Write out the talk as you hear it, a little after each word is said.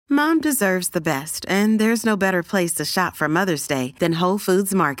Mom deserves the best, and there's no better place to shop for Mother's Day than Whole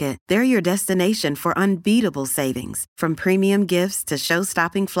Foods Market. They're your destination for unbeatable savings, from premium gifts to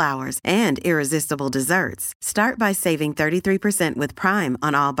show-stopping flowers and irresistible desserts. Start by saving 33% with Prime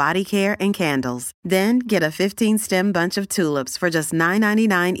on all body care and candles. Then get a 15-stem bunch of tulips for just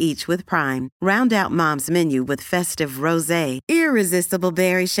 $9.99 each with Prime. Round out Mom's menu with festive rosé, irresistible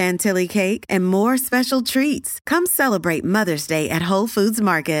berry chantilly cake, and more special treats. Come celebrate Mother's Day at Whole Foods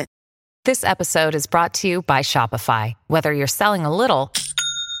Market. This episode is brought to you by Shopify. Whether you're selling a little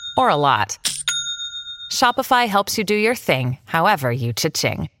or a lot, Shopify helps you do your thing, however you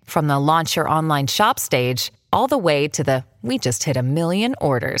cha-ching. From the launch your online shop stage, all the way to the we just hit 1 million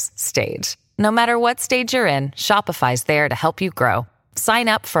orders stage. No matter what stage you're in, Shopify's there to help you grow. Sign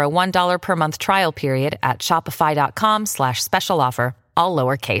up for a $1 per month trial period at shopify.com/special offer, all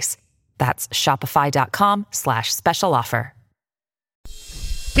lowercase. That's shopify.com/special offer.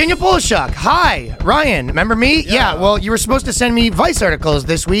 Daniel Polishuk, hi, Ryan, remember me? Yeah, well, you were supposed to send me Vice articles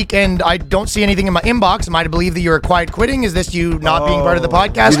this week, and I don't see anything in my inbox. Am I to believe that you're quiet quitting? Is this you not being part of the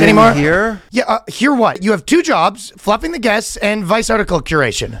podcast anymore? Hear? Yeah, hear what? You have 2 jobs, fluffing the guests and Vice article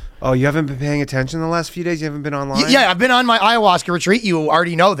curation. Oh, you haven't been paying attention the last few days? You haven't been online? Yeah, I've been on my ayahuasca retreat. You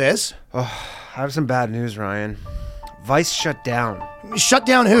already know this. Oh, I have some bad news, Ryan. Vice shut down. Shut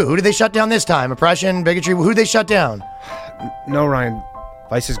down who? Who did they shut down this time? Oppression, bigotry? Who did they shut down? No, Ryan.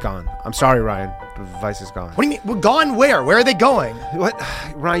 Vice is gone. I'm sorry, Ryan, but Vice is gone. What do you mean? Well, gone where? Where are they going? What?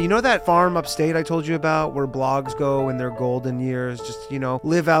 Ryan, you know that farm upstate I told you about where blogs go in their golden years? Just,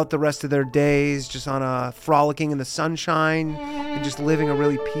 live out the rest of their days just on a frolicking in the sunshine and just living a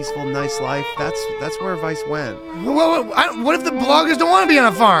really peaceful, nice life. That's where Vice went. Well, what if the bloggers don't want to be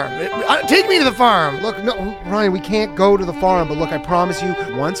on a farm? Take me to the farm. Look, no, Ryan, we can't go to the farm, but look, I promise you,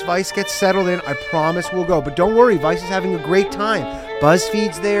 once Vice gets settled in, I promise we'll go. But don't worry, Vice is having a great time.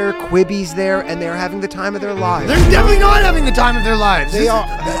 BuzzFeed's there, Quibi's there, and they're having the time of their lives. They're definitely not having the time of their lives. They are.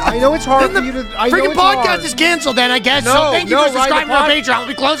 I know it's hard for you to... Freaking podcast is canceled then, I guess. So thank you for subscribing to our Patreon. We'll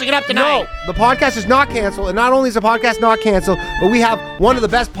be closing it up tonight. No, the podcast is not canceled, and not only is the podcast not canceled, but we have one of the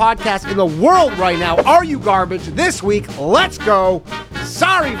best podcasts in the world right now. Are You Garbage? This week, let's go.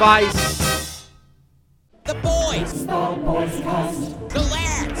 Sorry, Vice. The boys. It's the boys cast. The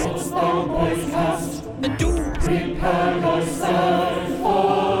lads. It's the boys cast. The dudes. Prepare yourself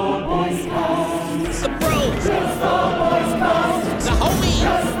for boys cast. The bros. It's the boys cast. The homies.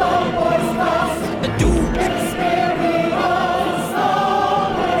 It's the boys cast. The dudes. Experience the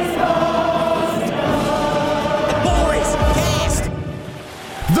boys cast. The boys cast.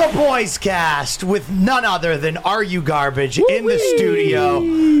 The Boys Cast with none other than Are You Garbage in the studio.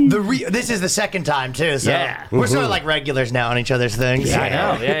 This is the second time too, so yeah. We're sort of like regulars now on each other's things. Yeah, I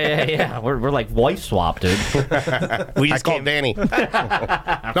know. Yeah. We're like wife swap, dude. We just called Danny. No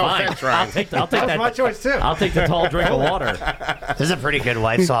offense, Ryan. I'll take that. My choice too. I'll take the tall drink of water. There's a pretty good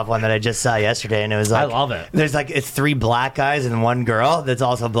wife swap one that I just saw yesterday, and it was like, I love it. There's like it's 3 black guys and 1 girl that's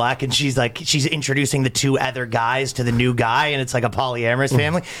also black, and she's introducing the 2 other guys to the new guy, and it's like a polyamorous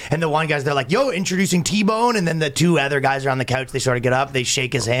family. And the one guy's they're like, yo, introducing T-Bone, and then the 2 other guys are on the couch. They sort of get up, they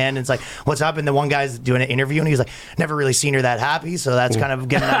shake his hand, and it's like, what's up? And the one guy's doing an interview, and he's like, never really seen her that happy, so that's kind of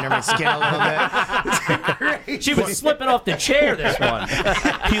getting under my skin a little bit. She was slipping off the chair, this one.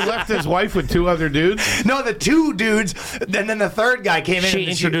 He left his wife with 2 other dudes? No, the 2 dudes, and then the 3rd guy came in. She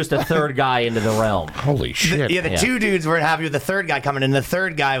introduced a 3rd guy into the realm. Holy shit. The 2 dudes weren't happy with the 3rd guy coming in. The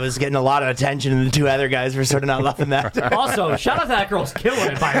 3rd guy was getting a lot of attention, and the 2 other guys were sort of not loving that. Also, shout out that girl's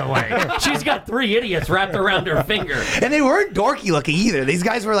killing it, by the way. She's got 3 idiots wrapped around her finger. And they weren't dorky looking either. These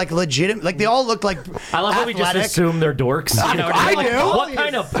guys were like legitimate. Like they all looked like I love how we just assume they're dorks. You know, I like, do. What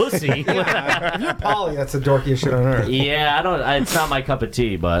kind of pussy? If you're poly, that's the dorkiest shit on earth. Yeah, I don't. It's not my cup of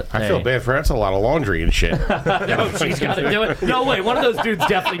tea, but I feel bad for her. That's a lot of laundry and shit. No, she's got to do it. No way. One of those dudes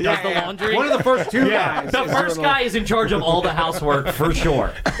definitely does the laundry. One of the first 2 guys. The first guy is in charge of all the housework for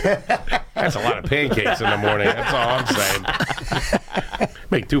sure. That's a lot of pancakes in the morning. That's all I'm saying.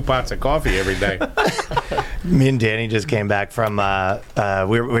 Make 2 pots of coffee every day. Me and Danny just came back from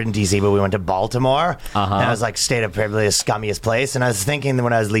we're in DC, but we went to Baltimore. And I was like, stayed at probably the scummiest place. And I was thinking that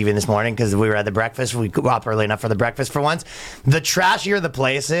when I was leaving this morning, because we were at the breakfast, we go up early enough for the breakfast for once. The trashier the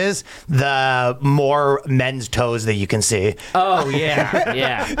place is, the more men's toes that you can see. Oh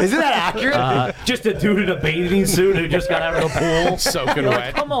yeah. Isn't that accurate? Just a dude in a bathing suit who just got out of the pool, Soaking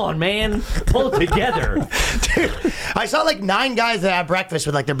wet. Come on, man, pull it together. Dude, I saw like 9 guys that had breakfast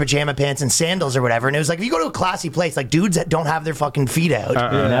with like their pajama pants and sandals or whatever, and it was like, if you go to a classy place, like dudes that don't have their fucking feet out.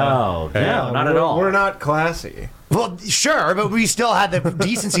 No, not at all. We're not classy. Well, sure, but we still had the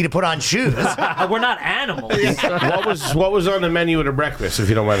decency to put on shoes. We're not animals. What was on the menu at a breakfast, if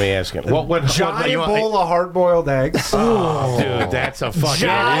you don't mind me asking? What Giant bowl of hard-boiled eggs. Dude, that's a fucking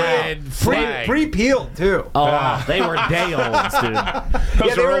red flag. Pre-peeled, too. Oh, they were day olds,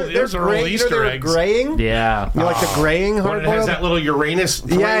 dude. Those are all Easter eggs. Graying. Yeah. You like the graying It has hard-boiled? that little Uranus.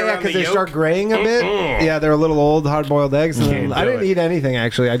 Yeah, because they start graying a bit. Yeah, they're a little old hard-boiled eggs. And then, I didn't eat anything,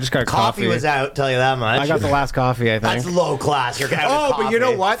 actually. I just got Coffee was out, tell you that much. I got the last coffee, I think. That's low class. You're out of but you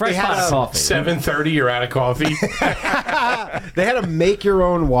know what? Fresh pot of coffee. 7:30, you're out of coffee. They had a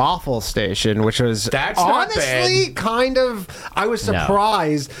make-your-own waffle station, which was That's not honestly bad. kind of. I was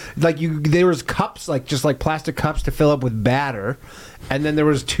surprised. Like there was cups, just like plastic cups to fill up with batter, and then there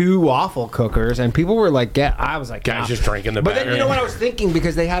was 2 waffle cookers, and people were like, I was like, Guys just drinking the But batter. then you know what I was thinking,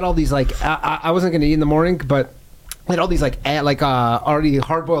 because they had all these I wasn't going to eat in the morning, but. They had all these already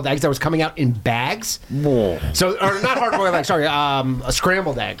hard-boiled eggs that was coming out in bags. So, or not hard-boiled eggs. Sorry,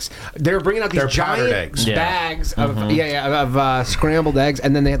 scrambled eggs. They were bringing out these giant eggs. bags of scrambled eggs,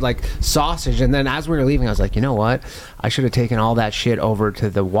 and then they had sausage. And then as we were leaving, I was like, you know what? I should have taken all that shit over to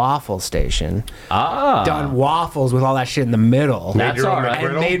the waffle station. Done waffles with all that shit in the middle. That's all right.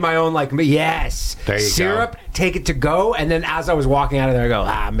 And made my own There you syrup. Take it to go, and then as I was walking out of there, I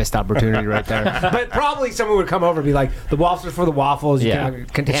go, missed opportunity right there. But probably someone would come over and be like, the waffles are for the waffles. You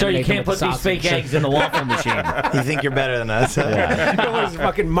cannot contaminate So you them can't with put the these fake sausage. eggs in the waffle machine. You think you're better than us? What is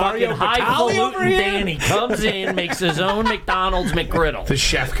fucking Mario Fucking Batali over highfalutin here? Danny comes in, makes his own McDonald's McGriddle. The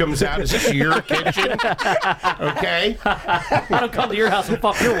chef comes out. Is this your kitchen? Okay. I don't come to your house and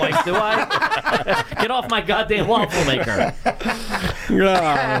fuck your wife, do I? Get off my goddamn waffle maker.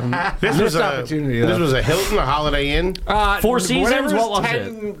 This was opportunity, This though. was a Hilton, a Holiday Inn. Four Seasons? Whatever's What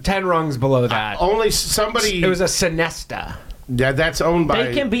was 10 rungs below that. Only somebody. It was a Sinesta. Yeah, that's owned by.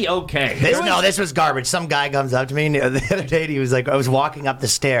 They can be okay. This was garbage. Some guy comes up to me the other day, and he was like, I was walking up the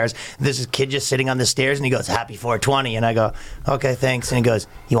stairs. There's a kid just sitting on the stairs, and he goes, "Happy 420." And I go, "Okay, thanks." And he goes,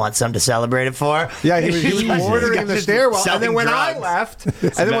 "You want something to celebrate it for?" Yeah, he was ordering the stairwell. And then when I left,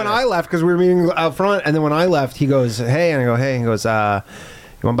 because we were meeting out front, and then when I left, he goes, "Hey," and I go, "Hey," and he goes, "You want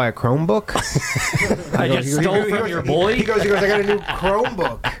to buy a Chromebook?" I just stole from your boy. He goes, "I got a new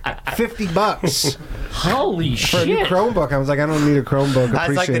Chromebook, $50 Holy for a new shit. Chromebook." I was like, "I don't need a Chromebook." I like that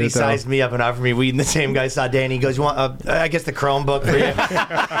he Appreciate it, though. sized me up and offered me weed, and the same guy saw Danny. He goes, "You want, I guess, the Chromebook for you?"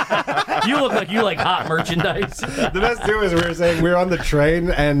 You look like you like hot merchandise. The best too is we were on the train,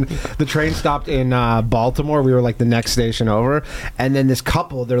 and the train stopped in Baltimore. We were like the next station over, and then this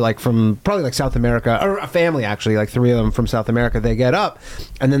couple, they're like from probably like South America, or a family actually, like 3 of them from South America. They get up,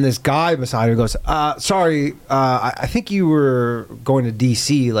 and then this guy beside her goes, "Sorry, I think you were going to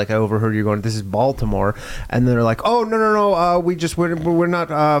D.C. Like I overheard you going. This is Baltimore." And they're like, "Oh no, we're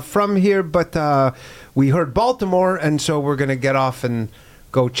not from here, but we heard Baltimore, and so we're gonna get off and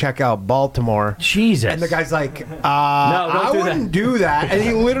go check out Baltimore." Jesus. And the guy's like, don't I do wouldn't do that. And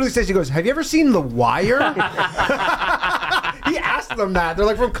he literally says, he goes, "Have you ever seen The Wire?" He asked them that. They're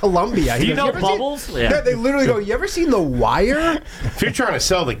like from Colombia. He Do you goes, know ever seen-" Bubbles? Yeah. Yeah, they literally go, "You ever seen The Wire?" If you're trying to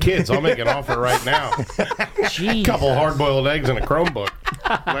sell the kids, I'll make an offer right now. Jeez. Couple hard-boiled eggs and a Chromebook.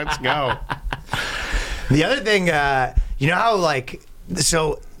 Let's go. The other thing, you know how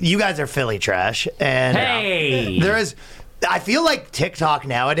so you guys are Philly trash, and Hey. there is. I feel like TikTok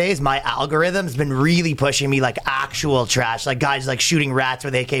nowadays, my algorithm's been really pushing me like actual trash, like guys like shooting rats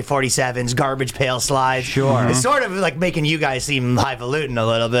with AK-47s, garbage pail slides. Sure. It's sort of like making you guys seem highfalutin a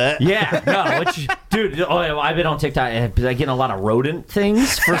little bit. Yeah, no, dude, I've been on TikTok. I get a lot of rodent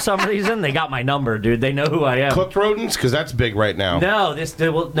things for some reason. They got my number, dude. They know who I am. Cooked rodents? Because that's big right now. No,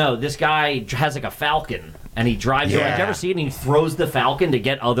 this guy has like a falcon. And he drives around. You ever see it? And he throws the falcon to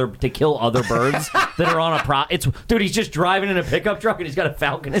kill other birds that are on a dude. He's just driving in a pickup truck and he's got a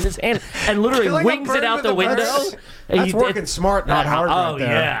falcon in his hand and literally Killing a wings bird it out with the a window. bird? That's working smart, not hard. Oh right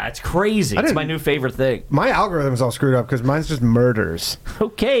there. yeah, it's crazy. It's my new favorite thing. My algorithm's all screwed up because mine's just murders.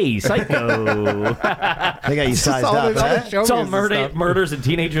 Okay, psycho. They got you sized up, huh? It's all murders and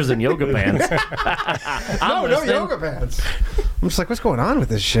teenagers and yoga pants. No yoga pants. I'm just like, what's going on with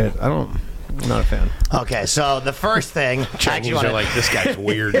this shit? I'm not a fan. Okay, so the first thing, Chinese are like, this guy's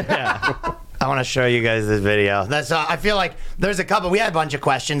weird. I want to show you guys this video. That's I feel like there's a couple. We had a bunch of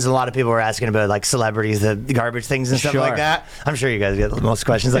questions. A lot of people were asking about like celebrities, the garbage things and stuff Sure. like that. I'm sure you guys get most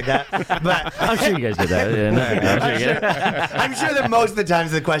questions like that. But I'm sure you guys get that. Yeah, no, I'm sure you get it. I'm sure that most of the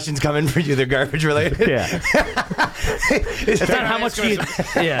times the questions come in for you, they're garbage related. Yeah. It's not how much you.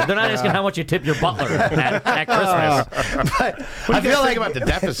 Yeah, they're not asking how much you tip your butler at Christmas. But What I do you feel guys think like about the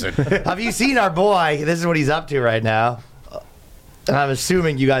deficit? have you seen our boy? This is what he's up to right now. And I'm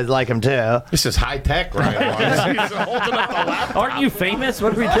assuming you guys like him too. This is high tech, Ryan. He's holding up the laptop. Aren't you famous?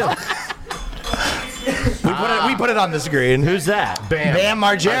 What do we do? We put it on the screen. Who's that? Bam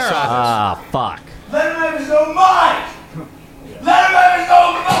Margera. Ah, fuck. Let him have his own mind! Let him have his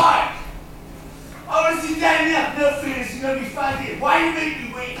own mind! I want to see Daddy up. They'll finish. It's going to be 5 days. Why you make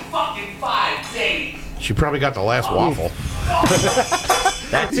me wait fucking 5 days? She probably got the last waffle.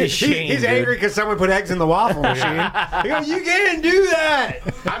 That's a shame. He's angry because someone put eggs in the waffle machine. He goes, you can't do that.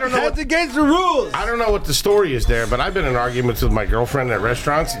 I don't know. That's against the rules. I don't know what the story is there, but I've been in arguments with my girlfriend at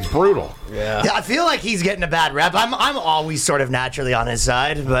restaurants. It's brutal. Yeah, I feel like he's getting a bad rep. I'm always sort of naturally on his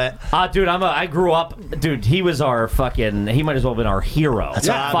side, but Dude, I grew up. Dude, he was our fucking. He might as well have been our hero.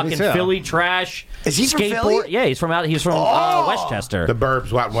 Yeah, fucking me too. Philly trash. Is he from skateboard. Philly? Yeah, he's from Westchester. The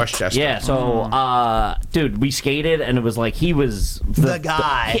Burbs out in Westchester. Yeah, so, dude, we skated, and it was like he was the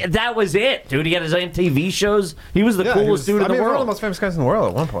guy. that was it, dude. He had his own TV shows. He was the coolest dude in the One of the world. most famous guys in the world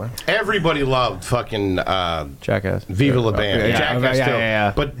at one point. Everybody loved fucking Jackass. Viva La Bam. Yeah, Jackass yeah, too.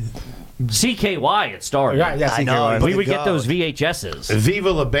 yeah. But CKY, it started. Yeah, yeah, I know. We would The get those goat. VHSs. Viva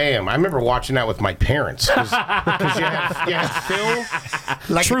La Bam. I remember watching that with my parents. Because you had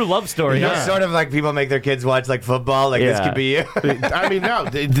Phil. Like, True love story. You know, Yeah. sort of like people make their kids watch like football. Like this Yeah. could be you. I mean, no.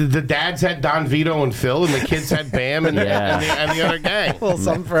 The dads had Don Vito and Phil, and the kids had Bam and, Yeah. and the other gang. A little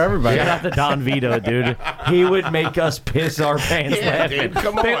something for everybody. Shout out to Don Vito, dude. He would make us piss our pants Yeah, laughing. dude,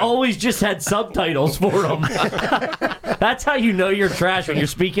 come They on. always just had subtitles for them. That's how you know you're trash when you're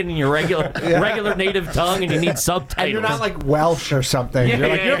speaking in your regular native tongue and you need subtitles. And you're not like Welsh or something. Yeah, you're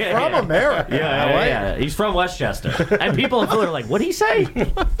like, yeah, you're yeah, from yeah. America. Yeah. He's from Westchester. And people in Philly are like, what'd he say?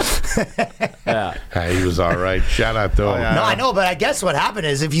 Yeah. Hey, he was all right. Shout out to him. No, I know, but I guess what happened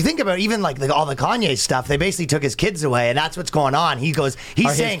is if you think about even like all the Kanye stuff, they basically took his kids away, and that's what's going on. He's Are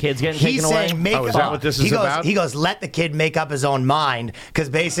his saying kids getting he's taken saying away? make Oh, is that what this is about? He goes, let the kid make up his own mind, because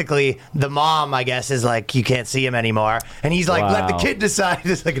basically the mom, I guess, is like you can't see him anymore, and he's like, let the Wow. kid decide.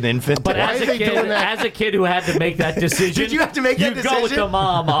 It's like an infant. But Why as are a they doing kid, that? as a kid who had to make that decision, Did you have to make that you go with decision? the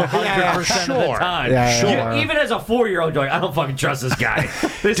mom 100% of the Sure. time. Yeah, You- sure. even as a 4-year-old, you're like, I don't fucking trust this guy.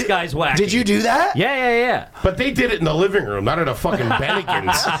 This guy's wacky. Did you do that? Yeah. But they did it in the living room, not at a fucking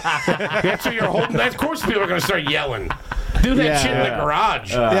Bennigan's. That's what you're holding. Of course, people are going to start yelling. Do that Yeah. shit in the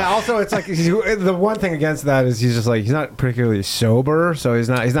garage. Yeah. Also, it's like the one thing against that is he's just like he's not particularly sober, so he's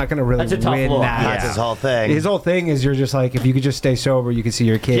not going to really That's a tough win look. that. That's his whole thing. His whole thing is you're just like if you could just stay sober, you can see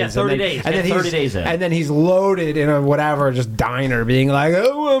your kids. Yeah, 30 and then, days. And then Get 30 he's, days in. And then he's loaded in a whatever, just diner, being like, "I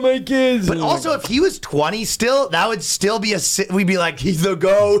want my kids." But also, if he was 20 still, that would still be we'd be like, he's the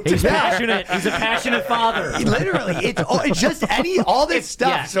GOAT. He's passionate. He's a passionate father. Literally, it's just all this stuff.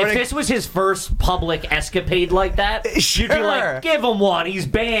 Yeah, sort if of- this was his first public escapade like that, you'd be Sure. like, give him one. He's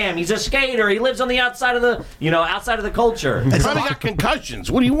Bam. He's a skater. He lives on the outside of the, outside of the culture. He's probably got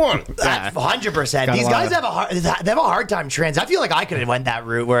concussions. What do you want? That's 100%. These lot guys of- have a hard time I feel like I could have went that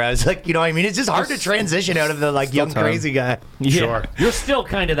route where I was like, you know what I mean? It's just hard to transition out of the like young time. crazy guy. Yeah. Sure. You're still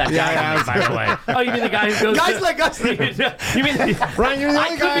kind of that guy, to me, by the way. Oh, you mean the guy who goes Guys to, like us. You mean Ryan, you're the I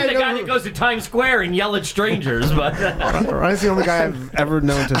only could guy be the guy that goes to Times Square and yell at strangers, but Ryan's the only guy I've ever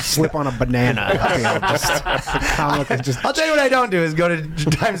known to slip on a banana. Just comic is just I'll tell you what I don't do is go to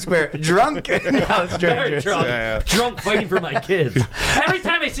Times Square drunk and yell at very strangers. drunk, drunk fighting for my kids. Every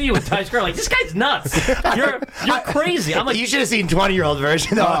time I see you in Times Square, I'm like, this guy's nuts. You're crazy. I'm like, You should have seen 20-year-old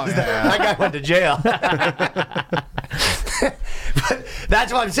version. That guy went to jail. But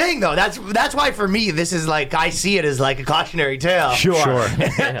that's what I'm saying, though. That's why for me, this is like I see it as like a cautionary tale. sure.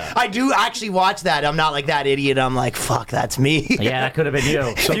 I do actually watch that. I'm not like that idiot. I'm like, fuck, that's me. Yeah, that could have been you.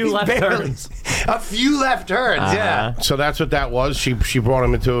 A few left turns. A few left turns. Yeah. So that's what that was. She brought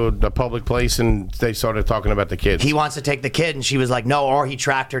him into a public place, and they started talking about the kids. He wants to take the kid, and she was like, no. Or he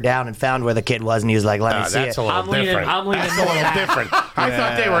tracked her down and found where the kid was, and he was like, let me see that's it. a little I'm leaning different. That's a little different. I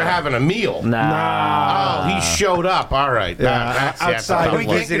thought they were having a meal. Nah. Oh, he showed up. All right. That's outside the of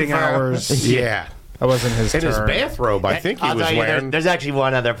can't visiting confirm. hours. Yeah. That wasn't his In his turn. bathrobe, I think he I'll was tell you, wearing. there's actually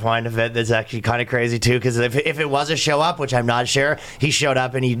one other point of it that's actually kind of crazy too. Because if it was a show up, which I'm not sure, he showed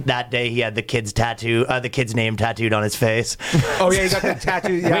up and that day he had the kid's name tattooed on his face. Oh yeah, he got the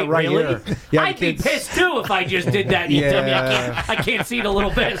tattoo. Yeah, Wait, right really? here. Yeah, I'd be kids- pissed too if I just did that. And you tell me Yeah. I can't see the little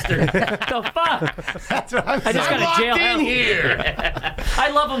bastard. The fuck? That's what I'm I just saying. got to jail in him. here.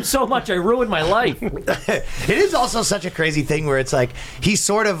 I love him so much. I ruined my life. It is also such a crazy thing where it's like he's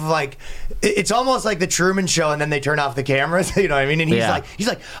sort of like it's almost like the Truman Show, and then they turn off the cameras. You know what I mean? And he's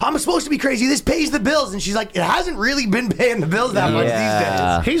like, I'm supposed to be crazy. This pays the bills, and she's like, it hasn't really been paying the bills that much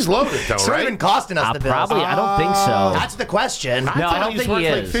these days. He's loaded though, It's not even costing us the bills. Probably. I don't think so. That's the question. No, I don't he's think he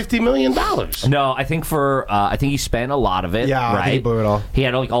worth is. like $50 million. No, I think I think he spent a lot of it. Yeah, right. he blew it all. He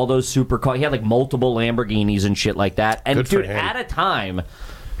had like all those supercars. He had like multiple Lamborghinis and shit like that. And Good for dude, him. at a time,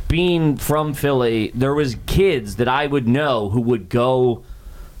 being from Philly, there was kids that I would know who would go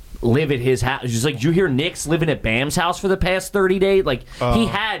live at his house. Just like, did you hear Nick's living at Bam's house for the past 30 days? Like, he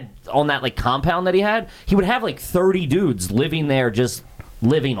had on that like compound that he would have like 30 dudes living there, just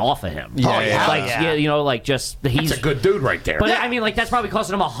living off of him. Yeah, you know, like just He's a good dude right there. But I mean, like that's probably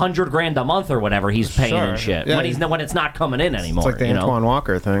costing him $100,000 a month or whatever he's paying and shit Yeah, when it's not coming in anymore. It's like the you know? Antoine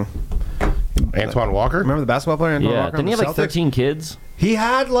Walker thing. Antoine Walker? Remember the basketball player Antoine Yeah, Walker? didn't he on have the like Celtics? 13 kids? He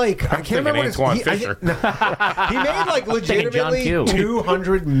had like I can't remember what Antoine his, Fisher. he made like Thinking John legitimately Q.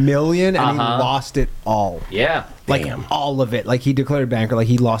 200 million and he lost it all. Yeah. Like all of it. Like he declared bankruptcy. Like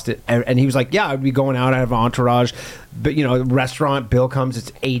he lost it, and he was like, "Yeah, I'd be going out. I have an entourage, but you know, restaurant bill comes,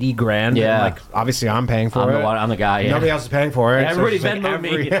 it's $80,000. Yeah. And, like obviously I'm paying for it. I'm the guy. Yeah. Nobody else is paying for it. Everybody so it's just Venmo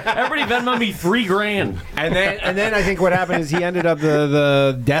me. Everybody Venmo me $3,000. And then I think what happened is he ended up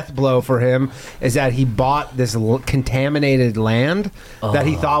the death blow for him is that he bought this contaminated land that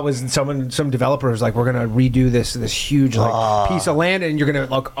he thought was some developer was like, we're gonna redo this huge like piece of land and you're gonna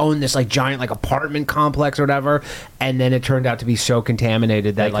like own this like giant like apartment complex or whatever, and then it turned out to be so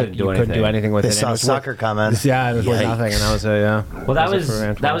contaminated that They like you couldn't do anything with They it. saw And it was sucker coming. Yeah, it was worth nothing, and that was Well,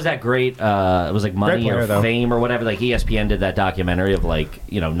 that was that great. It was like Money player, or though. Fame or whatever. Like ESPN did that documentary of like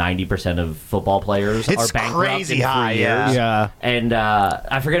 90% of football players It's are bankrupt crazy in 3 high, years. Yeah. And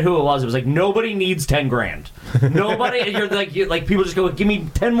I forget who it was. It was like nobody needs $10,000. Nobody. And you're like people just go, give me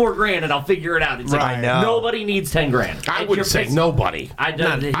 10 more grand and I'll figure it out. It's like Right. No. nobody needs $10,000. I wouldn't say nobody. I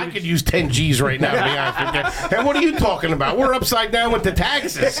could use 10 G's right now, to be honest with you. And what are you talking about? We're upside down with the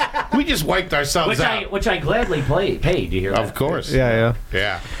taxes. We just wiped ourselves out. Which I gladly paid. You hear that? Of course. Yeah.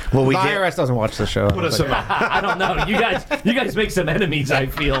 Yeah. Well, The IRS doesn't watch the show. Put us in a- I don't know. You guys make some enemies. I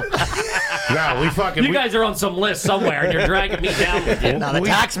feel. No, we fucking. You guys are on some list somewhere, and you're dragging me down with you. No, the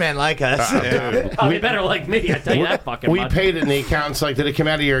tax man like us. Dude, Oh, they better like me. I tell you that fucking we much. paid it, and the accountant's like, did it come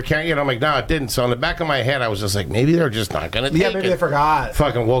out of your account yet? I'm like, no, it didn't. So in the back of my head, I was just like, maybe they're just not going to take Yeah, maybe it. they forgot.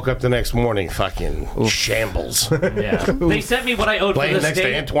 Fucking woke up the next morning, fucking shambles. Yeah. They sent me what I owed for Laying the next to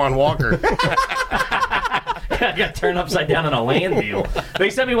state. Antoine Walker. I got turned upside down in a land deal. They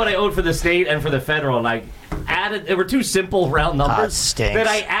sent me what I owed for the state and for the federal, and I added. There were two simple round numbers stinks. that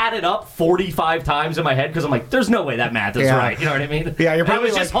I added up 45 times in my head because I'm like, "There's no way that math is Yeah. right." You know what I mean? Yeah, you're And it probably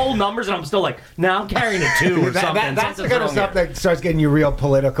was just like- whole numbers, and I'm still like, "No, I'm carrying a 2 or something." That's the Something's kind of wrong stuff here. that starts getting you real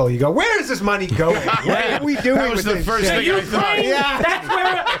political. You go, where is this money going? What are we doing That was with the this first shit? thing I thought. Ukraine. Yeah.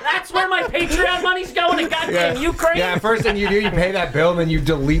 That's where my Patreon money's going to goddamn Ukraine. Yeah, first thing you do, you pay that bill, and then you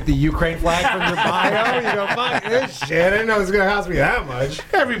delete the Ukraine flag from your bio. You go, fuck this shit. I didn't know it was going to cost me that much.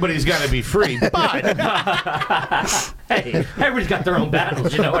 Everybody's got to be free, but Hey, everybody's got their own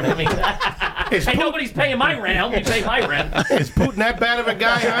battles. You know what I mean? is, Hey, Putin, nobody's paying my rent. Help me pay my rent. is Putin that bad of a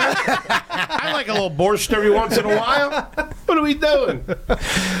guy, huh? I like a little borscht every once in a while. What are we doing?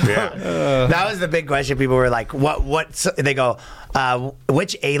 Yeah. That was the big question. People were like, what? They go,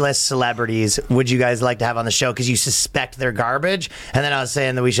 which A-list celebrities would you guys like to have on the show? Because you suspect they're garbage. And then I was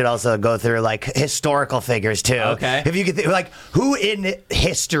saying that we should also go through like historical figures too. Okay. If you could like who in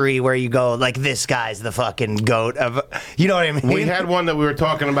history where you go like this guy's the fucking goat of, you know what I mean? We had one that we were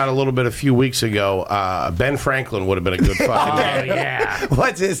talking about a little bit a few weeks ago. Ben Franklin would have been a good fucking Oh yeah.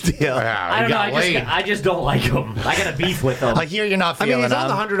 What's his deal? Yeah, I he don't know. got laid. I just don't like him. I got a beef with him. Like here, you're not I feeling mean, he's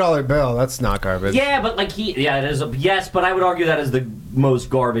on the $100 bill. That's not garbage. Yeah, but like it is. Yes, but I would argue that is the most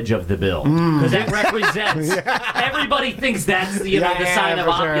garbage of the bill because that represents. Everybody thinks that's the sign of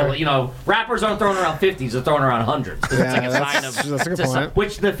for sure. opulence. You know, rappers aren't throwing around 50s; they're throwing around 100s. It's like a sign of. that's a good it's a point.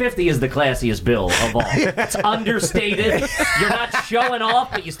 which the 50 is the classiest bill of all. It's understated. You're not showing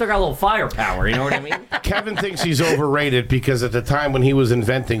off, but you still got a little firepower. You know what I mean? Kevin thinks he's overrated because at the time when he was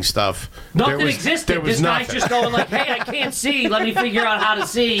inventing stuff, Nothing existed. There was This guy's nothing. just going like, "Hey, I can't see. Let me figure out how to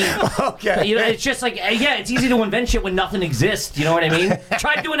see." Okay. You know, it's just like, yeah, it's easy to invent shit when nothing exists. You know what I mean?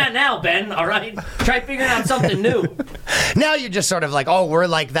 Try doing that now, Ben. All right. Try figuring out something new. Now you're just sort of like, oh, we're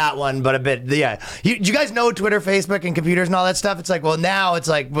like that one, but a bit, yeah. Do you guys know Twitter, Facebook, and computers and all that stuff? It's like, well, now it's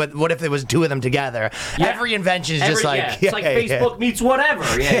like, but what if it was two of them together? Yeah. Every invention is just like, yeah, it's like Facebook meets whatever.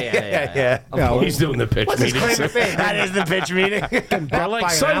 Yeah. He's doing the pitch What's his meeting. claim to fame? That is the pitch meeting. I like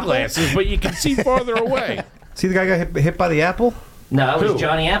sunglasses, but you can see farther away. See the guy got hit by the apple? No, that was Who?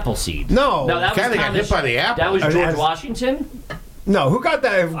 Johnny Appleseed. No. that was Kinda got Thomas- hit by the apple. That was Oh, George that's- Washington. No, who got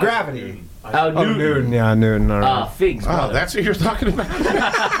that? Gravity. Newton. Yeah, Newton. All right. Figs. Oh, brother. that's what you're talking about?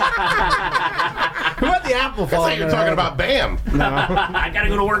 Who had the apple I fall? thought you were talking about Bam. I gotta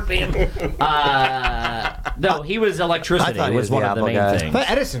go to work, man. No, he was electricity. I thought he was was one the of the Apple main guy. things. But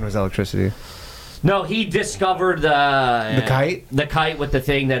Edison was electricity. No, he discovered the kite? The kite with the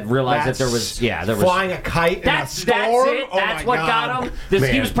thing that realized that there was flying a kite in a storm. That's it. Oh That's my what God. got him. He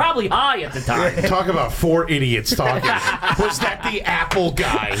Man. was probably high at the time. Talk about four idiots talking. Was that the Apple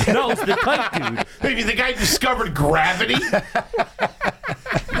guy? No, it's the kite dude. Maybe the guy discovered gravity?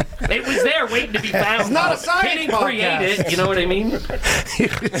 It was there waiting to be found. It's not a science He didn't create it. You know what I mean? He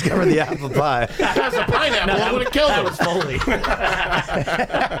discovered the apple pie. That's a pineapple. I would have killed him. That was Foley.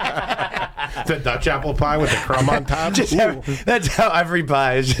 The Dutch apple pie with the crumb on top. That's how every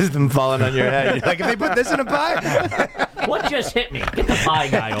pie is just them falling on your head. You're like, if they put this in a pie, What just hit me? Get the pie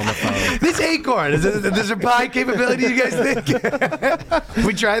guy on the phone. this acorn, is there pie capability, you guys think?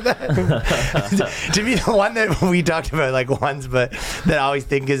 We tried that? To me, the one that we talked about like once, but that I always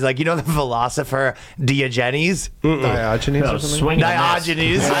think is like, you know the philosopher Diogenes? Diogenes No, or something? swing and a miss.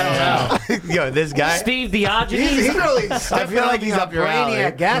 Diogenes. I don't know. Yo, this guy. Steve Diogenes? He's really I feel like he's up your alley.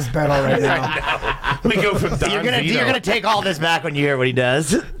 Brainiac gas pedal right now. Let me go from Don You're Vito. gonna take all this back when you hear what he does.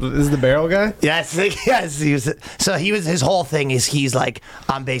 This is the barrel guy? Yes, yes. His whole thing is he's like,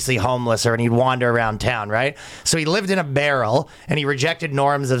 I'm basically homeless, and he'd wander around town, right? So he lived in a barrel, and he rejected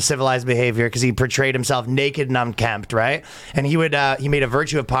norms of civilized behavior because he portrayed himself naked and unkempt, right? And he made a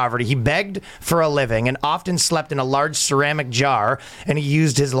virtue of poverty. He begged for a living and often slept in a large ceramic jar, and he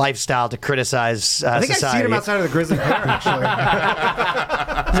used his lifestyle to criticize I think society. I've seen him outside of the Grizzly Bear, actually.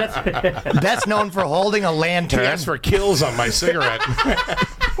 Best known for holding a He lantern. asked for kills on my cigarette.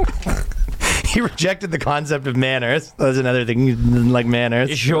 He rejected the concept of manners. That was another thing, he didn't like manners.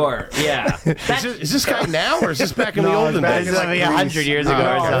 Sure, yeah. Is this guy now, or is this back in the olden back days? in, like, 100 years ago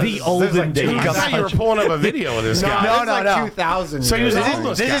or something. The olden days. I thought you were pulling up a video of this guy. No, That's no, like no. 2000. So he was years. a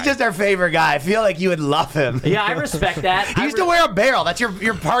homeless This guy. is just our favorite guy. I feel like you would love him. Yeah, I respect that. He used to wear a barrel. That's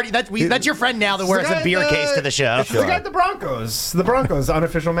your party. That's your friend now that wears a beer case to the show. It's the guy at the Broncos. The Broncos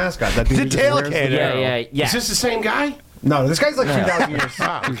unofficial mascot. That dude The who just wears tailgater. Yeah. Is this the same guy? No, this guy's like 2,000 years.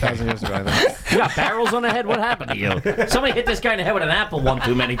 2,000 years ago, I think. You got barrels on the head? What happened to you? Somebody hit this guy in the head with an apple one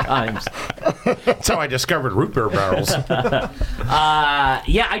too many times. That's how I discovered root beer barrels.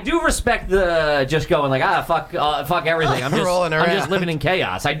 Yeah, I do respect the just going like, fuck everything. I'm Rolling just around. living in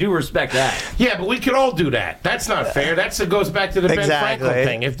chaos. I do respect that. Yeah, but we could all do that. That's not fair. That goes back to the Exactly. Ben Franklin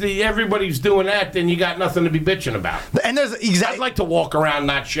thing. If everybody's doing that, then you got nothing to be bitching about. And there's I'd like to walk around,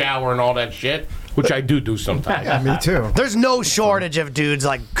 not shower, and all that shit, which I do sometimes. Yeah, me too. There's no shortage of dudes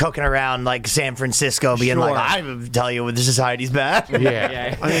like cooking around like San Francisco, being Sure. like, I would tell you the society's bad.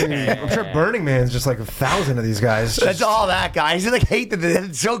 Yeah. I mean, I'm sure Burning Man's just like 1,000 of these guys. That's all that guy. He's like hate that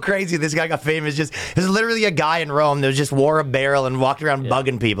it's so crazy. This guy got famous. There's literally a guy in Rome that just wore a barrel and walked around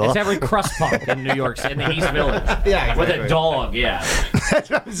bugging people. It's every crust punk in New York City, in the East Village. Yeah, With a exactly. dog, yeah. That's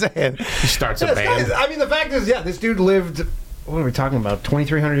what I'm saying. He starts a This guy's- band. I mean, the fact is, this dude lived. What are we talking about?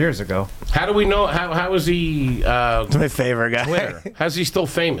 2,300 years ago. How do we know? How is he? It's my favorite guy. Twitter. How's he still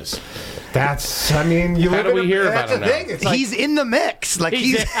famous? That's. I mean, you. How live do in we a- hear that's about the him thing. now? It's like, He's in the mix. Like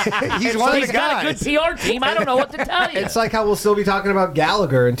he's one of He's the got a guys. good PR team. I don't know what to tell you. It's like how we'll still be talking about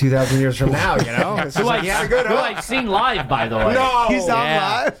Gallagher in 2,000 years from now. You know, it's who just like, I've seen live, by the way. No, He's on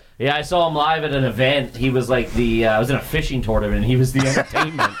Yeah. live. Yeah, I saw him live at an event. He was like I was in a fishing tournament, and he was the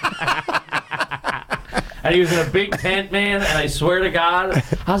entertainment. And he was in a big tent, man, and I swear to God,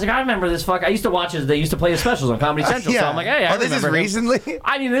 I was like, I remember this fuck. I used to watch they used to play his specials on Comedy Central, so I'm like, hey, I this is remember him. recently.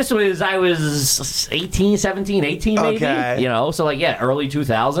 I mean, I was 18 maybe, Okay. you know, so like, yeah, early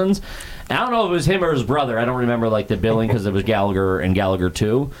 2000s. And I don't know if it was him or his brother. I don't remember like the billing because it was Gallagher and Gallagher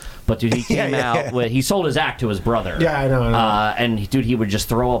 2. But dude, he came out with, he sold his act to his brother. Yeah, I know. And dude, he would just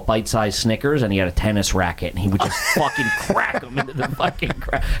throw up bite-sized Snickers, and he had a tennis racket, and he would just fucking crack them into the fucking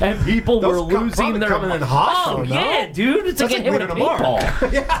crack. And people were losing their coming in hot. Oh though, no? yeah, dude, it's That's like getting hit like with a winning a mark.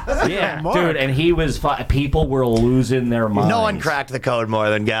 paintball. Yeah, that's like Yeah, a mark. dude, and he was people were losing their minds. No one cracked the code more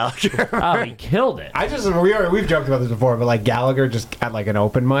than Gallagher. Oh, he killed it. We've joked about this before, but like Gallagher just at like an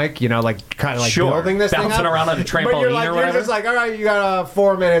open mic, you know, like kind of like Sure. building this Bouncing thing up. around on a But you're trampoline like, or you're whatever. just like, all right, you got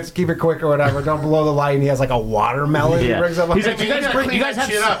 4 minutes, keep it quick or whatever. Don't blow the light. And he has like a watermelon. Yeah. He brings up. He's like, you gotta clean that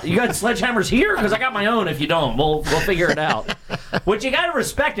shit up. you got sledgehammers here? Because I got my own. If you don't, we'll figure it out. Which you gotta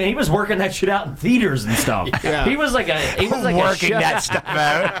respect, and he was working that shit out in theaters and stuff. Yeah. He was like working a that stuff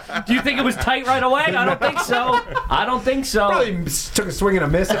out. Do you think it was tight right away? I don't think so. I don't think so. Probably took a swing and a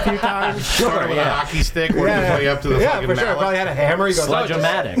miss a few times. Started with a hockey stick, worked his way up to the fucking for sure. mallet. Probably had a hammer. He goes,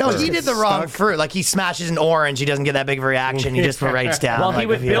 Sledge-o-matic. No, he did the wrong fruit. Like he smashes an orange, he doesn't get that big of a reaction. He just writes down. Well, like, he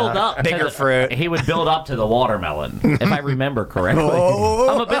would build up to bigger fruit. He would build up to the watermelon, if I remember correctly.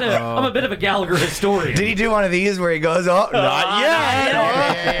 I'm a bit of a Gallagher historian. Did he do one of these where he goes, "Oh, not yet"?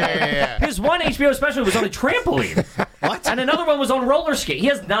 Yeah. His one HBO special was on a trampoline. What? And another one was on roller skate. He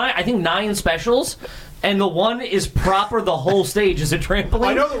has 9 specials. And the one is proper. The whole stage is a trampoline.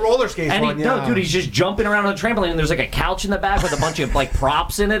 I know the roller skates and one. No, dude, he's just jumping around on a trampoline. And there's like a couch in the back with a bunch of like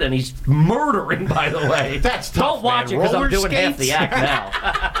props in it, and he's murdering. By the way, That's tough, don't watch man. it because I'm Roller doing half the skates?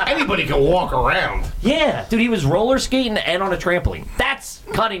 act now. Anybody can walk around. Yeah, dude, he was roller skating and on a trampoline. That's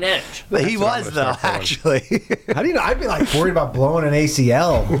cutting edge. He was though, actually. How do you know? I'd be like worried about blowing an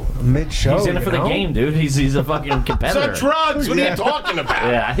ACL mid-show. He's in it for the game, dude. He's a fucking competitor. So drugs. What are you talking about?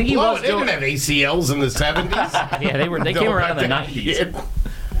 Yeah, I think he was They didn't doing. have ACLs in the 70s. Yeah, they came around in the 90s.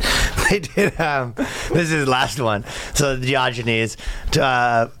 They did. This is his last one. So the Diogenes.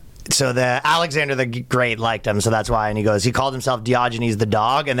 So the Alexander the Great liked him, so that's why. And he called himself Diogenes the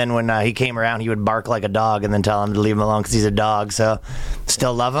dog. And then when he came around, he would bark like a dog, and then tell him to leave him alone because he's a dog. So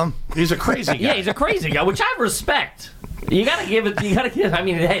still love him. He's a crazy guy. Yeah, he's a crazy guy, which I respect. You gotta give it. I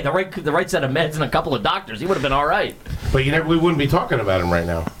mean, hey, the right set of meds and a couple of doctors, he would have been all right. But we wouldn't be talking about him right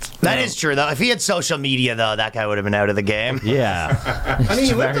now. That is true, though. If he had social media, though, that guy would have been out of the game. Yeah, I mean,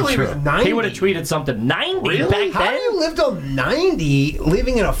 he lived till he was 90. he would have tweeted something 90 back How do then. you live till 90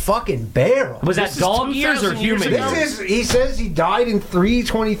 living in a fucking barrel? Was that This is dog years or 2,000 years human ago. years? He says he died in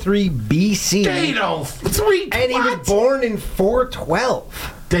 323 BC. They don't. 3. And he was born in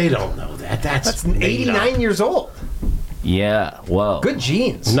 412. They don't know that. That's That's made up. 89 years old. Yeah, whoa. Good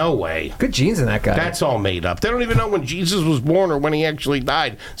genes. No way. Good genes in that guy. That's all made up. They don't even know when Jesus was born or when he actually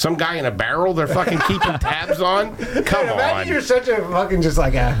died. Some guy in a barrel they're fucking keeping tabs on? Come Imagine on. you're such a fucking just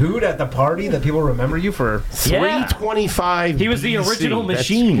like a hoot at the party that people remember you for. Yeah. 325 He was the BC. original That's-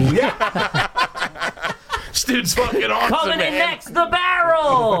 machine. This dude's fucking awesome, Coming in man. next, the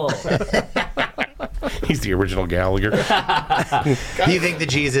barrel. He's the original Gallagher. Do you think the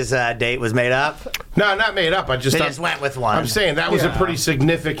Jesus date was made up? No, not made up. They just went with one. I'm saying that was a pretty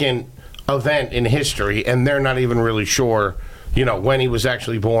significant event in history, and they're not even really sure, when he was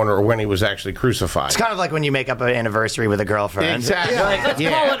actually born or when he was actually crucified. It's kind of like when you make up an anniversary with a girlfriend. Exactly. Like, let's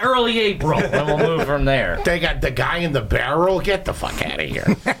call it early April, and we'll move from there. They got the guy in the barrel. Get the fuck out of here.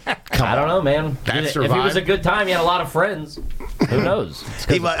 I don't know, man. That If it survived. was a good time, he had a lot of friends. Who knows?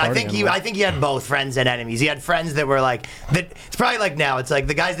 I think he had both friends and enemies. He had friends that were like that. It's probably like now. It's like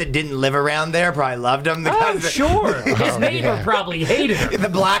the guys that didn't live around there probably loved him. The guys that, Sure. His neighbor probably hated him. The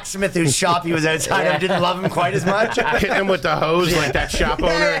blacksmith whose shop he was outside of didn't love him quite as much. Hit him with the hose like that shop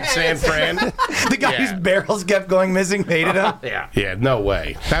owner in San Fran. The guy whose barrels kept going missing hated him. Yeah, no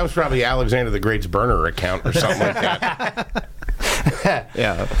way. That was probably Alexander the Great's burner account or something like that.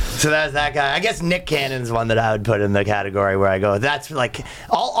 Yeah. So that's that guy. I guess Nick Cannon's one that I would put in the category where I go, that's like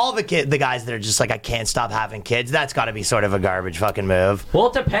all the guys that are just like, I can't stop having kids. That's got to be sort of a garbage fucking move. Well,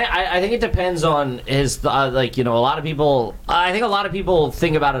 it depends. I think it depends on his a lot of people. I think a lot of people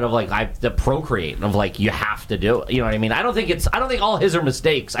think about it of like the procreate of like you have to do it. You know what I mean? I don't think all his are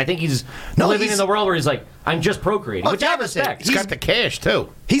mistakes. I think he's living in the world where he's like, I'm just procreating, which I respect. He's got the cash too.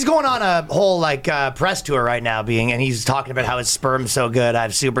 He's going on a whole like press tour right now, and he's talking about how his sperm's so good. I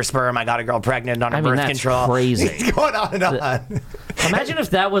have super sperm. I got a girl pregnant on her birth that's control. crazy. He's going on and on. Imagine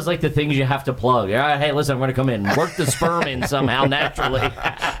if that was like the things you have to plug. Hey, listen, I'm going to come in, work the sperm in somehow naturally.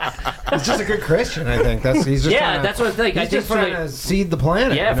 He's just a good Christian, I think. He's just that's what I think. He's I think just trying to seed the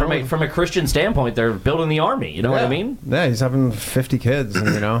planet. Yeah, from a Christian standpoint, they're building the army. You know what I mean? Yeah, he's having 50 kids,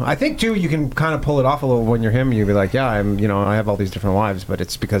 and I think too you can kind of pull it off a little when you're him. You'd be like, yeah, I have all these different wives, but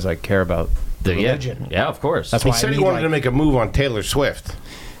it's because I care about the religion. Yeah, of course. That's He why said he wanted to make a move on Taylor Swift.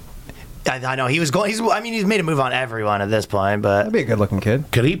 I know he was going. He's made a move on everyone at this point, but That'd be a good-looking kid.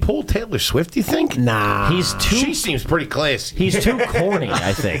 Could he pull Taylor Swift, you think? Nah. She seems pretty classy. He's too corny,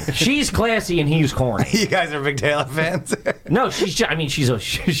 I think. She's classy and he's corny. you guys are big Taylor fans. No, she's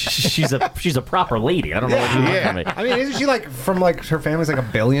a proper lady. I don't know what you want from me. I mean, isn't she like from like her family's like a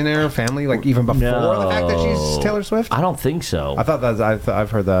billionaire family, like even before the fact that she's Taylor Swift? I don't think so. I thought I've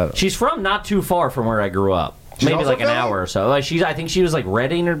heard that. She's from not too far from where I grew up. Maybe like an hour or so. Like I think she was like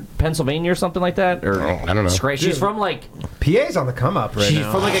Reading or Pennsylvania or something like that. Or I don't know. She's from like PA's on the come up right now. She's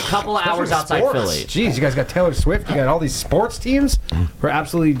from like a couple of hours outside Philly. Jeez, you guys got Taylor Swift. You got all these sports teams who are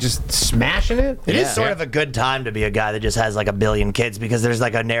absolutely just smashing it. It is sort of a good time to be a guy that just has like a billion kids because there's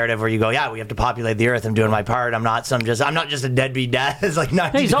like a narrative where you go, yeah, we have to populate the earth. I'm doing my part. I'm not just a deadbeat dad. It's like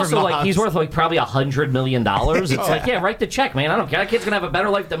not. He's also like he's worth like probably $100 million. It's like write the check, man. I don't care. That kid's gonna have a better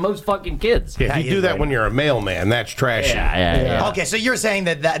life than most fucking kids. Yeah, if you do that when you're a mailman, that's trashy. Yeah. Okay, so you're saying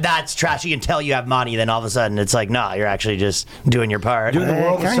that's trashy until you have money, then all of a sudden it's like, no, you're actually just doing your part. Doing the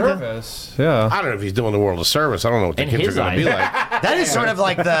world a service. Yeah. I don't know if he's doing the world a service. I don't know what the kids are going to be like. That is sort of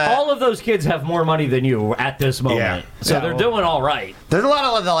like all of those kids have more money than you at this moment. So they're doing all right. There's a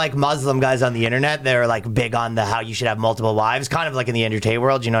lot of the like Muslim guys on the internet. They're like big on the how you should have multiple wives, kind of like in the entertainment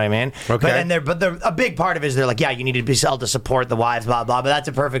world. You know what I mean? Okay. But they're a big part of it is they're like, yeah, you need to be able to support the wives, blah blah. But that's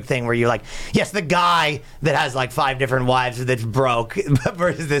a perfect thing where you're like, yes, the guy that has like 5 different wives that's broke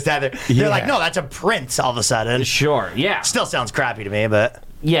versus this other. They're like, no, that's a prince. All of a sudden, sure, yeah. Still sounds crappy to me, but.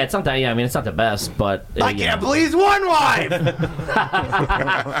 Yeah, it's not that. Yeah, I mean, it's not the best, but I can't please one wife.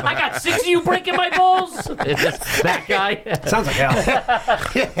 I got 6 of you breaking my balls. That guy sounds like hell.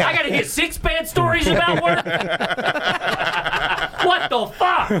 I gotta hear 6 bad stories about work. What the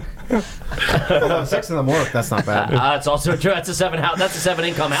fuck? Although 6 of them work. That's not bad. That's also true. That's a 7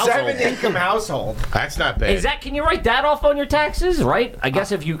 income household. 7 income household. That's not bad. Can you write that off on your taxes? Right? I guess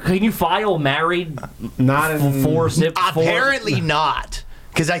can you file married? Not in 4 SIP. Apparently not.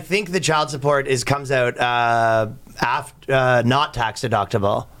 Because I think the child support comes out after not tax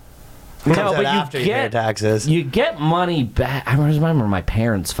deductible. No, but after you pay taxes. You get money back. I remember my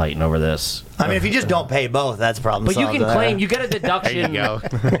parents fighting over this. I mean, if you just don't pay both, that's a problem. But you can claim you get a deduction. There you go.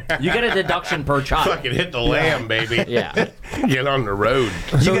 You get a deduction per child. Fucking hit the lamb, baby. Yeah. Get on the road.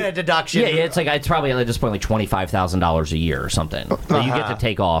 You get a deduction. Yeah, it's probably at this point like $25,000 a year or something that you get to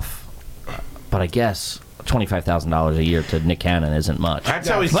take off. But I guess $25,000 a year to Nick Cannon isn't much. That's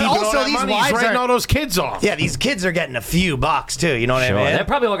how he's keeping all that money. He's writing all those kids off. Yeah, these kids are getting a few bucks too. You know what I mean? They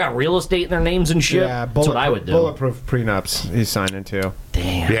probably all got real estate in their names and shit. Yeah, that's what I would do. Bulletproof prenups he's signing to.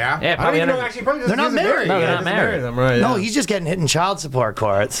 Damn. Yeah? Yeah, I don't even know. Actually, probably they're not married. No, they're not married. Them, right? No, Yeah. he's just getting hit in child support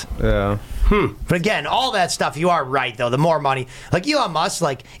courts. Yeah. But again, all that stuff, you are right, though. The more money, like Elon Musk,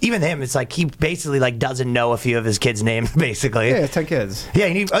 like even him, it's like he basically like doesn't know a few of his kids' names, basically. Yeah, 10 kids. Yeah,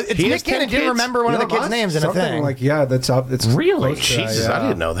 it's Nick Cannon didn't remember one of the kids' names in a thing. Like, yeah, that's up. It's really Jesus. I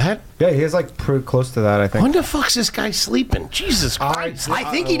didn't know that. Yeah, he is like pretty close to that. I think. When the fuck's this guy sleeping? Jesus Christ! I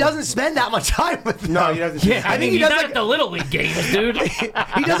think he doesn't spend that much time with them. No, he doesn't. Yeah, I think he's he does not like at the Little League games, dude.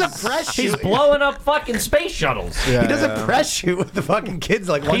 he does a press shoot. He's blowing up fucking space shuttles. Yeah, He does a press shoot with the fucking kids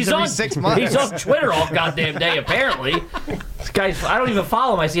like once every 6 months. He's on Twitter all goddamn day, apparently. This guy's, I don't even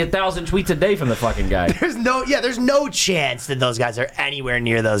follow him. I see 1,000 tweets a day from the fucking guy. There's no chance that those guys are anywhere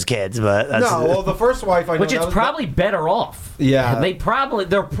near those kids. But that's, No, well, the first wife I know. Which is probably better off. Yeah.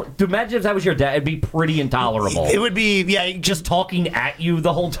 Imagine if that was your dad, it'd be pretty intolerable. it would be, just talking at you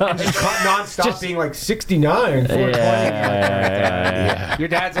the whole time. non-stop being like 69, 420. Yeah. Your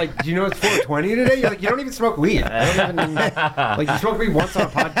dad's like, do you know it's 420 today? You're like, you don't even smoke weed. I don't even, like, you smoke weed once on a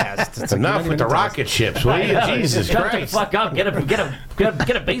podcast. It's Enough with the rocket ships, will you? Jesus Shut the Christ. fuck up. Get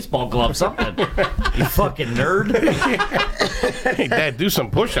a baseball glove, something. You fucking nerd. Hey, Dad, do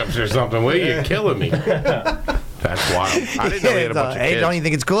some push-ups or something, will you? You're killing me. That's wild. I didn't know he had a bunch of hey, kids. don't you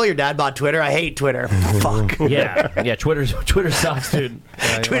think it's cool? Your dad bought Twitter. I hate Twitter. Fuck. Yeah. Twitter sucks, dude.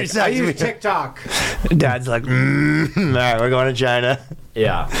 Twitter sucks. I use TikTok. Dad's like, all right, we're going to China.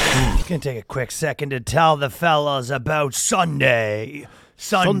 Yeah. Gonna take a quick second to tell the fellas about Sunday.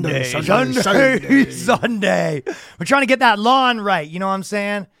 Sunday. We're trying to get that lawn right. You know what I'm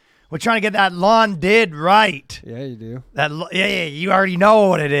saying? We're trying to get that lawn did right. Yeah, you do. Yeah, you already know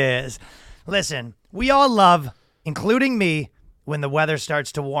what it is. Listen, we all love, including me, when the weather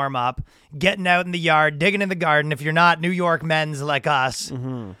starts to warm up, getting out in the yard, digging in the garden. If you're not New York men's like us,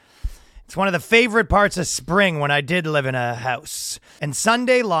 it's one of the favorite parts of spring when I did live in a house. And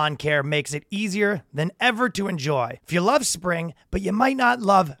Sunday Lawn Care makes it easier than ever to enjoy. If you love spring, but you might not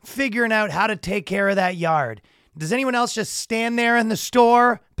love figuring out how to take care of that yard, does anyone else just stand there in the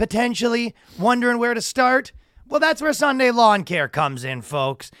store, potentially, wondering where to start? Well, that's where Sunday Lawn Care comes in,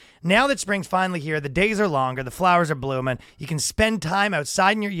 folks. Now that spring's finally here, the days are longer, the flowers are blooming, you can spend time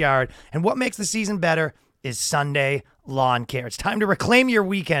outside in your yard, and what makes the season better is Sunday Lawn Care. It's time to reclaim your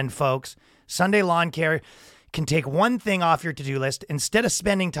weekend, folks. Sunday Lawn Care can take one thing off your to-do list. Instead of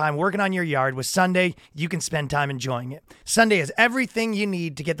spending time working on your yard, with Sunday, you can spend time enjoying it. Sunday is everything you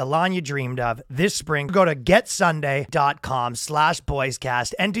need to get the lawn you dreamed of this spring. Go to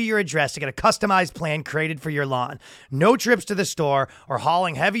getsunday.com/boyscast. Enter your address to get a customized plan created for your lawn. No trips to the store or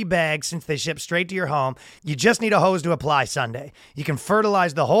hauling heavy bags since they ship straight to your home. You just need a hose to apply Sunday. You can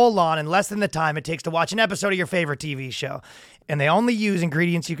fertilize the whole lawn in less than the time it takes to watch an episode of your favorite TV show. And they only use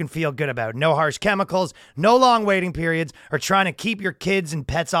ingredients you can feel good about. No harsh chemicals, no long waiting periods, or trying to keep your kids and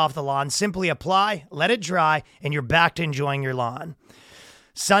pets off the lawn. Simply apply, let it dry, and you're back to enjoying your lawn.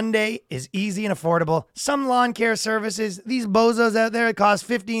 Sunday is easy and affordable. Some lawn care services, these bozos out there, cost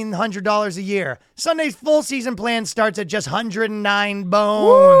 $1,500 a year. Sunday's full season plan starts at just 109 bones.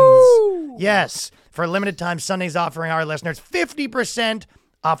 Woo! Yes, for a limited time, Sunday's offering our listeners 50%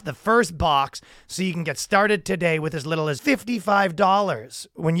 off the first box, so you can get started today with as little as $55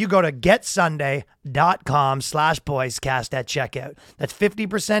 when you go to getsunday.com/boyscast at checkout. That's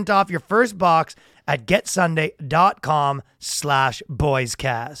 50% off your first box at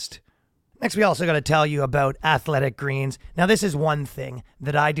getsunday.com/boyscast. Next, we also got to tell you about Athletic Greens. Now, this is one thing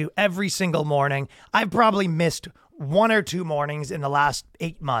that I do every single morning. I've probably missed 1 or 2 mornings in the last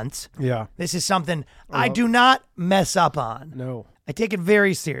 8 months. Yeah. This is something I do not mess up on. No. I take it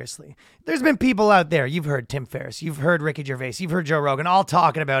very seriously. There's been people out there, you've heard Tim Ferriss, you've heard Ricky Gervais, you've heard Joe Rogan, all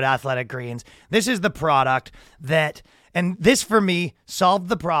talking about Athletic Greens. This is the product that, and this for me, solved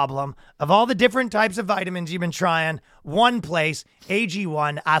the problem of all the different types of vitamins you've been trying. One place,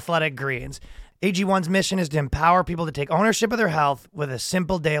 AG1 Athletic Greens. AG1's mission is to empower people to take ownership of their health with a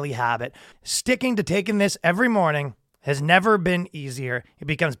simple daily habit. Sticking to taking this every morning has never been easier. It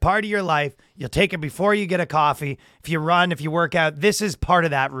becomes part of your life. You'll take it before you get a coffee. If you run, if you work out, this is part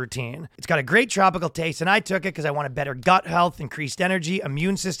of that routine. It's got a great tropical taste, and I took it because I wanted better gut health, increased energy,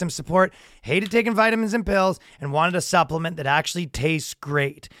 immune system support, hated taking vitamins and pills, and wanted a supplement that actually tastes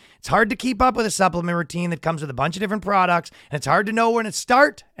great. It's hard to keep up with a supplement routine that comes with a bunch of different products, and it's hard to know when to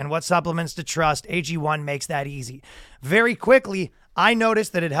start and what supplements to trust. AG1 makes that easy. Very quickly, I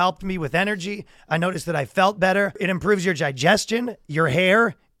noticed that it helped me with energy. I noticed that I felt better. It improves your digestion, your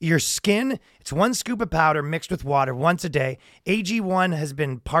hair, your skin. It's 1 scoop of powder mixed with water once a day. AG1 has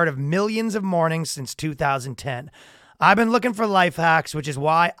been part of millions of mornings since 2010. I've been looking for life hacks, which is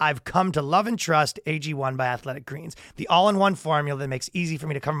why I've come to love and trust AG1 by Athletic Greens, the all-in-one formula that makes it easy for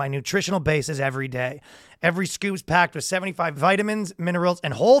me to cover my nutritional bases every day. Every scoop's packed with 75 vitamins, minerals,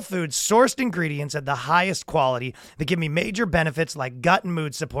 and whole foods sourced ingredients at the highest quality that give me major benefits like gut and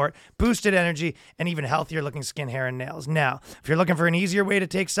mood support, boosted energy, and even healthier looking skin, hair, and nails. Now, if you're looking for an easier way to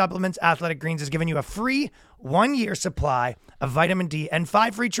take supplements, Athletic Greens is giving you a free 1-year supply of vitamin D and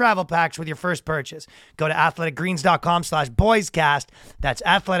 5 free travel packs with your first purchase. Go to athleticgreens.com/boyscast. That's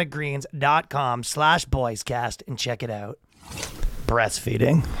athleticgreens.com/boyscast and check it out.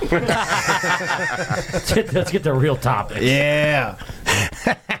 Breastfeeding. Let's get the real topic. Yeah.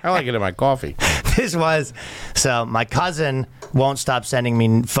 I like it in my coffee. So my cousin won't stop sending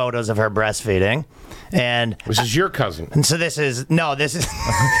me photos of her breastfeeding. And this is your cousin. And so this is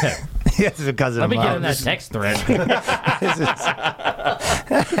okay. This is a cousin Let me of get mine. in that text thread.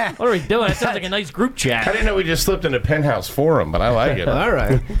 What are we doing? It sounds like a nice group chat. I didn't know we just slipped into Penthouse Forum, but I like it. All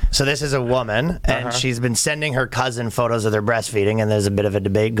right. So this is a woman, and she's been sending her cousin photos of their breastfeeding, and there's a bit of a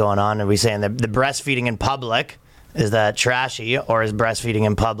debate going on. Are we saying that the breastfeeding in public, is that trashy, or is breastfeeding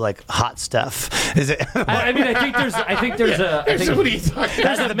in public hot stuff? Is it? I mean, I think there's a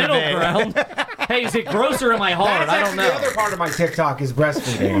middle ground. Hey, is it gross or am I hard? I don't know. The other part of my TikTok is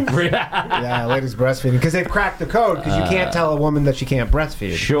breastfeeding. Yeah, ladies breastfeeding, because they've cracked the code. Because you can't tell a woman that she can't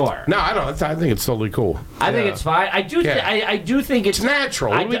breastfeed. Sure. No, I don't. I think it's totally cool. I think it's fine. I do. I do think it's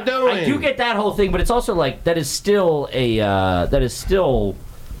natural. What are we doing? I do get that whole thing, but it's also like that is still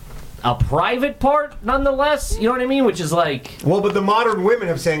a private part, nonetheless. You know what I mean? Which is like, well, but the modern women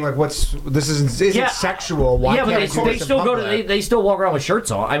have saying like, "This isn't sexual." Why yeah, but can't they still go to they still walk around with shirts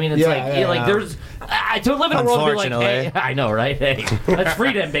on. I mean, it's there's to live in a world where like, hey, I know, right? Hey, let's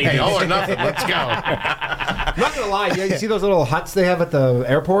free them, baby. Hey, all or nothing. Let's go. I'm not gonna lie. You see those little huts they have at the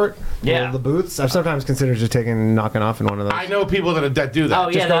airport? Yeah, the booths. I've sometimes considered just knocking off in one of those. I know people that do that. Oh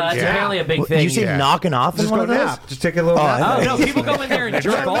yeah, that's apparently a big thing. You see knocking off in one of those? Nap. Just take a little nap. Oh no, people go in there and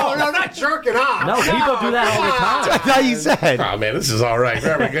jerk off. No, not jerking off. No, people do that all the time. I thought you said. Oh man, this is all right. We're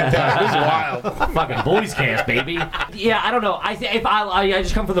having a good time. This is wild. Fucking boys cast, baby. Yeah, I don't know. I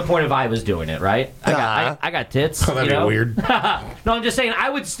just come from the point of I was doing it, right? I got tits. Oh, that'd be weird. No, I'm just saying I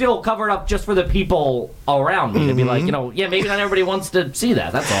would still cover it up just for the people around. around me to be like, yeah, maybe not everybody wants to see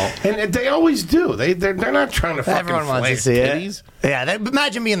that. That's all. And they always do. They're not trying to fucking Everyone wants to flash see titties. it. Yeah,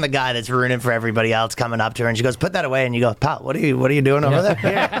 imagine being the guy that's ruining for everybody else coming up to her, and she goes, "Put that away," and you go, "Pal, what are you doing over there?"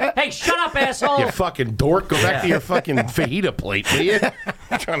 Yeah. Hey, shut up, asshole! You fucking dork. Go back to your fucking fajita plate, will you?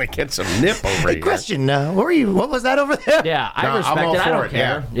 I'm trying to get some nip over Hey, here. question: what was that over there? Yeah, I No, respect I'm all it. I for don't it,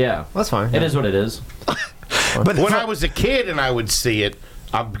 care. Yeah. That's fine. It is what it is. But When I was a kid and I would see it,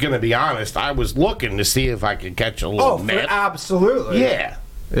 I'm gonna be honest, I was looking to see if I could catch a little nip. absolutely. Yeah.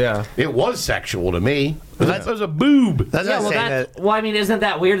 Yeah. It was sexual to me. That was a boob. That's what I'm saying. Well, I mean, isn't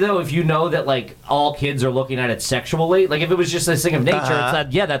that weird though? If you know that like all kids are looking at it sexually, like if it was just this thing of nature, it's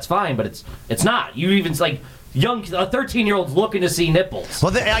that that's fine, but it's not. You even like. A 13-year-old's looking to see nipples.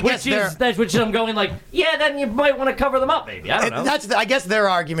 Well, I guess that's which I'm going like, yeah, then you might want to cover them up, maybe. I don't know. I guess their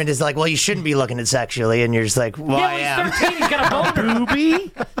argument is like, well, you shouldn't be looking at sexually, and you're just like, well, I am. He's 13. He's got a boner.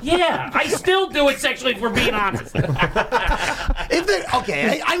 Booby? Yeah, I still do it sexually. If we're being honest. Okay,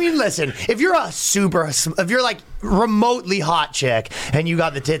 I mean, listen, if you're if you're like remotely hot chick and you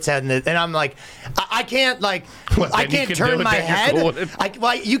got the tits out and I'm like, I can't like, I can't turn my head.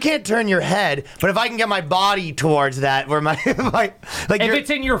 You can't turn your head, but if I can get my body towards that, where my like, if it's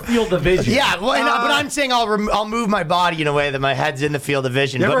in your field of vision, yeah. Well, but I'm saying I'll move my body in a way that my head's in the field of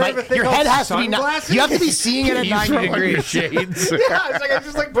vision. But your head has to be. You have to be seeing it at 90 degrees. Shades. Yeah, it's like I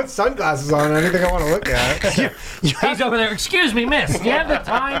just like put sunglasses on anything I want to look at. He's over there. Excuse me, miss. Do you have the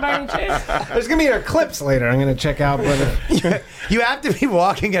time by any chance? There's gonna be an eclipse later. I'm gonna check out. But you have to be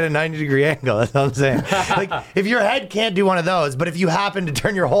walking at a 90-degree angle. That's what I'm saying. Like if your head can't do one of those, but if you happen to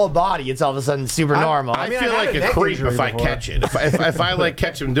turn your whole body, it's all of a sudden super normal. I feel like a creep if I catch it. If I like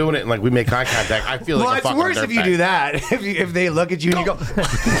catch him doing it and like we make eye contact, I feel like a fucking it's worse if you do that. If they look at you and you go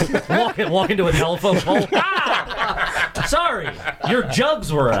walk into a telephone pole. Sorry, your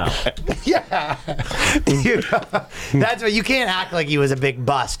jugs were out. Yeah, that's what you can't act like you was a big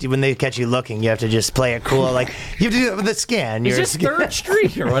bust when they catch you looking. You have to just play it cool. Like you have to do it with a scan. Is this 3rd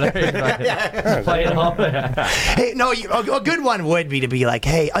Street or whatever? Play it off. Hey, no, a good one would be to be like,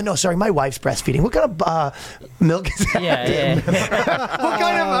 hey, no, sorry, my wife's breastfeeding. What kind of milk is that? Yeah. What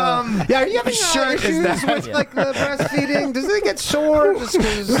kind of are you having shirt is that? With like the breastfeeding? Does it get sore? Just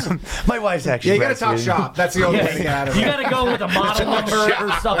 'cause? My wife's actually. Yeah, you gotta talk breastfeeding. shop. That's the only way to get out of it. You gotta go with a model number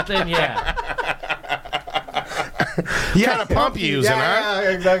or something. Yeah. What kind of pump you using, huh? Yeah,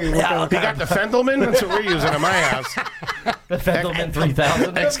 exactly. You got the Fendelman? That's what we're using at my house. The Fendelman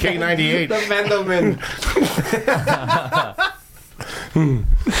 3000. XK98. The Mendelman.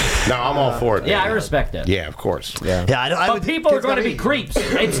 No, I'm all for it. Yeah, I respect it. Yeah, of course. Yeah. But people are going to be creeps.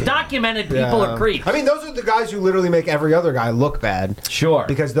 It's documented people are creeps. I mean, those are the guys who literally make every other guy look bad. Sure.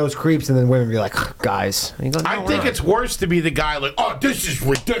 Because those creeps, and then women be like, guys. And he goes, I think it's worse to be the guy like, oh, this is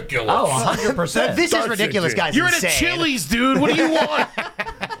ridiculous. Oh, 100%. This is ridiculous, guys. You're insane. at a Chili's, dude. What do you want?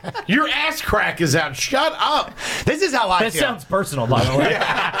 Your ass crack is out. Shut up. This is how I This feel. sounds personal, by the way.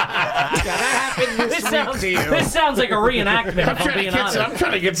 that happened This sounds like a reenactment, if I'm being honest. I'm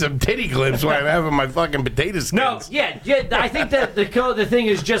trying to get some titty glimpse when I'm having my fucking potato skins. No, yeah, I think that the thing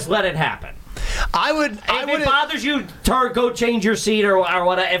is just let it happen. If it bothers you, go change your seat or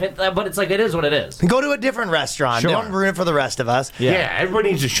whatever. But it's like it is what it is. Go to a different restaurant. Sure. Don't ruin it for the rest of us. Yeah,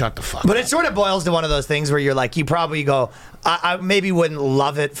 everybody needs to shut the fuck up. But it sort of boils to one of those things where you're like, you probably go, I maybe wouldn't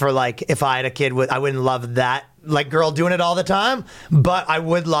love it for like if I had a kid I wouldn't love that like girl doing it all the time, but I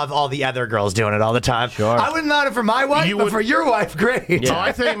would love all the other girls doing it all the time. Sure. I wouldn't love it for my wife, but for your wife, great. So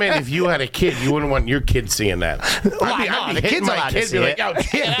I think, man, if you had a kid, you wouldn't want your kid seeing that. I'd be hitting kid's my allowed to kid, see be like, it. oh,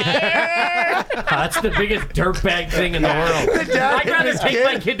 shit. That's the biggest dirtbag thing in the world. I'd rather take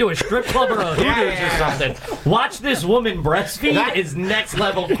my kid to a strip club or a Hooters or something. Watch this woman breastfeed is next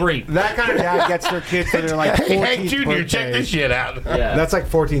level creep. That kind of dad gets their kid for their like 14th Hey, Hank Jr., birthday. check this shit out. Yeah. That's like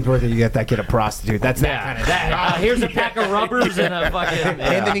 14th birthday. You get that kid a prostitute. That's that kind of dad. Here's a pack of rubbers and a fucking.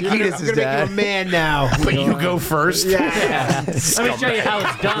 Anthony Kiedis I'm is gonna make you dad. a man now. But you go first. Yeah. Let me show you how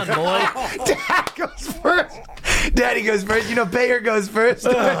it's done, boy. Dad goes first. Daddy goes first. You know, Bayer goes first.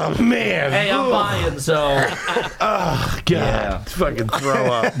 Oh, man. Hey, I'm buying, so. Oh, God. Yeah. Fucking throw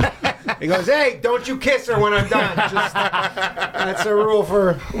up. He goes, hey, don't you kiss her when I'm done. That's a rule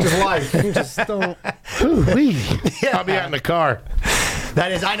for just life. Just don't. I'll be out in the car.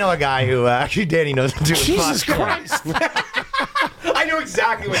 That is, I know a guy who actually Danny knows to do. Jesus Christ. I know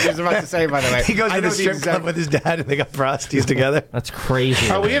exactly what he was about to say, by the way. He goes to the strip club with his dad, and they got prostitutes together. That's crazy.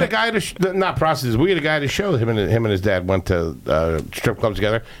 Oh, we had a guy not prostitutes. We had a guy to show him and his dad went to strip clubs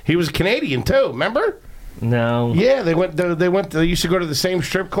together. He was Canadian too. Remember? No. Yeah, they went. They used to go to the same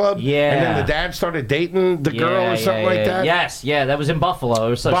strip club. Yeah. And then the dad started dating the girl or something like that. Yes, yeah, that was in Buffalo. It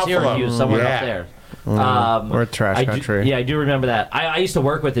was Buffalo. Syracuse, somewhere Yeah. up there. We're a trash country. Yeah, I do remember that. I used to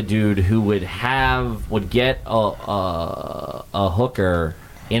work with a dude who would get a hooker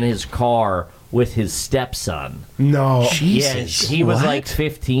in his car with his stepson. No. Jesus. Yeah, he was like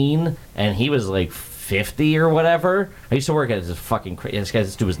 15 and he was like 50 or whatever. I used to work at this fucking crazy.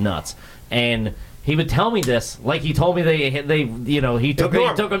 This dude was nuts. And he would tell me this, like he told me he took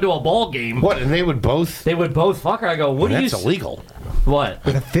him to a ball game. What? And they would both fuck her. I go, what do you? That's illegal. What?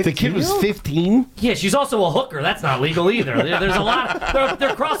 The kid was 15? Yeah, she's also a hooker. That's not legal either. There's a lot.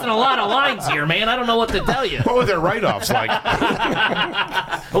 They're crossing a lot of lines here, man. I don't know what to tell you. What were their write-offs like?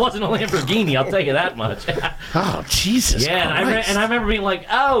 It wasn't a Lamborghini, I'll tell you that much. Oh, Jesus Yeah, Christ. and I remember being like,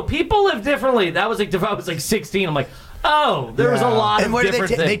 oh, people live differently. That was like, if I was like 16, I'm like, oh, there was a lot of different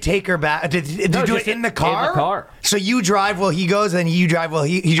things. They take her back. Did you do it in the car? In the car. So you drive while he goes, and you drive while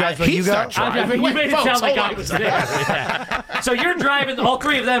he drives while you go? Not driving. You made it sound like I on. was there. Yeah. So you're driving, all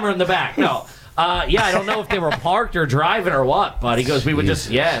three of them are in the back. No. Yeah, I don't know if they were parked or driving or what, but he goes, we would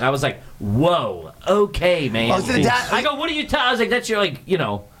just, and I was like, whoa, okay, man. Oh, so the dad, I go, what do you tell? I was like, that's your, like,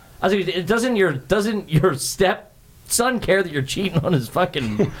 I was like, doesn't your stepson care that you're cheating on his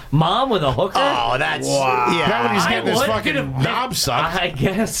fucking mom with a hooker? Oh, that's Wow. Yeah. That when he's getting his would fucking knob sucked. I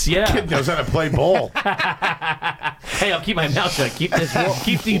guess, yeah. Kid knows how to play ball. Hey, I'll keep my mouth shut.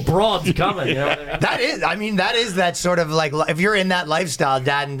 Keep these broads coming. You know what I mean? that is that sort of like, if you're in that lifestyle,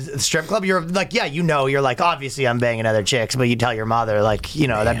 dad in the strip club, you're like, you're like, obviously I'm banging other chicks, but you tell your mother, like,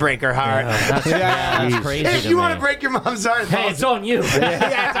 that break her heart. That's crazy. If you want to break your mom's heart, hey, it's on you.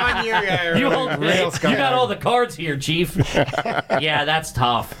 yeah, it's on you. Yeah, You got all the cards here, Chief. Yeah, that's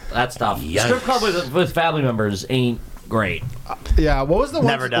tough. That's tough. Yikes. Strip club with family members ain't great. Yeah, what was the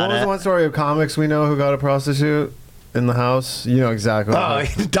Never one? done What was it. the one story of comics we know who got a prostitute in the house? You know exactly. Oh,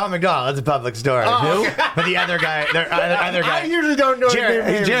 Tom McDonald. That's a public story. Who? But the other guy. I usually don't know their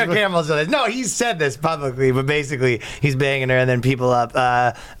names. Jared Campbell said this. No, he said this publicly, but basically he's banging her, and then people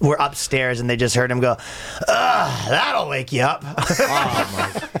were upstairs, and they just heard him go, "That'll wake you up." Oh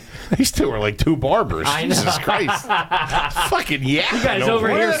my! These two are like two barbers. I know. Jesus Christ. Fucking yeah. You guys over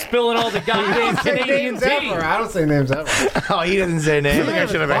here spilling all the goddamn Canadian tea. I don't say names ever. Oh, he doesn't say I names. think I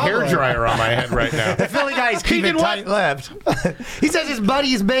should have a hairdryer on my head right now. The Philly guy's keeping tight-lipped. He says his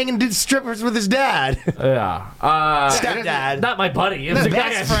buddy is banging strippers with his dad. Yeah. Stepdad. Not my buddy. It was a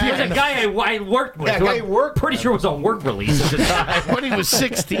guy I worked with. Yeah, a guy you worked Pretty sure was on work release at the time. When he was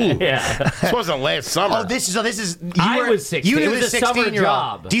 16. Yeah. This wasn't last summer. Oh, this is. I was 16. You It knew was the a summer 16-year-old.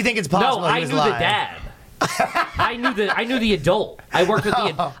 job. Do you think it's possible No, he I was knew lying? the dad. I knew the adult. I worked with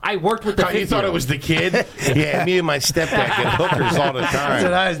the. Oh, you thought it was the kid? Yeah, me and my stepdad get hookers all the time. That's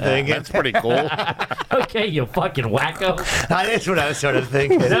what I was thinking. That's pretty cool. Okay, you fucking wacko. That is what I was sort of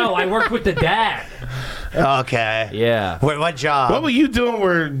thinking. No, I worked with the dad. Okay. Yeah. Wait, what job? What were you doing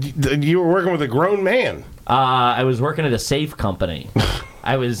where you were working with a grown man? I was working at a safe company.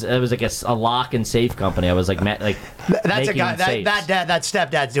 It was like a lock and safe company. I was like That's a making guy. safes. That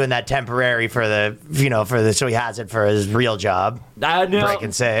stepdad's doing that temporary for the so he has it for his real job. No.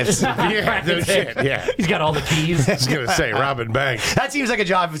 Breaking safes. Yeah, no shit. Yeah. He's got all the keys. I was going to say, robbing banks. That seems like a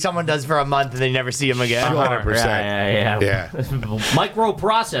job someone does for a month and then you never see him again. 100%. Yeah. Micro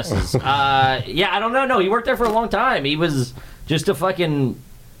processes. Yeah, I don't know. No, he worked there for a long time. He was just a fucking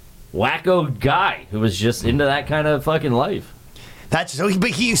wacko guy who was just into that kind of fucking life. That's so.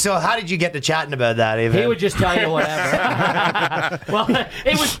 So how did you get to chatting about that? Even He would just tell you whatever. Well,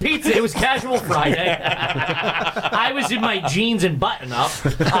 it was pizza. It was casual Friday. I was in my jeans and button up.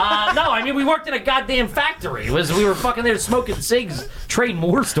 No, I mean we worked in a goddamn factory. We were fucking there smoking cigs, trading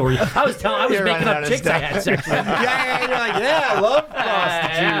war stories. I was You're making running out up of chicks I stuff. had sex with. Yeah, you're like, I love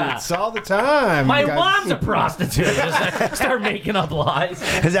prostitutes all the time. My You guys- mom's a prostitute. Just start making up lies.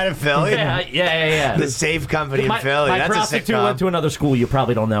 Is that in Philly? Yeah. The safe company in Philly. My That's a prostitute sitcom. went to another school. You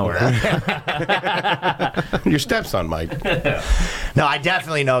probably don't know her. Your stepson, Mike. No, I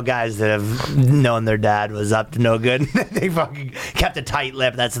definitely know guys that have known their dad was up to no good. They fucking kept a tight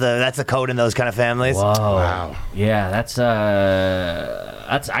lip. That's the code in those kind of families. Whoa. Wow. Yeah, that's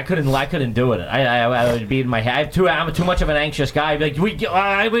I couldn't do it. I would be in my head. I'm too much of an anxious guy. I'd be like,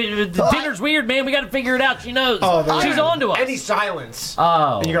 dinner's weird, man. We got to figure it out. She knows. She's on to us. Any silence.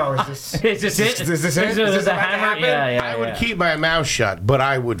 Oh. And you go, is this Is this it? Is this it? Is Is this a about to hammer? happen? Yeah. I would keep my mouth shut, but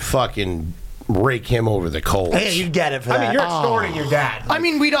I would fucking rake him over the coals. Hey, you'd get it for I that. mean, you're extorting your dad. I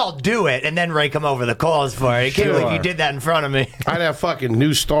mean, we'd all do it and then rake him over the coals for it. It can't be like Sure. you did that in front of me. I'd have fucking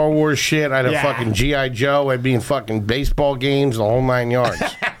new Star Wars shit. I'd have Yeah. fucking G.I. Joe. I'd be in fucking baseball games, the whole 9 yards.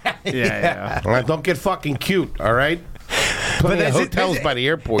 Yeah. All right, don't get fucking cute, all right? plenty of hotels by the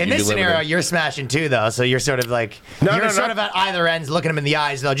airport. In this scenario, you're smashing too, though. So you're sort of like you're sort of at either ends, looking him in the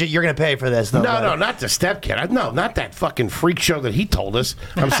eyes. Though you're going to pay for this. Though, no, not the stepkid. No, not that fucking freak show that he told us.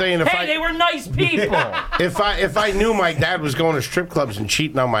 I'm saying they were nice people. If I knew my dad was going to strip clubs and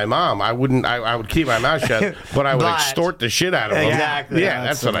cheating on my mom, I wouldn't. I would keep my mouth shut, but I would extort the shit out of him. Exactly. Yeah,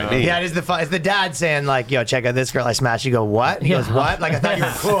 that's what I mean. Yeah, it's the dad saying like, "Yo, check out this girl I smashed." You go, "What?" He goes, "What?" Like I thought you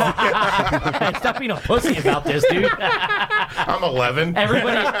were cool. Stop being a pussy about this, dude. I'm 11.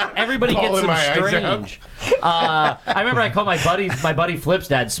 Everybody gets some strange. I remember I called my buddy Flip's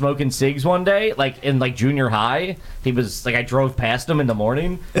dad smoking cigs one day, like in junior high. He was like, I drove past him in the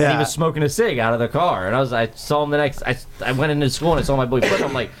morning, and he was smoking a cig out of the car. And I saw him the next. I went into school and I saw my boy Flip.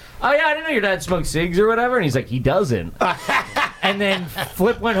 I'm like, oh yeah, I didn't know your dad smoked cigs or whatever. And he's like, he doesn't. And then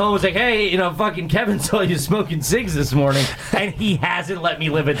Flip went home and was like, hey, fucking Kevin saw you smoking cigs this morning, and he hasn't let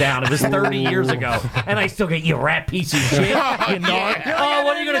me live it down. It was 30 years ago, and I still get, you rat piece of shit. You know? Oh,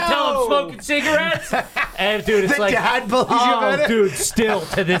 what are you going to tell him, smoking cigarettes? And dude, it's like, dad believes you about it? Dude, still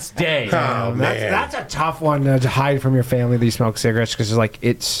to this day. Oh, man. That's a tough one to hide from your family that you smoke cigarettes because it's like,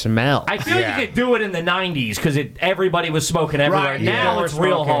 it smells. I feel like you could do it in the 90s because everybody was smoking everywhere. Right, now it's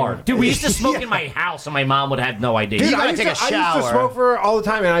real hard. Dude, we used to smoke in my house, and my mom would have no idea. Dude, You gotta I used take a to shower. smoke for all the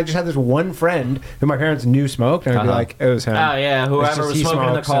time, and I just had this one friend who my parents knew smoked, and I'd be like, it was him. Oh, yeah, whoever was he smoking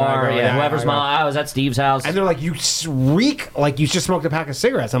in the smokes, and I car. go, Yeah, whoever's I go. mom. I was at Steve's house. And they're like, you reek like you just smoked a pack of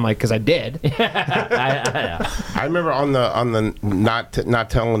cigarettes. I'm like, because I did. I remember on the not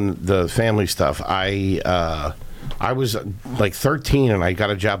telling the family stuff. I was like 13 and I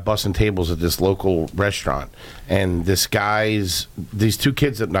got a job bussing tables at this local restaurant. And these two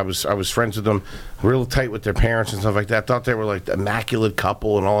kids that I was friends with them, real tight with their parents and stuff like that. Thought they were like the immaculate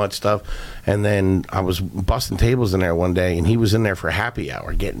couple and all that stuff. And then I was busting tables in there one day, and he was in there for happy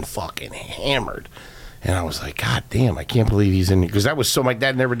hour getting fucking hammered. And I was like, God damn, I can't believe he's in here. Because my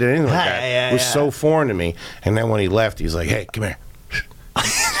dad never did anything like that. It was so foreign to me. And then when he left, he's like, hey, come here.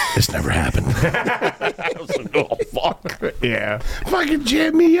 This never happened. I was like, oh, fuck. Yeah. Fucking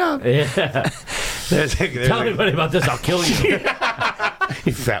jam me up. Yeah. Tell anybody about this, I'll kill you.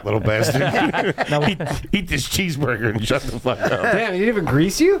 You fat little bastard. Eat this cheeseburger and shut the fuck up. Damn, he didn't even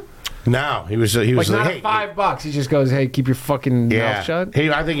grease you? No, he was Like, not hey, $5. He just goes, hey, keep your fucking mouth shut.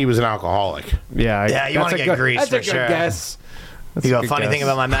 I think he was an alcoholic. Yeah, you want to get grease That's for a good sure. guess. You go, funny thing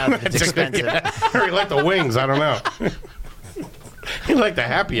about my mouth, it's expensive. Or he liked the wings, I don't know. He liked the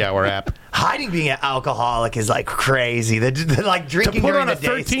happy hour app. Hiding being an alcoholic is like crazy. The like drinking To put during on a the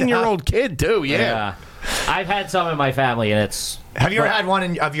day 13-year-old kid, too, yeah. I've had some in my family, and it's... Have you ever had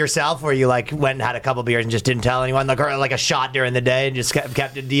one of yourself where you like went and had a couple beers and just didn't tell anyone, like a shot during the day and just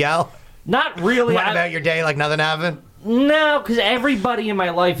kept it DL? Not really. What about your day, like nothing happened? No, because everybody in my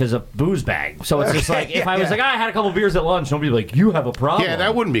life is a booze bag. So it's just like, if I was like, I had a couple beers at lunch, nobody would be like, you have a problem. Yeah,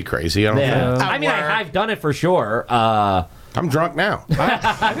 that wouldn't be crazy. I don't think. I mean, I've done it for sure. I'm drunk now.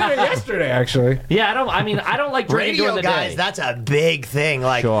 I did it yesterday, actually. Yeah, I don't like drinking during the guys, day. that's a big thing.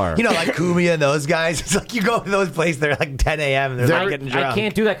 Like, Sure. like Kumia and those guys. It's like you go to those places, they're like 10 a.m. and they're not getting drunk. I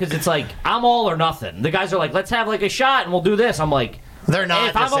can't do that because it's like, I'm all or nothing. The guys are like, let's have like a shot and we'll do this. I'm like, they're not.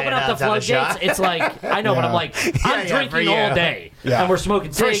 if I'm opening up the floodgates, it's like, I know, but I'm like, I'm drinking all day. And we're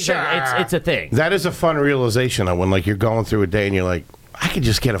smoking cigs. sure. And it's a thing. That is a fun realization, though, when like you're going through a day and you're like, I could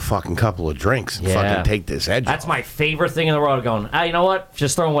just get a fucking couple of drinks and fucking take this edge That's off. my favorite thing in the world. Going, you know what?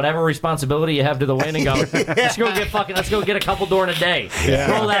 Just throwing whatever responsibility you have to the wind and go, let's go get a couple during a day.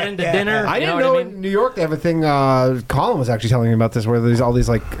 Throw that into dinner. I didn't know know what I mean? in New York they have a thing. Colin was actually telling me about this, where there's all these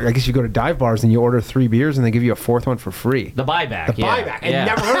like, I guess you go to dive bars and you order 3 beers and they give you a 4th one for free. The buyback. The buyback. I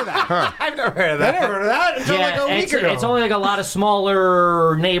never heard of that. I've never heard of that. I never heard of that until like a week ago. It's only like a lot of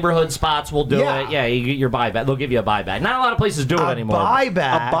smaller neighborhood spots will do it. Yeah, you get your buyback. They'll give you a buyback. Not a lot of places do it anymore.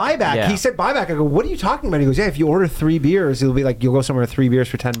 Buyback. Yeah. He said buyback. I go, what are you talking about? He goes, yeah, if you order 3 beers, it'll be like you'll go somewhere with 3 beers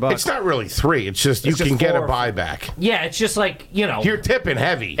for $10. It's not really 3. It's just you can get a buyback. Yeah, it's just like, you're tipping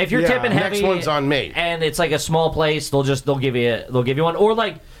heavy. If you're tipping heavy, next one's on me. And it's like a small place, they'll give you one. Or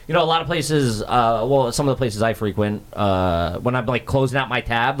like, a lot of places, some of the places I frequent, when I'm like closing out my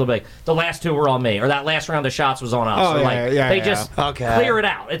tab, they'll be like, the last 2 were on me, or that last round of shots was on us. Oh, They just clear it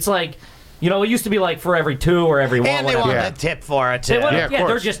out. It's like, it used to be like for every 2 or every 1. And they want a tip for it, too.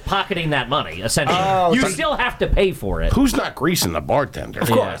 They're just pocketing that money, essentially. You still have to pay for it. Who's not greasing the bartender? Of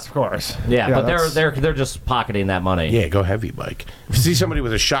course. Yeah, but they're just pocketing that money. Yeah, go heavy, Mike. If you see somebody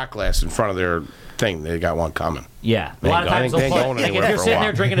with a shot glass in front of their thing, they got one coming. Yeah, a lot of times they'll put, like if you're sitting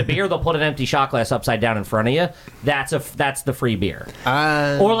there drinking a beer, they'll put an empty shot glass upside down in front of you. That's the free beer.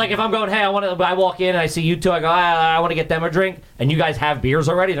 Or like if I'm going, hey, I walk in and I see you two, I go, I want to get them a drink, and you guys have beers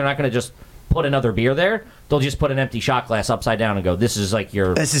already. They're not going to just put another beer there. They'll just put an empty shot glass upside down and go, "This is like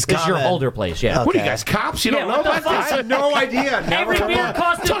your your holder place." Yeah. What are you guys, cops? You don't know about this? I had no idea. Every beer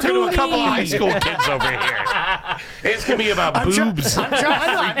costs Talking to a couple of high school kids over here. It's gonna be about boobs. It's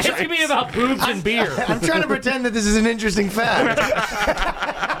gonna be about boobs and beer. I'm trying to pretend that this is an interesting fact.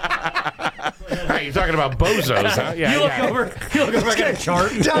 Hey, you're talking about bozos, huh? Yeah. You look over. I got a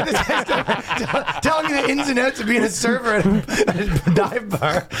chart. Telling me the ins and outs of being a server at a dive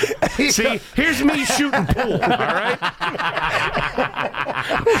bar. See, here's me shooting pool. All right.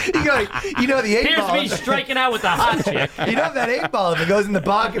 You know the 8 ball. Here's me striking out with the hot chick. You know that 8 ball, if it goes in the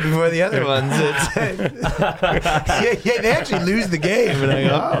pocket before the other ones, they actually lose the game. And I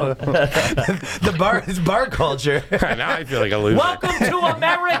go, oh, it's bar culture. Now I feel like a loser. Welcome to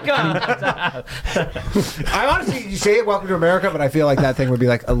America. I honestly, you say it, welcome to America, but I feel like that thing would be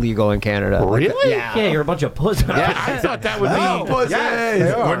like illegal in Canada. Really? Yeah, you're a bunch of pussies. Yeah, I thought that would be. Pussies.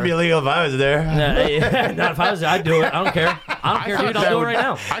 Yes, Wouldn't be illegal if I was there. Not if I was there. I'd do it. I don't care. I don't care, dude. I'll do it right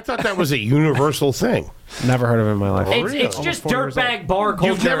now. I thought that was a universal thing. Never heard of it in my life. It's just dirtbag bar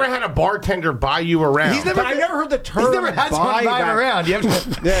culture. You've never had a bartender buy you around. But I never heard the term. He's never had someone buy him around. You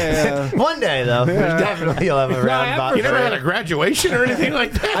have to, Yeah. One day, though. Definitely you'll have a round buy. You never had a graduation or anything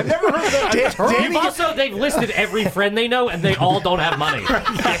like that? I've never heard that term. They've listed every friend they know, and they all don't have money.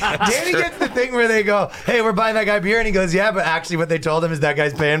 Danny gets the thing where they go, "Hey, we're buying that guy beer," and he goes, "Yeah," but actually, what they told him is that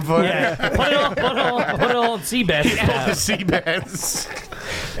guy's paying for it. Yeah. Put it all in C-beds. The C-beds.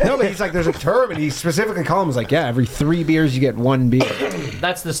 No, but he's like, there's a term, and he specifically called him. He's like, yeah, every 3 beers you get 1 beer.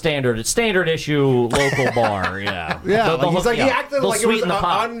 That's the standard issue local bar. Yeah. Yeah, he acted like it was an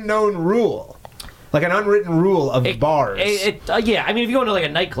unknown rule. Like an unwritten rule of bars. Yeah, I mean, if you go into like a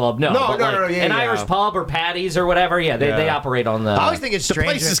nightclub, no. An Irish pub or Patty's or whatever, they operate on the... I always think it's the strange.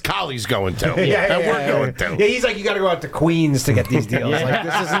 places Collie's going to. We're going to. Yeah, he's like, you got to go out to Queens to get these deals. Like,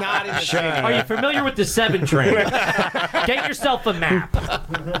 this is not in the same. Are you familiar with the 7 train? Get yourself a map.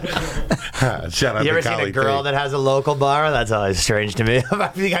 Shut up. You ever seen a girl that has a local bar? That's always strange to me. I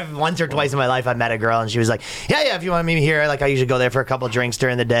think once or twice in my life I met a girl and she was like, yeah, if you want me here, like I usually go there for a couple drinks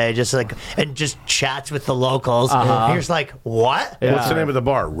during the day, just chats with the locals. You're just like, what? Yeah. What's the name of the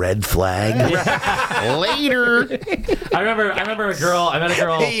bar? Red Flag. Later. I remember a girl. I met a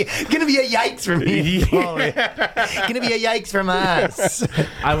girl. Hey, gonna be a yikes from me. Gonna be a yikes from us.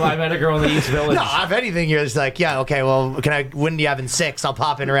 I met a girl in the East Village. No, if anything, you're just like, yeah, okay, well, when do you have in 6? I'll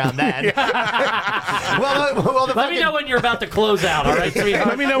pop in around then. Let me know when you're about to close out, all right, sweetheart?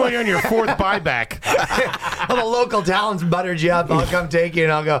 Let me know when you're on your 4th buyback. Well, the local talent's buttered you up. I'll come take you,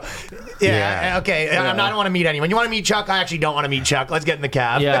 and I'll go, okay, I don't want to meet anyone. You want to meet Chuck? I actually don't want to meet Chuck. Let's get in the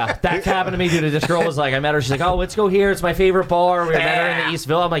cab. Yeah, that happened to me, dude. This girl was like, I met her. She's like, oh, let's go here. It's my favorite bar. We met her in the East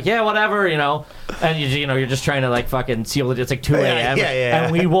Village. I'm like, yeah, whatever, And you're just trying to like fucking seal it. It's like 2 a.m. Yeah.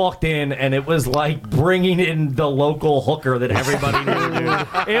 And we walked in, and it was like bringing in the local hooker that everybody knew, dude.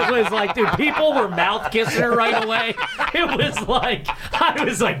 It was like, dude, people were mouth kissing her right away. I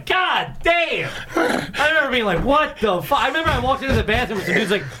was like, God damn. I remember being like, what the fuck? I remember I walked into the bathroom and some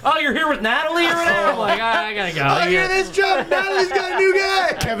dude's like, oh, you're here with Natalie or whatever? I'm like, I gotta go. Oh, hear this joke? Natalie's got a new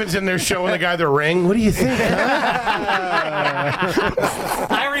guy. Kevin's in there showing the guy the ring. What do you think?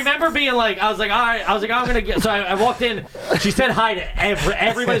 I remember being like, I was like, all right. I was like, I'm gonna get. So I walked in. She said hi to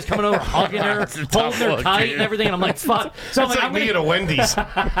everybody's coming over, hugging her, holding her tight and everything. And I'm like, fuck. So it's like me at a Wendy's. So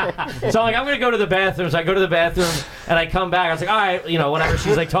I'm like, I'm gonna go to the bathroom. So I go to the bathroom and I come back. I was like, all right, whatever.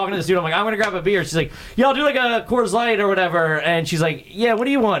 She's like talking to this dude. I'm like, I'm gonna grab a beer. She's like, yeah, I'll do like a Coors Light or whatever. And she's like, yeah, what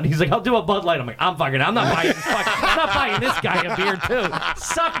do you want? He's like, I'll do a Bud Light. I'm like, I'm not buying this guy a beer too.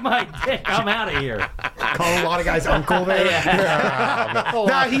 Suck my dick. I'm out of here. Call a lot of guys uncle there.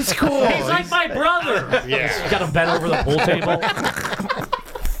 Nah, he's cool. He's like my brother. Yeah. Got him bent over the pool table.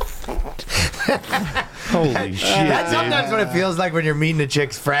 Holy shit. That's sometimes what it feels like when you're meeting a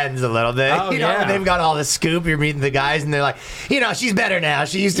chick's friends a little bit. Oh, When they've got all the scoop, you're meeting the guys, and they're like, she's better now.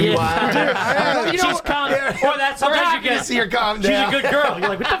 She used to be wild. She's calm. Or that sometimes you get to see her calm she's down. a good girl. You're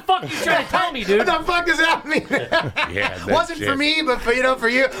like, what the fuck are you trying to tell me, dude? What the fuck does that mean? Wasn't for me, but for you.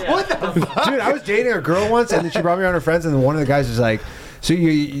 Yeah. What the fuck? Dude, I was dating a girl once, and then she brought me around her friends, and then one of the guys was like, so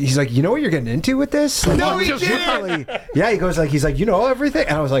he's like, you know what you're getting into with this? Like, no, he didn't. Yeah, he goes like, he's like, you know everything?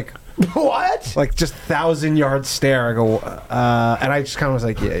 And I was like, what? Like just 1,000-yard stare. I go, and I just kind of was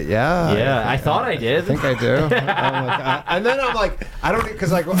like, yeah. I thought I did. I think I do. And then I'm like, I don't,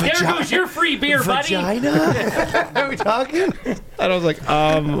 because like, there goes your free beer, buddy. Vagina? Are we talking? And I was like,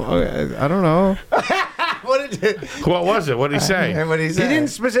 I don't know. What What was it? What did he say? And what he He said. didn't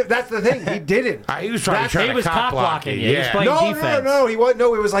specific. That's the thing. He didn't. He was trying He to was cock block cock-blocking you. you. He was playing No, defense. no. He was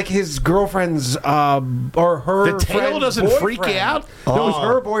no. It was like his girlfriend's or her. The tail friend's doesn't freak you boyfriend. out? It was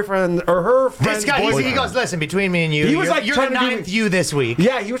her boyfriend or her friend's This guy, boyfriend. he goes, listen, between me and you, He was like you're trying the to do ninth me- you this week.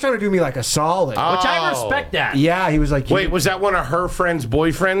 Yeah, he was trying to do me like a solid. Which I respect that. Yeah, he was like. Wait, was that one of her friend's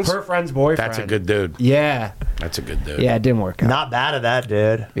boyfriends? her friend's boyfriend? That's a good dude. Yeah, That's a good dude. yeah. It didn't work out. Not bad at that,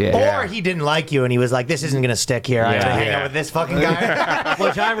 dude. Yeah. Or he didn't like you and he was like, this isn't going to stick here. I have to hang out with this fucking guy.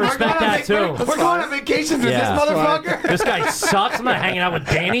 Which I respect that too. We're going on vacations with Yeah. this motherfucker. This guy sucks. I'm not hanging out with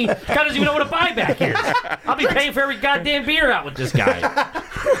Danny. Guy doesn't even know what a buyback is. I'll be paying for every goddamn beer out with this guy.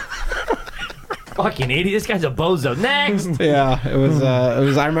 Fucking idiot. This guy's a bozo. Next. Yeah, it was.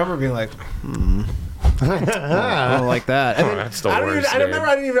 I remember being like, I don't like that. And then That's the I don't worst. even, I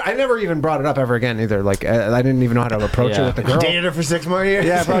remember. I never even brought it up ever again either. Like I didn't even know how to approach it with the girl. Dated her for 6 more years?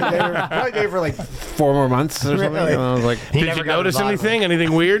 Yeah, probably dated her for like 4 more months or something. Really? And I was like, He Did never you got to the notice bottom of it. anything?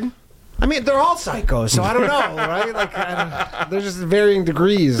 Anything weird? I mean, they're all psychos, so I don't know, right? Like, there's just varying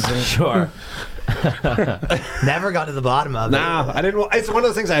degrees. Sure. Never got to the bottom of it. Nah, I didn't. It's one of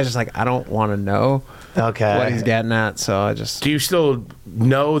those things I was just like, I don't want to know Okay. what he's getting at, so I just. Do you still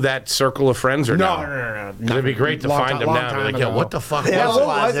know that circle of friends or no? No. It'd be great to find them now. Be like, yeah, what the fuck Yeah, was what it?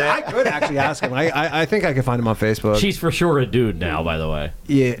 was it? I could actually ask him. I think I could find him on Facebook. She's for sure a dude now, by the way.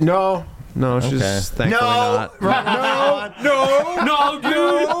 Yeah. No, she's thankfully not. No,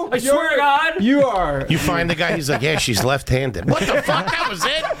 dude. I swear to God. You are. You find the guy, he's like, yeah, she's left-handed. What the fuck? That was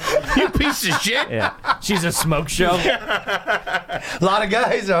it? You piece of shit. Yeah. She's a smoke show. A lot of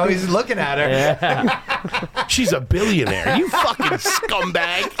guys are always looking at her. Yeah. She's a billionaire. You fucking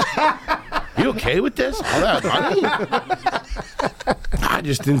scumbag. You okay with this? All that money? I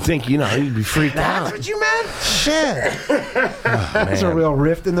just didn't think, you'd be freaked out. What you meant? Shit. That's a real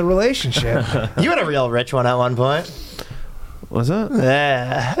rift in the relationship. You had a real rich one at one point. Was it?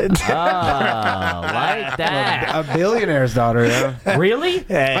 Yeah. Oh, like that. A billionaire's daughter, yeah. Really?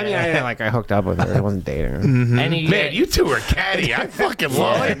 I mean, I hooked up with her. I wasn't dating her. Any, Man, you two are catty. I fucking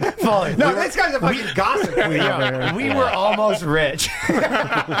love it. No, this guy's a fucking gossip queen over here. We were almost rich.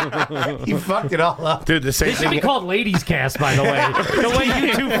 You fucked it all up. Dude, the same This should be thing. called Ladies Cast, by the way. The way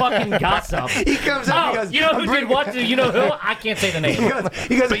you two fucking gossip. He comes up and he goes, You know who did what? You know who? I can't say the name.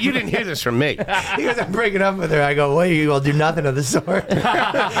 he goes, But you didn't hear this from me. he goes, I'm breaking up with her. I go, well, you will do nothing of the sort.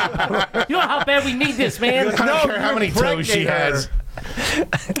 You know how bad we need this, man. I don't care how many toes she has.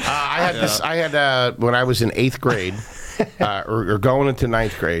 I had when I was in 8th grade, or going into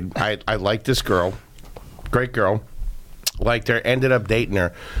 9th grade, I liked this girl, great girl, liked her, ended up dating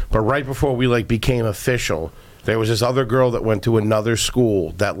her, but right before we became official, there was this other girl that went to another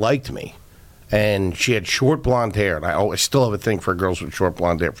school that liked me. And she had short blonde hair, and I still have a thing for girls with short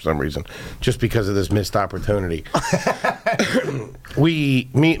blonde hair for some reason, just because of this missed opportunity. Me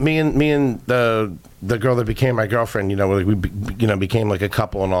and the girl that became my girlfriend, we became like a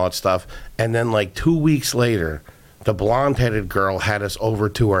couple and all that stuff. And then 2 weeks later, the blonde-headed girl had us over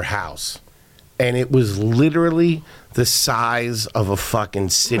to her house, and it was literally the size of a fucking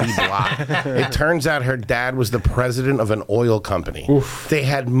city block. It turns out her dad was the president of an oil company. Oof. They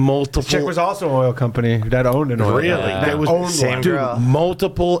had multiple. Chick was also an oil company that owned an oil. Really? That There was owned one.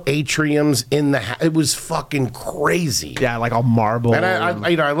 multiple atriums in the house. It was fucking crazy. Yeah, like a marble. And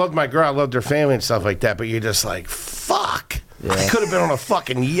I loved my girl. I loved her family and stuff like that. But you're just like, fuck. Yeah. I could have been on a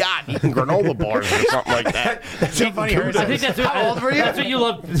fucking yacht eating granola bars or something like that. That's so funny. I think that's what, How old were you? That's what you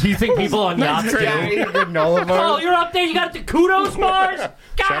love. You think people on yachts do? granola Oh, bars. you're up there. You got the kudos bars. God.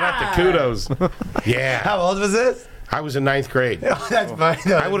 Shout out to Kudos. Yeah. How old was this? I was in 9th grade. That's funny.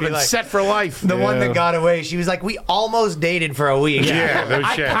 Though. I would have been set for life. The one that got away, she was like, we almost dated for a week. Yeah, no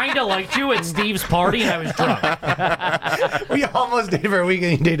I shit. kind of liked you at Steve's party, and I was drunk. We almost dated for a week,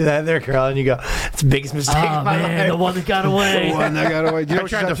 and you dated that other girl, and you go, it's the biggest mistake Oh, of my man, the life. one that got away. One that got away. Do you know I what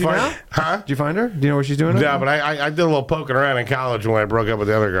she's tried up to to find. now? Huh? Did you find her? Do you know what she's doing? No, but I did a little poking around in college when I broke up with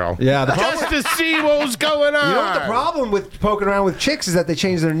the other girl. Yeah, the problem, Just to see what was going on. you know what the problem with poking around with chicks is that they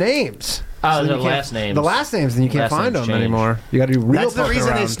change their names. Oh, then the you can't- last names. The last names, then you can't Last find names them change. anymore. You got to do real That's the poking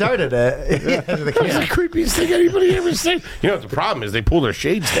reason around. they started it. Yeah, It's the creepiest thing anybody ever seen. You know what the problem is? They pull their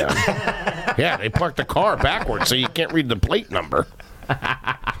shades down. Yeah, they park the car backwards so you can't read the plate number.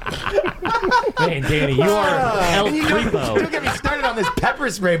 Man, Danny, you are El Don't Creepo. get me started on this pepper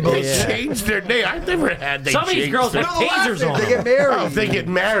spray They bullshit. changed their name. I've never had they Some of these changed girls their- have tasers on They them. get married. Oh, if they get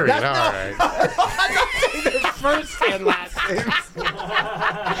married. All right. first and last names.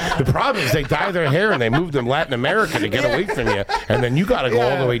 The problem is they dye their hair and they move them Latin America to get away from you, and then you got to go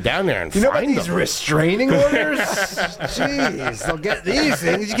all the way down there and You know about find these them. restraining orders? Jeez, they'll get these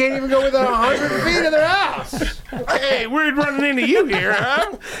things. You can't even go within 100 feet of their house. Hey, we're running into you here,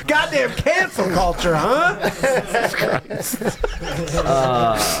 huh? Goddamn cancel culture, huh?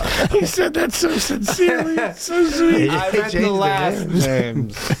 He said that so sincerely. It's so sweet. I meant the last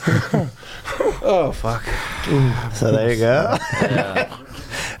names. Oh, fuck. So there you go.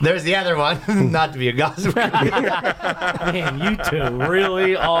 There's the other one. Not to be a gossip. Man, you two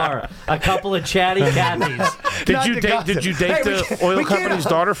really are a couple of chatty Cathys. Did you date the oil company's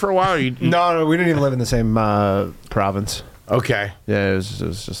daughter for a while? Or No, we didn't even live in the same province. Okay. Yeah, it was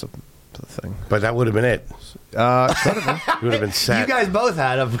just a thing. But that would have been it. Could have been. You would have been set. You guys both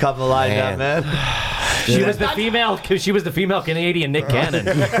had a couple lined up, man. She was the female Canadian Nick Cannon.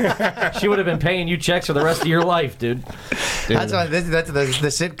 She would have been paying you checks for the rest of your life, dude. That's why that's the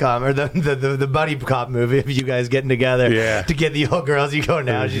sitcom or the buddy cop movie of you guys getting together to get the old girls. You go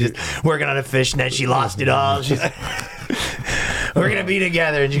now. She's just working on a fishnet. She lost it all. She's like, we're gonna be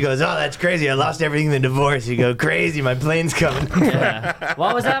together, and she goes, "Oh, that's crazy. I lost everything in the divorce." You go, "Crazy. My plane's coming." Yeah.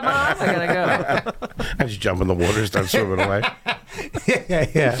 What was that, Mom? I gotta go. I just jump in the water, start swimming away.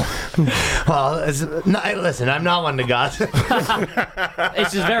 Yeah. Well, listen, I'm not one to gossip.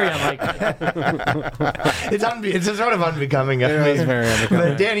 It's just very unlikely. It's sort of unbecoming of me. It's very unbecoming.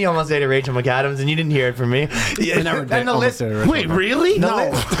 But Danny almost dated Rachel McAdams, and you didn't hear it from me. I never did. And the list. Wait, really? No.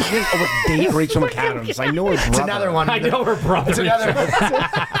 I didn't date Rachel McAdams. I know her brother. It's another one. I know her brother.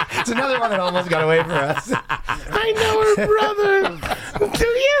 It's another one that almost got away from us. I know her brother. Do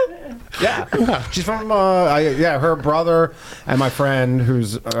you? Yeah, she's from. Her brother and my friend,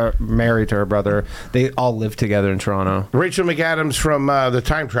 who's married to her brother, they all live together in Toronto. Rachel McAdams from The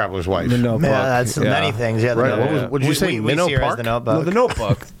Time Traveler's Wife. The Notebook. Yeah, that's many things. Yeah, Right. What did you say? We Minnow see her as Park? the Notebook. No, The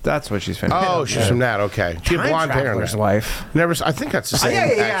Notebook. That's what she's famous. Oh, she's from that. Okay. She had blonde hair in Traveler's there. wife. Never. I think that's the same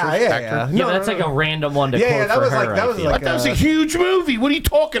actor. Yeah. Yeah, that's like a random one to quote that for was her. like that was like That was a huge movie. What are you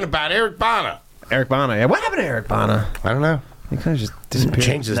talking about, Eric Bana? Eric Bana. Yeah, what happened to Eric Bana? I don't know. He kind of just disappeared.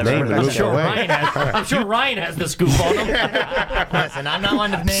 Changed his name and I'm moved sure, away. I'm sure Ryan has the scoop on him. Listen, I'm not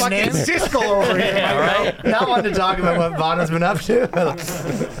one to name Fucking names. Siskel over here. Yeah, right? Not one to talk about what Bono's been up to.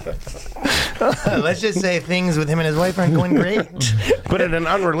 Let's just say things with him and his wife aren't going great. But in an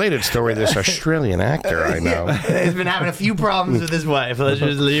unrelated story, this Australian actor I know. He's been having a few problems with his wife. Let's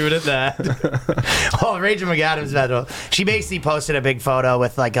just leave it at that. Oh, Rachel McAdams, she basically posted a big photo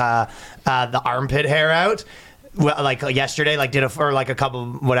with like the armpit hair out. Well, like yesterday, like did for like a couple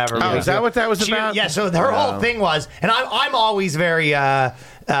whatever. Oh, is that what that was about? Yeah. So her whole thing was, and I'm always very ear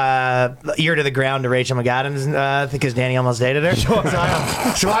to the ground to Rachel McAdams because Danny almost dated her.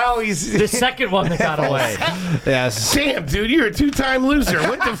 So I always The second one that got away. Yes. Damn, dude, you're a two-time loser.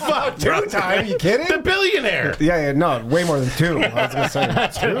 What the fuck? Two-time? You kidding? The billionaire. Yeah, no, way more than two. I was gonna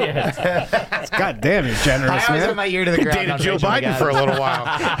say. God damn, you're generous, I always have man. my ear to the ground. Dated on Joe Rachel Biden McAdams. for a little while.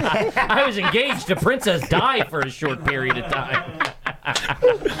 I was engaged to Princess Di for a short period of time.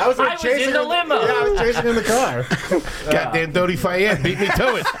 I was in the limo. Yeah, I was chasing in the car. Goddamn Dodi Fayed beat me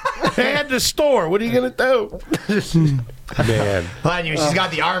to it. I had the store. What are you going to do? Man. Well, anyway, she's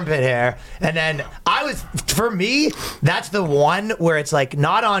got the armpit hair. And then for me, that's the one where it's like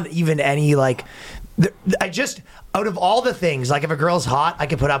not on even any like, out of all the things, like if a girl's hot, I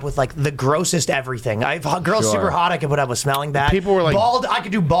could put up with like the grossest everything. If a girl's super hot, I could put up with smelling bad. People were like- bald, I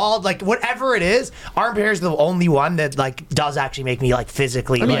could do bald, like whatever it is. Armpit hair is the only one that like does actually make me like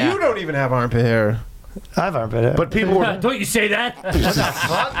physically. I mean, like, you don't even have armpit hair. I have armpit hair. But people were... Don't you say that?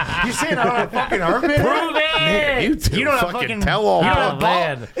 Fuck? You saying I don't have fucking armpit hair? Prove it! You two You don't have fucking fucking- tell all. you don't Oh, have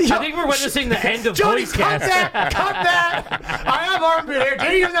bald- man. I think we're witnessing the end of Jody, Voice cut Cast. that! Cut that! I have armpit hair.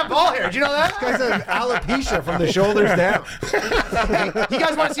 Danny doesn't have ball hair. Do you know that? This guy says alopecia from the shoulders down. You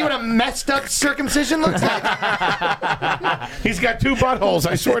guys want to see what a messed up circumcision looks like? He's got two buttholes,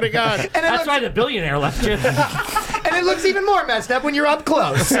 I swear to God. And it, That's looks, why the billionaire left you. and it looks even more messed up when you're up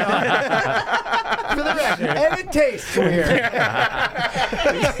close. So. For the record. And it tastes weird.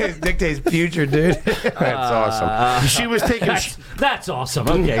 It dictates future, dude. That's awesome. She was taking... That's awesome.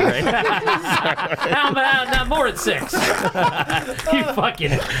 Okay, great. now more at 6. You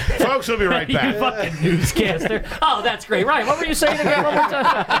fucking... Folks, we'll be right You back. fucking newscaster. Oh, that's great. Right, what were you saying again one more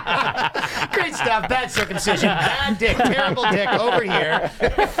time? Great stuff. Bad circumcision. Bad dick. Terrible dick over here.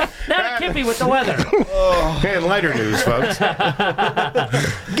 Now to Kippy with the weather. And lighter news, folks.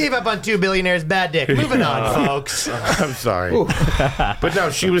 Gave up on 2 billionaires. Bad dick. Moving on, folks. I'm sorry. But no,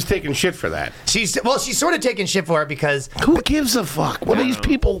 she was taking shit for that. She's sort of taking shit for it because Who gives a fuck? What are these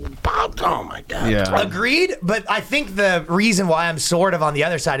people bothering? Oh my god. Yeah. Agreed, but I think the reason why I'm sort of on the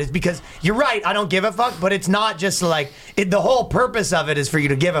other side is because you're right. I don't give a fuck, but it's not just like the whole purpose of it is for you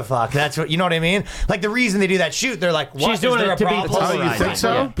to give a fuck. That's what you know what I mean. Like the reason they do that shoot, they're like, what? She's doing is there it a to be problem? polarizing. Oh, you think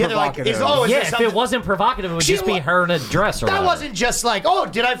so? Yeah, they're like, is there If something? it wasn't provocative, it would just be her in a dress or That whatever. wasn't just like, oh,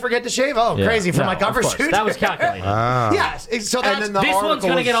 did I forget to shave? Oh, crazy for No, my cover of course. shoot. That was calculated. Yes, so that's then the This one's article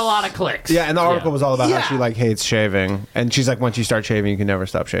going to was- get a lot of clicks. Yeah, and the article was all about Yeah. how she like hates shaving, and she's like, once you start shaving, you can never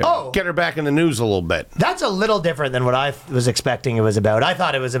stop shaving. oh. Get her back in the news a little bit. That's a little different than what I was expecting it was about. I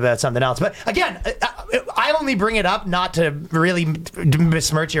thought it was about something else. But again, I only bring it up not to really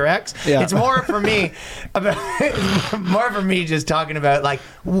besmirch your ex. Yeah. It's more for me just talking about like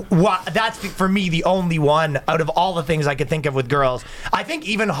that's for me the only one out of all the things I could think of with girls. I think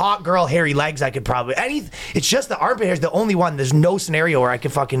even hot girl hairy legs I could probably it's just the armpit hair is the only one. There's no scenario where I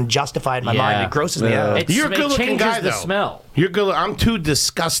could fucking justify it in my mind. It grosses me out. You're a It good-looking changes guy, the though. smell. You're good. I'm too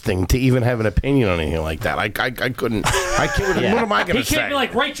disgusting to even have an opinion on anything like that. I couldn't. I can't. What am I going He to say? can't be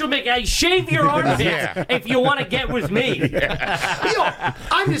like, Rachel McAdams, shave your armpits Yeah. if you want to get with me. You know,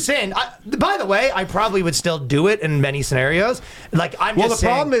 I'm just saying. By the way, I probably would still do it in many scenarios. Like I'm Well, just the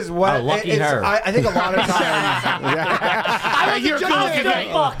saying. problem is what Oh, lucky it's- her. I think a lot of times. I wasn't You're just good saying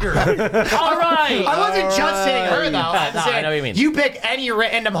looking I'll still fuck her. All right. I wasn't just saying her though. I'm No, I saying know what you mean. you pick any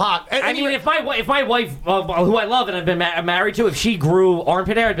random hot. I mean, if my wife, who I love and I've been married to, if she grew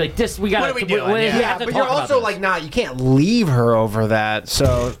armpit hair, I'd be like, "This we got. What are we doing? We Yeah. have Yeah, to but talk you're about also this. like not. You can't leave her over that.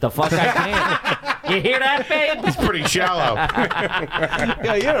 So the fuck I can't. You hear that, babe? He's pretty shallow.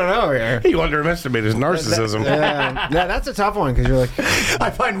 yeah, you don't know here. You underestimate his narcissism. Yeah, that's a tough one because you're like, I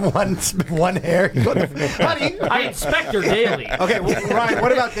find one hair, honey. I inspect her daily. okay, Ryan,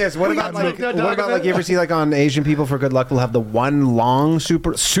 what about this? What about like, you ever see like on Asian people for good luck, will have the one long,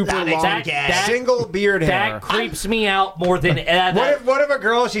 super That makes long, me gag. single beard hair. That creeps me out more than What if a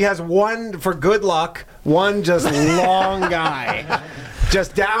girl, she has one for good luck, one just long guy,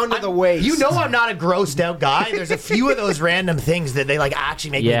 just down to the waist. You know I'm not a grossed out guy. There's a few of those random things that they like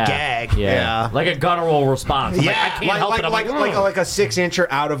actually make me gag. Yeah. Like a guttural response. I'm like, I can't help it. I'm like a 6-incher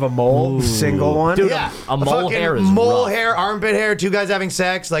out of a mole, single one. Dude, Yeah, a mole fucking hair is mole rough. hair, armpit hair, two guys having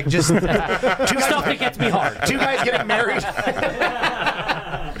sex, like just Stuff that gets me hard. two guys getting married,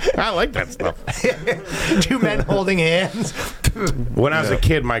 I like that stuff. two men holding hands. When I was a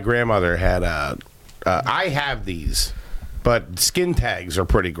kid, my grandmother had I have these, but skin tags are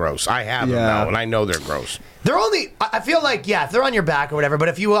pretty gross. I have them now, and I know they're gross. They're only, I feel like, yeah, if they're on your back or whatever, but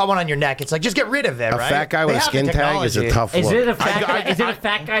if you want one on your neck, it's like, just get rid of it, A right? fat guy with They a have the skin tag is a technology. tough Is look. it a fat guy? Is it a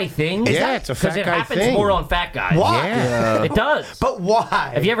fat guy thing? Yeah, it's a fat Because it guy happens thing. more on fat guys. Why? Yeah. It does. But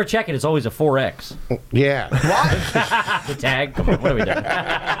why? If you ever check it, it's always a 4X. Yeah. The tag. Come on, what are we doing?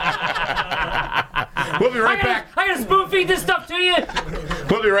 We'll be right back. I gotta spoon feed this stuff to you.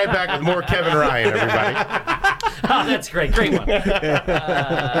 We'll be right back with more Kevin Ryan, everybody. Oh, that's great. Great one.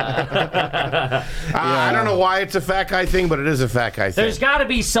 I don't know why it's a fat guy thing, but it is a fat guy thing. There's got to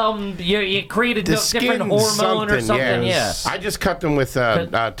be some. You create a The different hormone skin or something. yeah. I just cut them with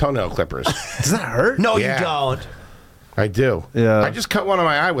toenail clippers. Does that hurt? No, Yeah. you don't. I do. Yeah. I just cut one of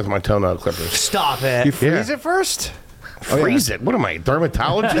my eye with my toenail clippers. Stop it. You freeze it first? Freeze it? What am I, a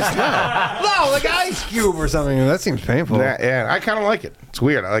dermatologist? No. No, like ice cube or something. That seems painful. Yeah, I kind of like it. It's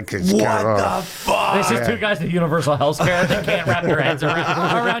weird. I like it. It's What kind the of, fuck? This is two guys at Universal Health Care that can't wrap their heads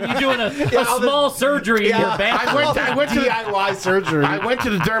around you doing a small surgery in your back. I went to DIY surgery. I went to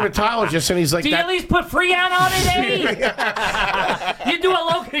the dermatologist and he's like, Do you at least put Freon on it, Eddie? You do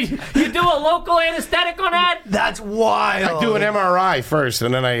a local anesthetic on that? That's wild. I do an MRI first,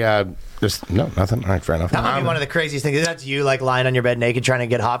 and then I nothing. All right, fair enough. That might be one of the craziest things. That's you, like, lying on your bed naked trying to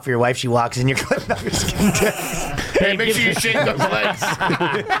get hot for your wife. She walks in, you're clipping up your skin. Hey, make sure you shake those legs.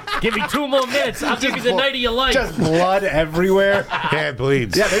 Give me 2 more minutes. I'll give you the night of your life. Just blood everywhere. Yeah, it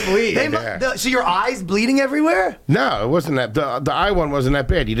bleeds. Yeah, they bleed. So your eyes bleeding everywhere? No, it wasn't that. The eye one wasn't that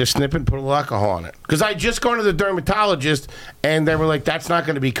bad. You just snip it and put a little alcohol on it. Because I just gone to the dermatologist, and they were like, that's not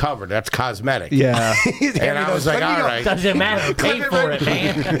going to be covered. That's cosmetic. Yeah. And I was like, all right. Doesn't matter. Pay for it,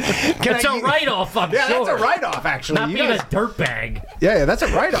 man. It's a write-off, I'm Yeah, sure. that's a write-off, actually. Not You being a guys- dirtbag. yeah, that's a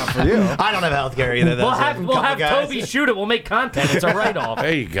write-off for you. I don't have healthcare either. We'll have Toby shoot it. We'll make content. It's a write-off.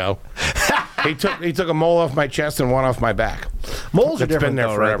 There you go. He took a mole off my chest and one off my back. Moles are It's different been there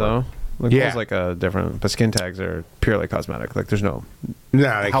though, forever. right? Though. Like, Yeah. moles like a different, but skin tags are purely cosmetic. Like there's no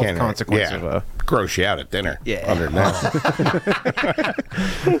No, they health can't. consequences Yeah. of a gross you out at dinner. Yeah. Other than that.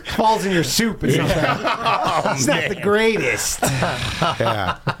 Falls in your soup. It's It's not the greatest.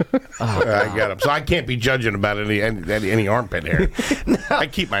 Yeah. I got him. So I can't be judging about any armpit hair. I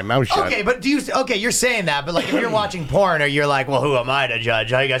keep my mouth shut. Okay, but you're saying that, but like if you're watching porn, or you're like, well, who am I to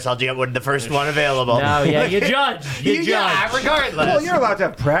judge? I guess I'll get with the first one available. No, yeah, you judge. You judge. Yeah, regardless. Well, you're allowed to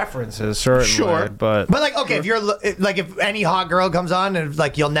have preferences, certainly. Sure. But But like, okay, if any hot girl comes on and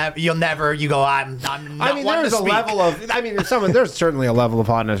like you go, I'm not I mean, one there's to a speak. level of. I mean, there's certainly a level of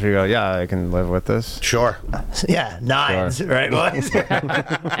hotness where you go, yeah, I can live with this. Sure. Yeah, 9s, right, boys?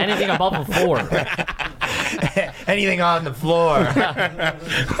 Anything above a 4. Anything on the floor.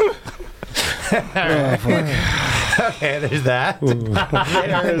 Okay, there's that.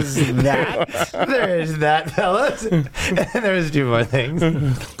 There's that, fellas. And there's 2 more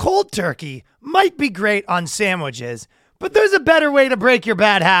things. Cold turkey might be great on sandwiches, but there's a better way to break your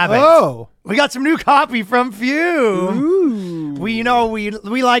bad habits. Oh. We got some new copy from Fume. Ooh. We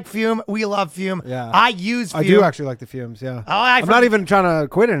like Fume. We love Fume. Yeah. I use Fume. I do actually like the fumes, yeah. Oh, I'm not even trying to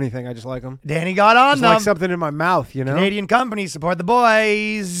quit anything. I just like them. Danny got on It's them. like something in my mouth, you know? Canadian companies support the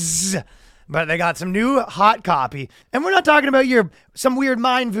boys. But they got some new hot copy. And we're not talking about some weird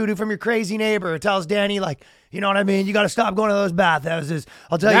mind voodoo from your crazy neighbor who tells Danny, like, you know what I mean? You got to stop going to those bathhouses.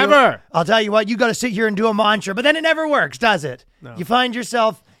 I'll tell you what, you got to sit here and do a mantra. But then it never works, does it? No. You find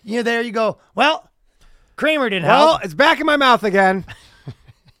yourself, there you go, well, Kramer didn't help. Well, it's back in my mouth again.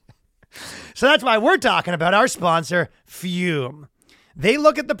 So that's why we're talking about our sponsor, Fume. They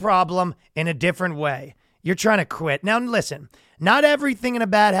look at the problem in a different way. You're trying to quit. Now listen, not everything in a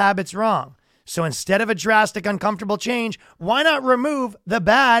bad habit's wrong. So instead of a drastic, uncomfortable change, why not remove the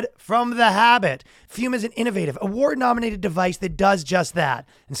bad from the habit? Fume is an innovative, award-nominated device that does just that.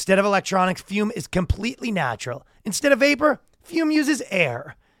 Instead of electronics, Fume is completely natural. Instead of vapor, Fume uses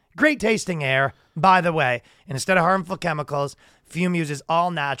air. Great tasting air, by the way. And instead of harmful chemicals, Fume uses all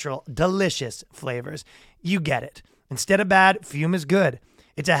natural, delicious flavors. You get it. Instead of bad, Fume is good.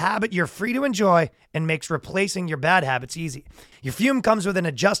 It's a habit you're free to enjoy and makes replacing your bad habits easy. Your Fume comes with an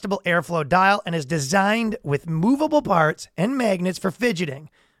adjustable airflow dial and is designed with movable parts and magnets for fidgeting,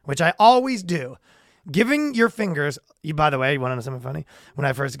 which I always do. Giving your fingers, by the way, you want to know something funny? When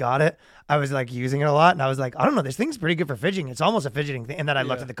I first got it, I was like using it a lot and I was like, I don't know, this thing's pretty good for fidgeting. It's almost a fidgeting thing. And then I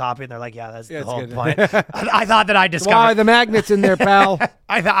looked at the copy and they're like, yeah, that's the whole point. I thought that I discovered. Why the magnets in there, pal?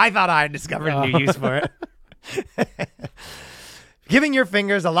 I thought I had discovered a new use for it. Giving your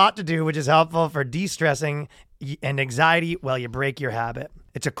fingers a lot to do, which is helpful for de-stressing and anxiety while you break your habit.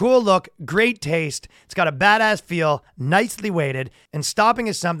 It's a cool look, great taste. It's got a badass feel, nicely weighted, and stopping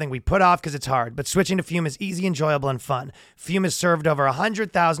is something we put off because it's hard, but switching to Fume is easy, enjoyable, and fun. Fume has served over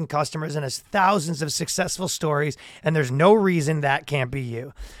 100,000 customers and has thousands of successful stories, and there's no reason that can't be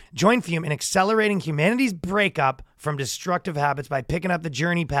you. Join Fume in accelerating humanity's breakup from destructive habits by picking up the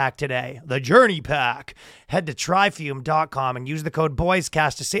Journey Pack today. The Journey Pack. Head to tryfume.com and use the code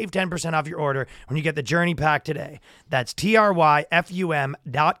BOYSCAST to save 10% off your order when you get the Journey Pack today. That's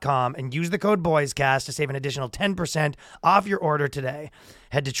tryfum.com and use the code BOYSCAST to save an additional 10% off your order today.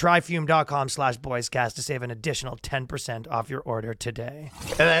 Head to tryfume.com/boyscast to save an additional 10% off your order today.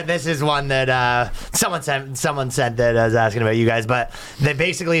 This is one that someone sent that I was asking about you guys, but they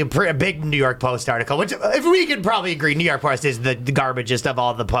basically a big New York Post article, which if we could probably agree, New York Post is the garbagest of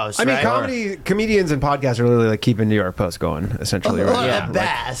all the posts. I mean, right? comedians and podcasts are really like keeping New York Post going, essentially. Right? Yeah, the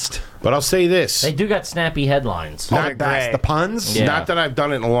best. But I'll say this. They do got snappy headlines. Not great. The puns? Yeah. Not that I've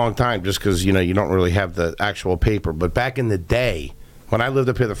done it in a long time, just because, you don't really have the actual paper. But back in the day, when I lived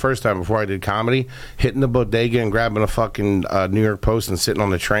up here the first time before I did comedy, hitting the bodega and grabbing a fucking New York Post and sitting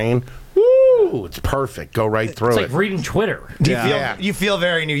on the train, woo, it's perfect. Go right through It's it. like reading Twitter. You feel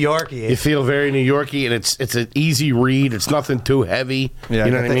very New Yorky. You feel very New Yorky, and it's an easy read. It's nothing too heavy. Yeah,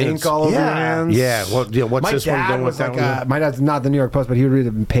 you know what I mean? Ink all over your hands. Yeah. Well, what's My this one dad doing was with like that one? my dad's not the New York Post, but he would read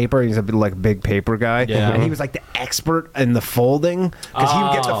the paper. He's a bit like big paper guy, Yeah. and he was like the expert in the folding because he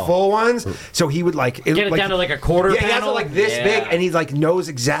would get the full ones. So he would like Get it down to like a quarter Yeah, he has it panel? like this Yeah. big, and he's like knows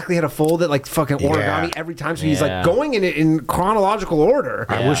exactly how to fold it, like fucking origami every time. So he's like going in it in chronological order.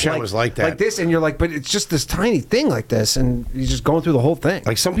 I wish I was like that. like this, and you're like, but it's just this tiny thing like this, and he's just going through the whole thing.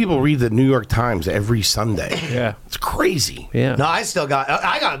 Like some people read the New York Times every Sunday. Yeah. It's crazy. Yeah. No, I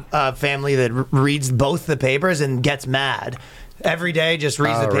got a family that reads both the papers and gets mad. Every day just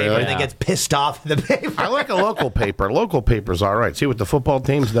reads the paper really? and then gets pissed off at the paper. I like a local paper. Local paper's all right. See what the football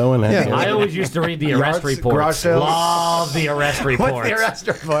team's doing. I always used to read the arrest Garage reports. sales. Love the arrest reports. What's the arrest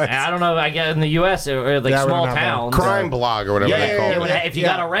reports? I don't know. I guess in the U.S. or like Yeah, we small don't have that. towns. Crime blog or whatever they call it. If you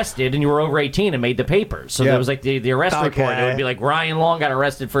got arrested and you were over 18, it made the papers. So there was like the arrest report. It would be like Ryan Long got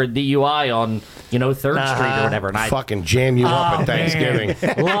arrested for a DUI on you know, 3rd Street or whatever. And I fucking jam you up at Thanksgiving.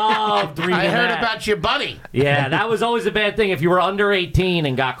 loved reading I heard that. about your buddy. Yeah, that was always a bad thing. If you were under 18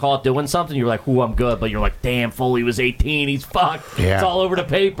 and got caught doing something, you were like, "Ooh, I'm good," but you're like, "Damn, Foley was 18. He's fucked." Yeah. It's all over the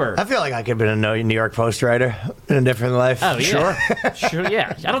paper. I feel like I could have been a New York Post writer in a different life. Oh yeah, sure.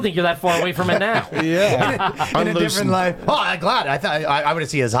 Yeah, I don't think you're that far away from it now. In a different life. Oh, I'm glad. I thought I would have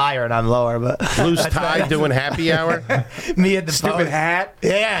seen us higher and I'm lower, but Loose tie doing happy hour. me at the Stupid Post. hat.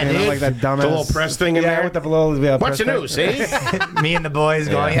 Yeah, You know, dude. like that dumbass. The little press thing in there. with the little. What's press the thing. news? See? Me and the boys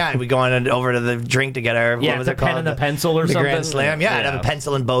going. Yeah, we going over to the drink to get our Yeah, what was the it pen called? and the pencil or the something. Grand Slam. Yeah, I'd have a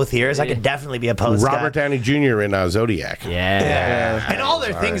pencil in both ears. I could definitely be a Post guy. Robert Downey Jr. in Zodiac. Yeah. And all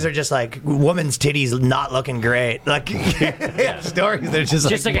their things are just like woman's titties not looking great. Like stories, they're just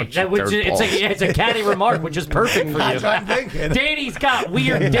Just like it's a catty remark, which is perfect for you. That's what I'm thinking. Danny's got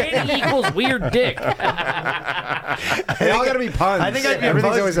weird. Danny equals weird dick. They all got to be puns. I think I'd be a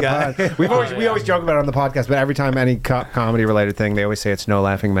Everything's Post always a guy. pun. We always joke about it on the podcast, but every time any comedy related thing, they always say it's no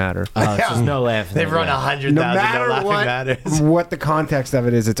laughing matter. It's just no laughing. They've run 100,000 No no matter laughing matters. what the context of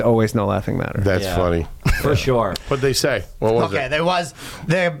it is, it's always no laughing matter. That's funny. for sure. What'd they say? What was Okay,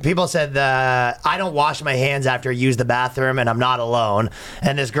 it? people said I don't wash my hands after I use the bathroom and I'm not alone.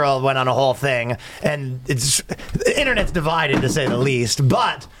 And this girl went on a whole thing, and the internet's divided to say the least.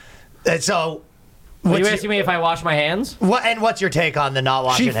 But so Are you asking me if I wash my hands? what's your take on the not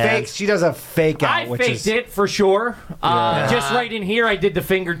washing She hands? fakes. She does a fake out. I which faked is, it for sure. Just right in here, I did the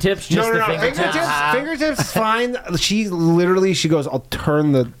fingertips. Just No. the fingertips. Fingertips, fine. She goes, I'll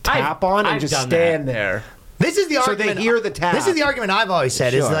turn the tap on and I've just done stand there. This is the So argument. they hear the tap. This is the argument I've always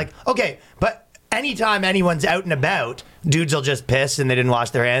said. Is Sure. like, okay, but anytime anyone's out and about, dudes will just piss and they didn't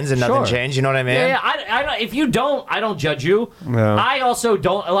wash their hands and nothing Sure. changed. You know what I mean? Yeah, I don't, if you don't, I don't judge you. No. I also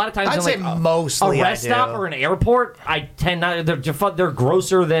don't. A lot of times, I'd in say like mostly a I rest do. stop or an airport, I tend not. They're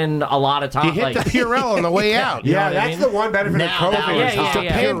grosser than a lot of You times. hit like, the Purell on the way out. You know Yeah, what I that's mean? the one benefit Now- of COVID. now it's is hot. The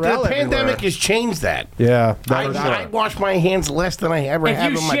Purell pandemic everywhere. has changed that. Yeah. I wash my hands less than I ever if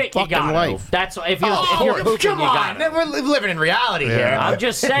have you in my shit, you fucking got life. That's if you're Oh, pooping, come you on. got We're living in reality here. I'm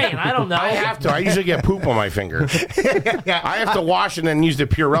just saying. I don't know. I have to. I usually get poop on my finger. I have to wash and then use the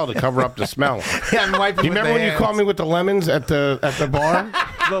Purell to cover up the smell. Yeah, I'm wiping You with remember my when you hands. called me with the lemons at the bar?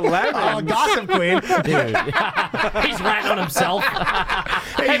 The lemon. Oh, gossip queen. He's ratting on himself.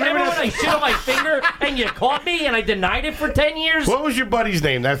 Hey, remember when I shit on my finger and you caught me and I denied it for 10 years? What was your buddy's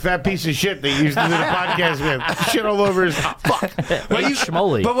name? That fat piece of shit that you used to do the podcast with. Shit all over his fuck. Well, you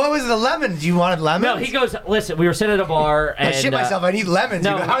schmoly. But what was the lemons? You wanted lemons? No, he goes, listen, we were sitting at a bar and... I shit myself. I need lemons.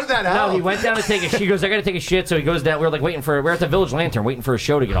 No, How did that help? No, he went down to take a shit. He goes, I got to take a shit. So he goes down. We're like waiting for... We're at the Village Lantern waiting for a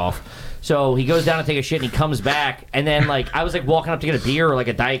show to get off. So he goes down to take a shit and he comes back. And then, like, I was, like, walking up to get a beer or, like,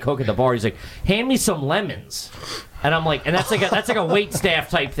 a Diet Coke at the bar. He's like, hand me some lemons. And I'm like, and that's like a wait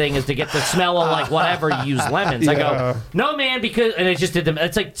staff type thing is to get the smell of like whatever you use lemons. I go, no man, because and it just did them.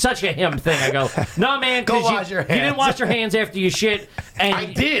 It's like such a him thing. I go, no man, Go because wash your you didn't hands." wash your hands after you shit. And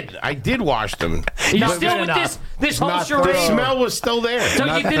I did wash them. you Not still good with enough. this whole Not charade. The thorough. smell was still there.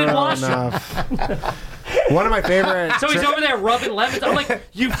 So you didn't wash them. enough. One of my favorite. So he's over there rubbing lemons. I'm like,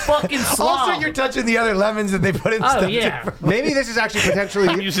 you fucking slob. Also, you're touching the other lemons that they put in Oh stuff. yeah. Maybe this is actually I'm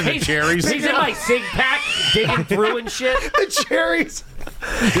potentially. using the cherries. He's in my sig pack digging through and shit. The cherries.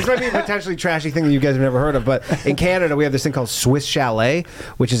 This might be a potentially trashy thing that you guys have never heard of, but in Canada we have this thing called Swiss Chalet,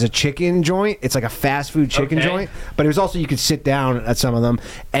 which is a chicken joint. It's like a fast food chicken Okay. joint, but it was also you could sit down at some of them,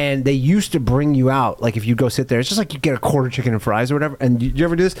 and they used to bring you out like if you go sit there, it's just like you get a quarter chicken and fries or whatever. And you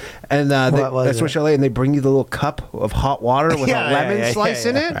ever do this? And What was at Swiss it? Chalet, and they bring you the little cup of hot water with Yeah, a lemon yeah, slice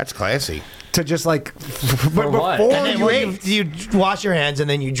in it That's classy. to just like. But what? before And then you what ate. you wash your hands and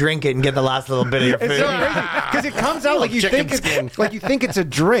then you drink it and get the last little bit of your food. It's so crazy because it comes out like you Chicken think skin. it's like you think it's a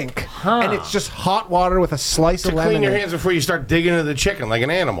drink, and it's just hot water with a slice of lemon. Clean your in it. hands before you start digging into the chicken like an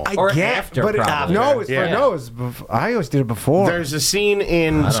animal. I Or get, after, but probably. I always did it before. There's a scene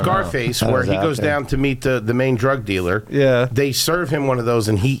in Scarface where he goes down to meet the main drug dealer. Yeah. They serve him one of those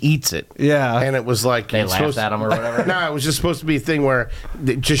and he eats it. Yeah. And it was like They it's laughed supposed- at him or whatever. No, it was just supposed to be a thing where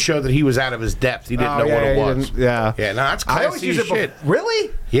it just showed that he was out of his depth. He didn't know what it was. Yeah. Yeah, no, that's I always classy use as it. shit.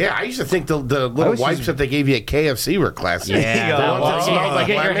 Really? Yeah, I used to think the little always wipes use- that they gave you at KFC were classy. Yeah, go. that Oh, was, oh, like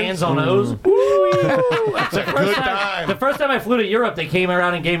get your lemons? hands on those. It's a good time. The first time I flew to Europe, they came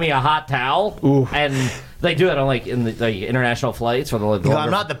around and gave me a hot towel, and They do it on like in the international flights for the.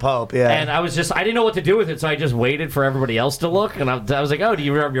 I'm not the Pope, yeah. And I didn't know what to do with it, so I just waited for everybody else to look, and I was like, "Oh, do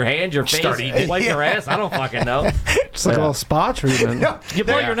you rub your hands, your face, wipe your ass? I don't fucking know." It's like a little spa treatment. You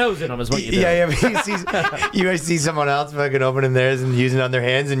blow your nose in them, is what you do. Yeah. You guys see someone else fucking opening theirs and using it on their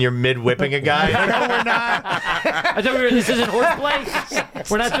hands, and you're mid whipping a guy. No, we're not. I thought this isn't horseplay.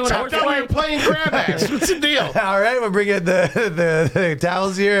 We're not doing horseplay. You're playing grab ass. What's the deal? All right, we'll bring in the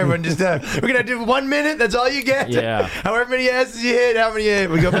towels here. Everyone just we're gonna do 1 minute. That's all you get. Yeah. However many asses you hit, how many you hit.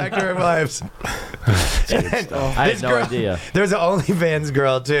 We go back to our lives. I had no idea. There's an OnlyFans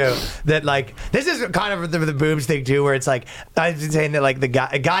girl too that like this is kind of the boobs thing too, where it's like I've been saying that like the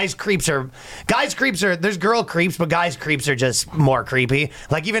guys creeps are there's girl creeps, but guys creeps are just more creepy.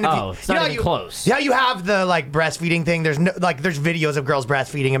 Like even if it's not even close. Yeah, you have the like breastfeeding thing. There's no like there's videos of girls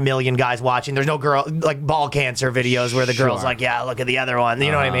breastfeeding, a million guys watching. There's no girl like ball cancer videos where the girl's like, yeah, look at the other one.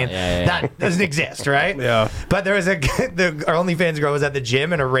 You know what I mean? Yeah. That doesn't exist, right? Yeah. But there was our OnlyFans girl was at the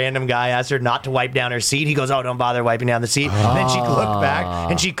gym and a random guy asked her not to wipe down her seat. He goes, "Oh, don't bother wiping down the seat." And then she looked back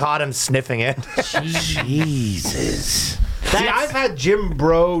and she caught him sniffing it. Jesus. See, I've had gym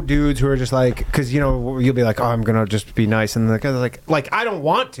bro dudes who are just like, because you'll be like, "Oh, I'm gonna just be nice," and they're like, I don't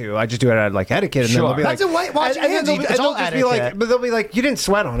want to. I just do it out of like etiquette, and then they'll be That's like, a watch your hands. It's all just be like, etiquette. but they'll be like, "You didn't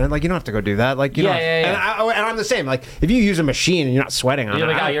sweat on it. Like, you don't have to go do that. Like, you know." Yeah. And I'm the same. Like, if you use a machine and you're not sweating on You're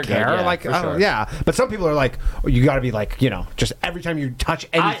it, like, I don't you're good. care. Yeah, like, for I don't- sure. yeah. But some people are like, oh, you got to be like, just every time you touch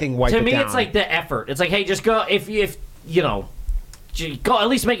anything, wipe it down. To me, it's like the effort. It's like, hey, just go if go at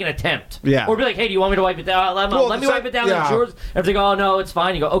least make an attempt. Yeah. Or be like, hey, do you want me to wipe it down? Let me wipe it down. Yeah. It's yours. And if they go, oh no, it's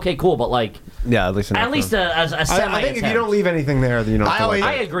fine. You go, okay, cool, but like, yeah, at least a semi. I think if you don't leave anything there, then you don't. Have to always-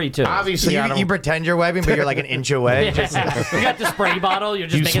 I agree too. Obviously, I don't. You pretend you're wiping, but you're like an inch away. You got the spray bottle. You're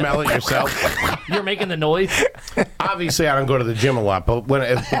just You making smell it yourself. You're making the noise. Obviously, I don't go to the gym a lot, but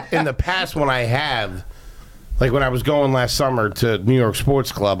in the past when I have, like when I was going last summer to New York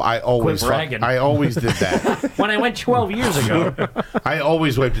Sports Club, I always bragging. did that. When I went 12 years ago. I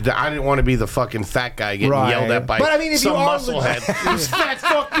always wiped it down. I didn't want to be the fucking fat guy getting yelled at by But I mean, if some you are musclehead. This fat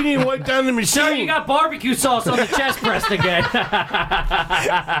fuck didn't even wipe down the machine. So you got barbecue sauce on the chest press again. I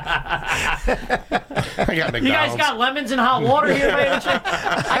got McDonald's. You guys got lemons and hot water here, man?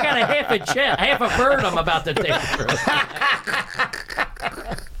 I got half a bird I'm about to take through.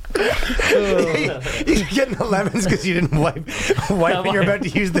 He's getting the lemons because you didn't wipe and you're about to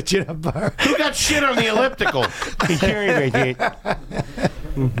use the chin-up bar. Who got shit on the elliptical?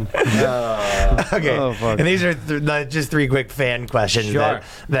 Okay, Oh, fuck. and these are just three quick fan questions Sure.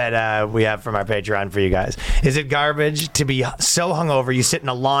 that we have from our Patreon for you guys. Is it garbage to be so hungover you sit in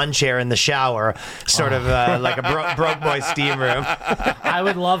a lawn chair in the shower, sort of like a broke boy steam room? I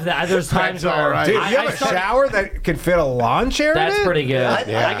would love that. There's times That's all where right. Dude, you have I a started- shower that can fit a lawn chair That's in it? pretty good.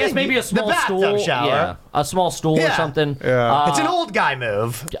 Yeah. I guess maybe a small bathtub stool. shower. Yeah, a small stool or Yeah. something. Yeah. It's an old guy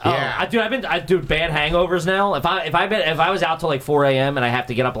move. Yeah. I do bad hangovers now. If I was out till like 4 a.m. and I have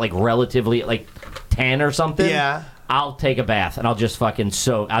to get up like relatively like 10 or something. Yeah. I'll take a bath and I'll just fucking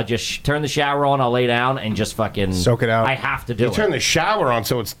soak. I'll just turn the shower on. I'll lay down and just fucking Soak it out. I have to do You it. turn the shower on,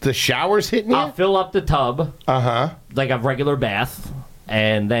 so it's the shower's hitting you. I'll fill up the tub like a regular bath,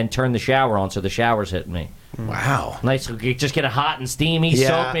 and then turn the shower on so the shower's hitting me. Wow. Nice. Just get it hot and steamy.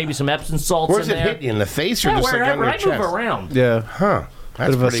 Yeah. Soak maybe some Epsom salts Where's in it there. hitting you, in the face or Yeah, just like on wherever your I chest? move around. Yeah. Huh.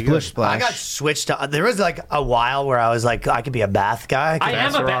 That's Bit of a pretty splish good. splash. I got switched to. There was like a while where I was like, I could be a bath guy. I am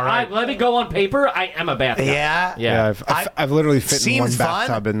a Baths are all right. bath. Let me go on paper. I am a bath guy. Yeah. Yeah. I've literally fit in one Seems fun.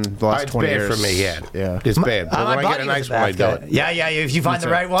 bathtub in the last It's 20 bad years. for me, yeah. Yeah. It's bad. But My when I get buddy a was nice a one, I bath do guy. it. Yeah. If you find the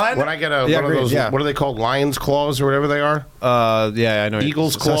right one. When I get one agreed, of those, yeah. what are they called? Lion's claws or whatever they are? Yeah, I know.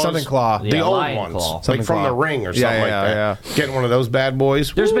 Eagle's claws? Something claw. The Yeah, old lion ones. claw. Like Something from claw. the ring or Yeah, something like yeah, that. Getting one of those bad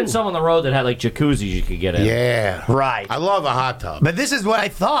boys. There's been some on the road that had like jacuzzis you could get in. Yeah. Right. I love a hot tub. But this is what I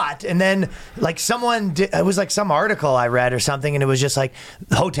thought, and then like it was like some article I read or something, and it was just like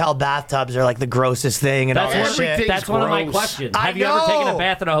hotel bathtubs are like the grossest thing, and That's all one, that shit. everything- that's one of my gross. questions. I Have you ever taken know. a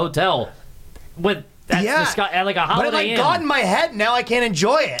bath in a hotel? That's at like a But Holiday it like Inn. got in my head. Now I can't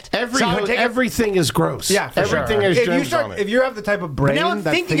enjoy it. So I would take a- Everything is gross. Yeah, for Everything sure. has If you germs on it. if you have the type of brain But now I'm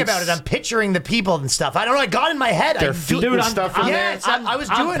that thinking thinks, about it. I'm picturing the people and stuff. I don't know. It got in my head. They're I feet do- and stuff in there. Yes, I was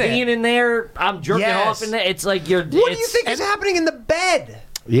doing I'm it. peeing in there. I'm jerking Yes. off in there. It's like you're. What do you think is happening in the bed?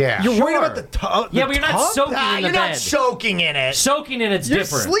 Yeah. You're worried Sure. about the tub? Yeah, but you're not soaking in the You're bed. not soaking in it. Soaking in it's You're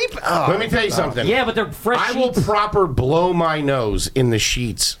different. sleep. Oh, Let me tell you something. Yeah, but they're fresh I will sheets. proper blow my nose in the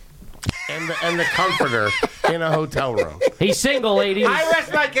sheets. and the comforter in a hotel room. He's single, ladies. I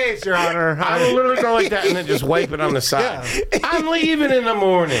rest my case, Your Honor. I will literally go like that and then just wipe it on the side. I'm leaving in the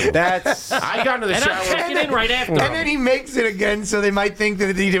morning. I got into the and shower. I'm checking in right after. And then he makes it again, so they might think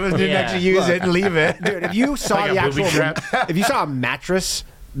that he didn't actually use it and leave it. Dude, if you saw Like the a booby actual, trap? if you saw a mattress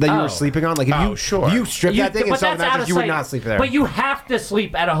that you were sleeping on, like if you, sure. if you strip that thing and but saw the that's out mattress, of you would sight. not sleep there. But you have to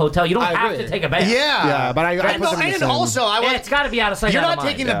sleep at a hotel. You don't I have agree. to take a bath. yeah, but I put them in the And same. also, It's got to be out of sight. you're out not of mind.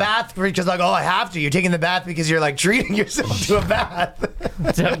 taking the bath because like, I have to. You're taking the bath because you're like treating yourself to a bath.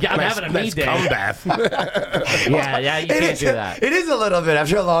 So I'm having a me Nice day. cum bath. Yeah, you can't do that. It is a little bit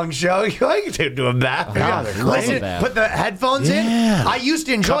after a long show. You can take to a bath. Listen, bath. put the headphones in. I used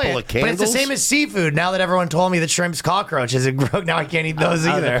to enjoy Couple it, of but it's the candles. same as seafood. Now that everyone told me that shrimp's cockroaches, now I can't eat those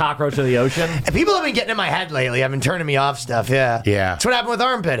The either. cockroach of the ocean. And people have been getting in my head lately. I've been turning me off stuff. Yeah. Yeah. That's what happened with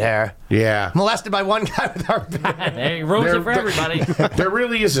armpit hair. Yeah. Molested by one guy with armpit hair. Hey, ruins it for everybody. There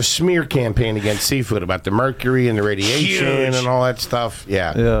really is a smear campaign against seafood about the mercury and the radiation Huge. and all that stuff.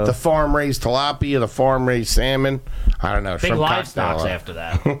 Yeah. Yeah. The farm raised tilapia, the farm raised salmon. I don't know. Big shrimp livestocks cocktail. after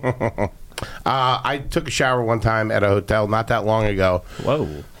that. I took a shower one time at a hotel not that long ago.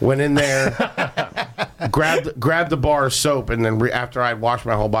 Whoa. Went in there, grabbed the bar of soap, and then after I'd washed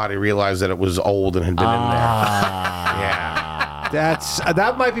my whole body, realized that it was old and had been in there. Yeah.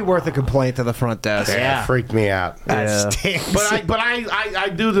 That might be worth a complaint to the front desk. Yeah. It freaked me out. That stinks. But I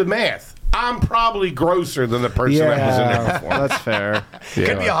do the math. I'm probably grosser than the person that was in there before. that's fair.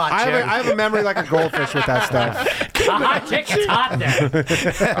 Could be a hot I chick. have a memory like a goldfish with that stuff. A hot chicken's hot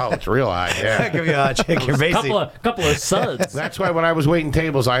there. Oh, it's real hot. Yeah. Could be a hot chick. You're basically. Couple of suds. That's why when I was waiting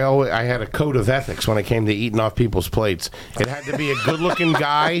tables, I had a code of ethics when it came to eating off people's plates. It had to be a good-looking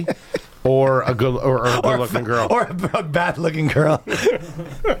guy or a good-looking girl. Or a bad-looking girl.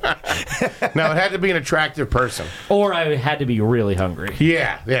 No, it had to be an attractive person. Or I had to be really hungry.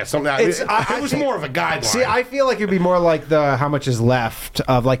 Yeah. Something. It was more of a guideline. See, I feel like it'd be more like the how much is left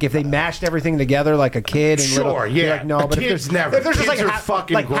of like if they mashed everything together like a kid. And Sure, yeah. Like, no, but Kids if there's never. If there's Kids just like are half,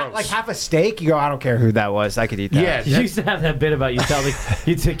 fucking gross. like half a steak, you go, I don't care who that was, I could eat that. Yeah. You used to have that bit about you telling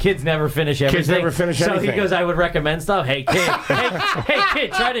kids never finish everything. Kids never finish so anything. he goes, I would recommend stuff. Hey kid, hey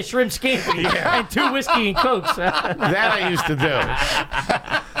kid, try the shrimp scampi and 2 whiskey and cokes. That I used to do.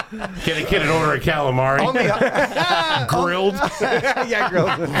 Get a kid and order a calamari. Grilled. Yeah, grilled.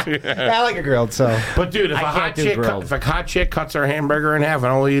 Yeah, I like a grilled. So, But dude, if I a can't do grilled. hot chick cuts her hamburger in half and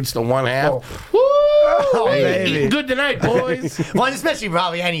only eats the one half, Oh, hey, baby. eating good tonight, boys. Well, and especially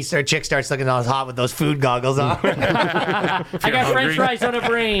probably any chick starts looking all hot with those food goggles on. I got French fries on a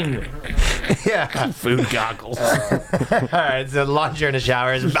brain. Yeah. Food goggles. All right. So laundry in the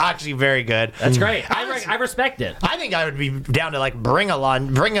shower is actually very good. That's great. I respect it. I think I would be down to like bring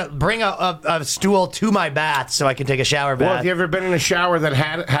a stool to my bath so I can take a shower Well, bath. have you ever been in a shower that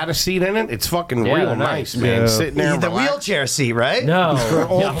had a seat in it? It's fucking Yeah, real they're nice, nice. man. Yeah. Sitting there, the relax. wheelchair seat, right? No. for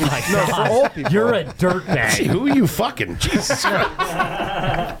old, Oh my no, for God. old people. You're a dirtbag. Who are you fucking? Jesus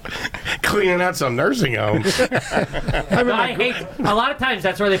Christ. Cleaning out some nursing home. I hate a lot of times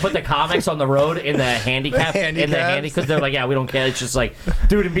that's where they put the comics on the road in the handicap because they're like, yeah, we don't care. It's just like,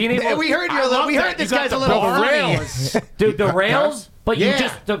 dude, and being able. Hey, we heard this guy's a little the funny. rails. Dude, the rails, but you Yeah.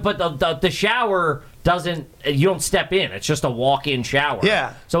 just the shower doesn't. You don't step in. It's just a walk-in shower.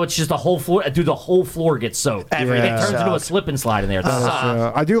 Yeah. So it's just the whole floor. Dude, the whole floor gets soaked. Everything It turns into a soaked. slip and slide in there.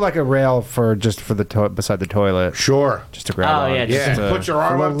 I do like a rail for the beside the toilet, Sure. just to grab Oh, on. yeah, just Yeah. to- Put your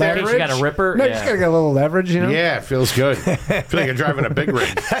arm a up little there. in case you got a ripper. No, yeah. just gotta get a little leverage, you know. Yeah, it feels good. I feel like you're driving a big rig.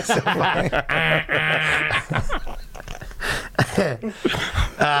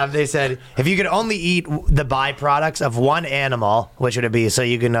 They said if you could only eat the byproducts of one animal, which would it be? So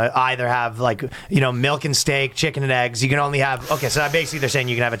you can either have milk and steak, chicken and eggs. You can only have So basically they're saying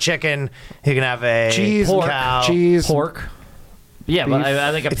you can have a chicken, you can have a Cheese, cow, cheese, pork. Yeah, but beef.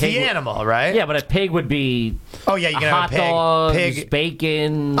 I think a It's pig. the animal, right? Yeah, but a pig would be Oh yeah, you can hot have a dogs, pig.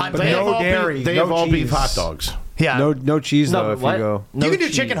 bacon. But They have no all dairy, beef, they no have all beef cheese. hot dogs. Yeah. no cheese No, though. If what? you go, No you can do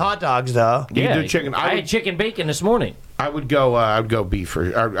cheese. chicken hot dogs though. You Yeah, can do chicken. I had chicken bacon this morning. I would go. I'd go beef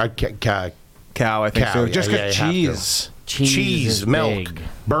or cow, I think Cow, so. yeah, Just yeah, because you have to. cheese. Cheese is milk, big.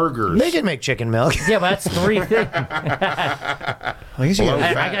 burgers. They can make chicken milk. Yeah, but that's 3 things. I guess you Hello?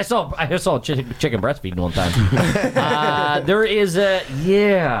 gotta- I saw chicken breastfeeding one time. There is a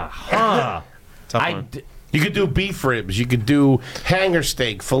Tough one. You could do beef ribs. You could do hanger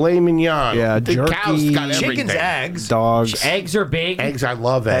steak, filet mignon. Yeah, the jerky, cows got everything. Chicken's eggs. dogs. eggs are big. Eggs, I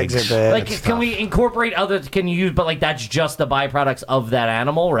love eggs. Eggs are big. Like, can we incorporate other? Can you use? But like, that's just the byproducts of that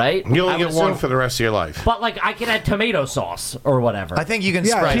animal, right? You I only would get one assume. for the rest of your life. But like, I could add tomato sauce or whatever. I think you can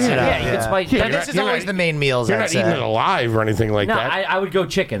Yeah, spice it up. yeah, you can spice. Yeah, And you're this is not- always the main meals. You're I'd not say. eating it alive or anything like No, that. I would go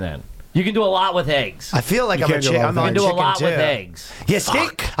chicken then. You can do a lot with eggs. I feel like I'm a chicken. I'm You on can do a chicken lot too. with eggs. Yeah,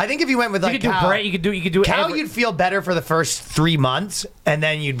 steak. I think if you went with like You can do cow, bread. You can do cow, every- you'd feel better for the first 3 months, and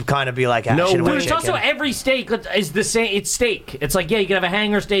then you'd kind of be like, No, shit, dude, There's also every steak is the same. It's steak. It's like, yeah, you can have a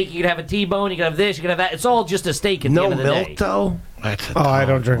hanger steak, you can have a T-bone, you can have this, you can have that. It's all just a steak at the No end of the milk day. though. Oh, I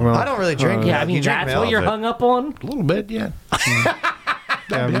don't drink milk. I don't really drink. Yeah, I milk. mean You drink that's milk? what you're hung up on. A little bit, yeah.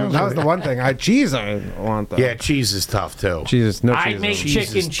 Yeah, that was the one thing. Cheese, I want though. Yeah, cheese is tough too. Jesus, no cheese. I'd make Cheese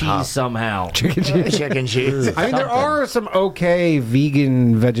chicken is cheese tough. somehow. chicken cheese. Chicken cheese. I mean, there are some okay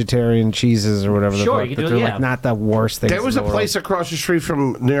vegan, vegetarian cheeses or whatever. Sure, the fuck, you but can do they're it, yeah. like not the worst things. There was in a the place across the street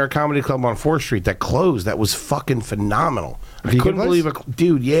from New York Comedy Club on 4th Street that closed. That was fucking phenomenal. I Vegan couldn't place? believe it,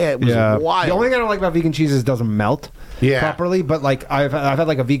 dude. Yeah, it was Yeah. wild. The only thing I don't like about vegan cheese is it doesn't melt properly. But like I've had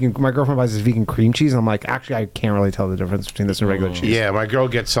like a vegan. My girlfriend buys this vegan cream cheese, and I'm like, actually, I can't really tell the difference between this and regular cheese. Yeah, my girl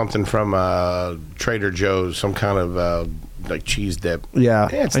gets something from Trader Joe's, some kind of like cheese dip. Yeah,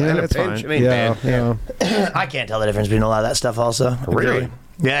 it's yeah, not a it's pinch. fine. It ain't Yeah, bad. yeah. I can't tell the difference between a lot of that stuff. Also, Really?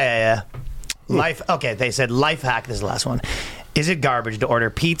 Yeah. Life. Okay, they said life hack. This is the last one. Is it garbage to order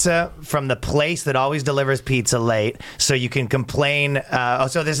pizza from the place that always delivers pizza late, so you can complain?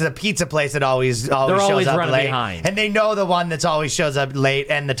 So this is a pizza place that always shows always up running late, behind. and they know the one that's always shows up late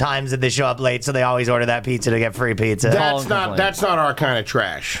and the times that they show up late, so they always order that pizza to get free pizza. That's not our kind of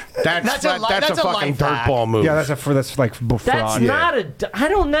trash. That's a fucking life hack. dirtball move. Yeah, that's like fraud. That's not a. I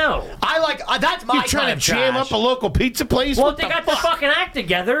don't know. I like that's my You kind trying of to jam trash. up a local pizza place? Well, What they the got the fucking act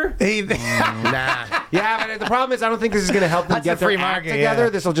together. Nah. Yeah, but the problem is, I don't think this is going to help them That's get the their free act market, together. yeah.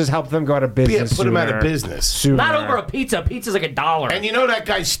 This will just help them go out of business. Yeah, put them out of sooner. business. Sooner. Not over a pizza. Pizza's like $1. And you know that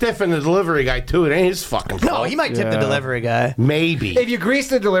guy stiffing the delivery guy too. It ain't his fucking fault. No, he might tip the Yeah. delivery guy. Maybe. If you grease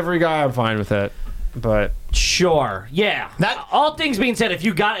the delivery guy, I'm fine with it. But Sure. Yeah. That- all things being said, if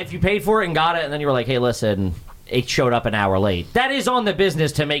you paid for it and got it, and then you were like, hey, listen, it showed up an hour late. That is on the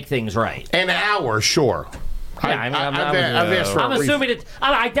business to make things right. An hour, sure. Yeah, I mean, I've asked for I'm a assuming it.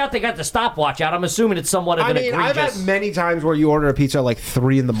 I doubt they got the stopwatch out. I'm assuming it's somewhat of I an mean, I've egregious. had many times where you order a pizza at like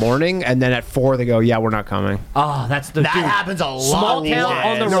 3 in the morning, and then at 4 they go, "Yeah, we're not coming." Oh, that's the That dude, happens a lot Small these town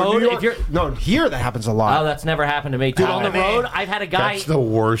on the days. road. New York- If you're, no, here that happens a lot. oh, that's never happened to me, dude. On the man. road, I've had a guy. That's the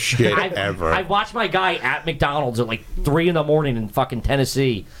worst shit I've, ever. I've watched my guy at McDonald's at like 3 in the morning in fucking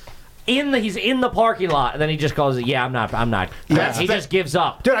Tennessee. He's in the parking lot, and then he just goes, "Yeah, I'm not." He just gives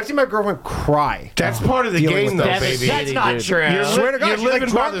up. Dude, I've seen my girlfriend cry. That's part of the Dealing game, with though, that. baby. That's not Dude. true. You're Swear to God, You're she's like living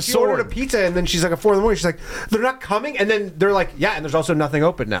by drunk. the She ordered a sword. pizza, and then she's like at 4 in the morning. She's like, "They're not coming," and then they're like, "Yeah," and there's also nothing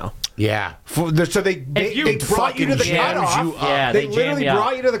open now. Yeah. So they brought you to the fucking jams cutoff. you up. Yeah, they they jam literally you up.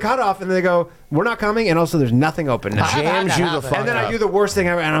 brought you to the cutoff, and they go, "We're not coming," and also there's nothing open now. Jams you the fuck And then up. I do the worst thing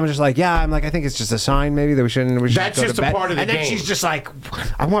ever, and I'm just like, "Yeah," I'm like, "I think it's just a sign, maybe that we should That's go just to a bed." part of the And then game. she's just like,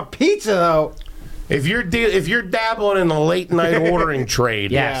 "I want pizza though." If you're dabbling in the late night ordering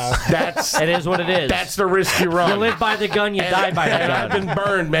trade, Yes. that's It is what it is. that's the risk you run. You live by the gun, you die by the and I've gun. been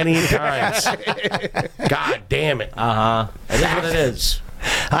burned many times. God damn it. It is what it is.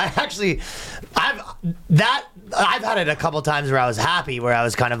 I've had it a couple times where I was happy, where I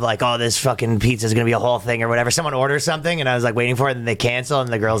was kind of like, oh, this fucking pizza is going to be a whole thing or whatever. Someone orders something and I was like waiting for it and they cancel and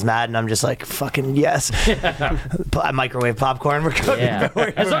the girl's mad and I'm just like, fucking yes. Microwave popcorn, we're cooking. Yeah.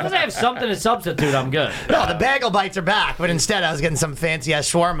 As long as I have something to substitute, I'm good. No, the bagel bites are back, but instead I was getting some fancy ass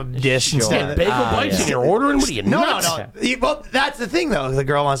shawarma dish instead. Bagel bites yeah. and you're ordering? What are you, nuts? No. Well, that's the thing though. The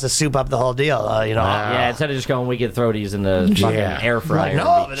girl wants to soup up the whole deal. Yeah, instead of just going, we can throw these in the fucking air fryer. No, and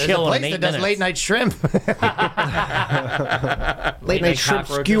but be there's a chilling place in 8 that does minutes. late night shrimp. Late night shrimp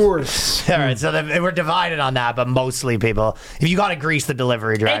cockroaches. skewers. All right, so we're divided on that, but mostly people. If you got to grease the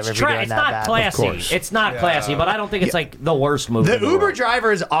delivery driver, if you're doing It's that not bad. classy. course. It's not classy, but I don't think it's like the worst move. The in the Uber world.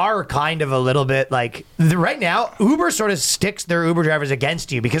 drivers are kind of a little bit like right now. Uber sort of sticks their Uber drivers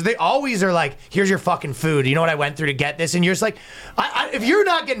against you because they always are like, "Here's your fucking food. You know what I went through to get this," and you're just like, "If you're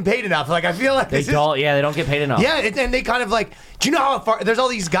not getting paid enough, like I feel like They this is- don't. Yeah, they don't get paid enough. Yeah, and they kind of like, do you know how far? There's all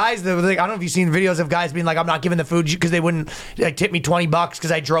these guys that like, I don't know if you've seen videos of guys being like, I'm not giving the food because they wouldn't like tip me $20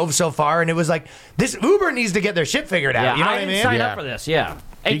 because I drove so far, and it was like, this Uber needs to get their shit figured out. Yeah, You know I what I didn't mean? sign Yeah. up for this. Yeah.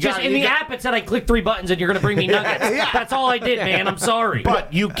 It You just got- in you the got- app it said I clicked 3 buttons and you're gonna bring me nuggets. Yeah. That's all I did, man. I'm sorry.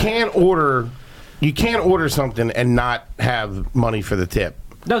 But you can't order something and not have money for the tip.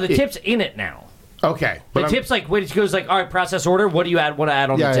 no, the tip's in it now. Okay. The But tip's like, wait, it goes like, all right, process order. What do you want to add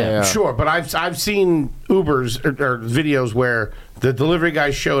on Yeah, the tip? yeah, yeah. Sure, but I've seen Ubers or videos where the delivery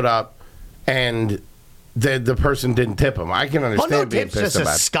guy showed up and the person didn't tip him. I can understand being tip's pissed just a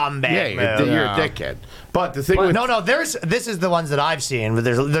about scumbag Yeah, move. you're a dickhead. But the thing with No, this is the ones that I've seen. But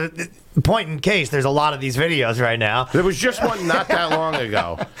the point in case, there's a lot of these videos right now. there was just one not that long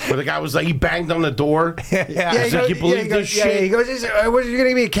ago where the guy was like, he banged on the door. He's like, you believe this shit? he goes, "What, you gonna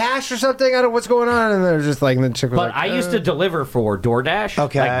give me cash or something? I don't. What's going on?" And they're just like, and the chick was But like, I used to deliver for DoorDash,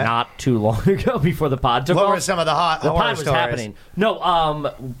 Okay. like not too long ago before the pod took What off. were some of the hot The horror pod was stories? happening.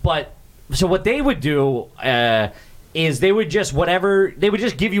 No, but so what they would do is they would just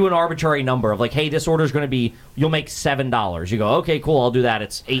give you an arbitrary number of like, hey, this order is going to be, you'll make $7. You go, okay, cool, I'll do that.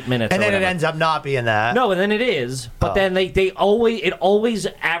 It's 8 minutes. And or then it whatever. ends up not being that. No, and then it is. But then it always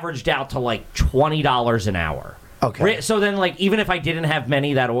averaged out to like $20 an hour. Okay. So then, like, even if I didn't have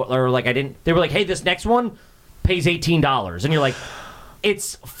many they were like, hey, this next one pays $18, and you're like,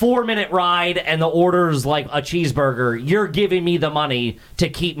 it's 4-minute ride and the order's like a cheeseburger. You're giving me the money to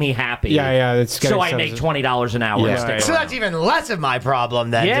keep me happy. Yeah, it's so I make $20 an hour. Yeah. to So that's even less of my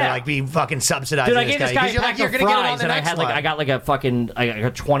problem than to Yeah. like be fucking subsidizing Dude, I gave this guy a You're pack you're of gonna get it on fries, the and I next had like one. I got like a fucking like a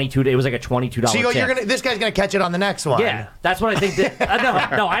 $22. It was like a $22 So you go, tip. this guy's gonna catch it on the next one. Yeah, that's what I think.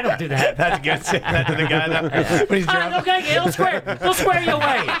 No, I don't do that. That's good. Say that to the guy when he's drunk. Okay, they'll square you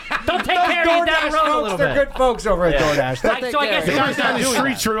away. Don't take care of you down the road a little they're bit. good folks over at DoorDash. They'll take So I care guess of the you. guy's Down not the doing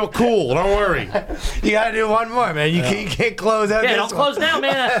streets real cool. Don't worry. You gotta do one more, man. You can't close out. Yeah, this don't close now,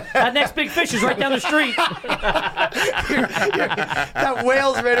 man. That next big fish is right down the street. That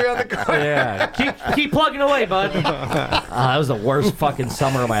whale's right around the corner. Yeah, keep plugging away, bud. That was the worst fucking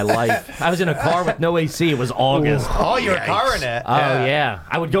summer of my life. I was in a car with no AC. It was August. Oh, you're carring it. Oh yeah,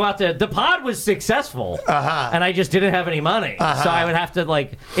 I would go out to the pod was successful, and I just didn't have any money, so I would have to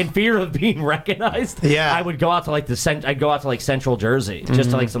like, in fear of being recognized. Yeah. I would go out to like I'd go out to like Central Jersey, just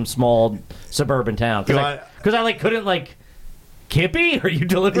to like some small suburban town, because I like couldn't like. Kippy, are you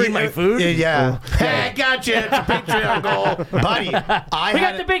delivering my food? Yeah. Hey, I got you. It's a Patreon goal. Buddy, We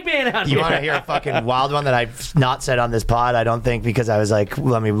got the big man out You here. want to hear a fucking wild one that I've not said on this pod, I don't think, because I was like,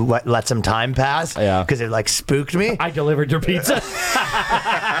 let me let some time pass. Yeah. Because it like spooked me. I delivered your pizza.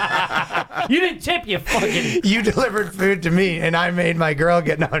 You didn't tip, you fucking... You delivered food to me, and I made my girl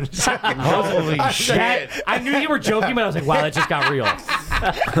get no. Holy shit. I knew you were joking, but I was like, wow, that just got real.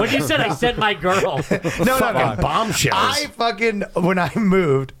 When you said I sent my girl. No. Bombshells. When I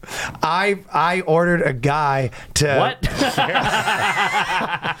moved, I ordered a guy to. What?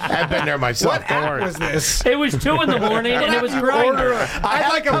 I've been there myself. What Don't app worry. was this? It was 2 in the morning, and it was grinding. I'd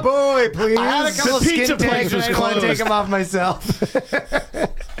like a boy, please. I had a couple The pizza skin place tags, and was I didn't want to take closed. them off myself.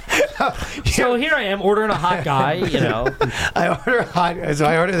 So here I am ordering a hot guy, you know. I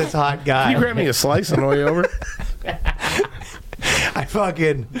order this hot guy. Can you grab me a slice on the way over? I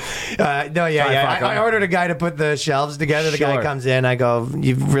fucking I ordered a guy to put the shelves together. The guy Sure. comes in. I go,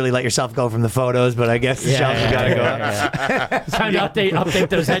 you really let yourself go from the photos, but I guess the shelves have got to go up. It's time to update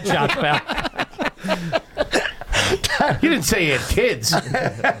those headshots, pal. You didn't say you had kids.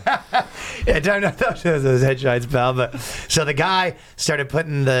 Yeah, time to those headshots, pal. But so the guy started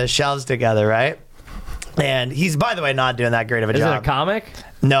putting the shelves together, right? And he's, by the way, not doing that great of a Is job. it a comic?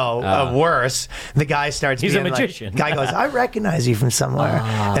 No, worse. The guy starts. He's a being magician. Like, guy goes, I recognize you from somewhere,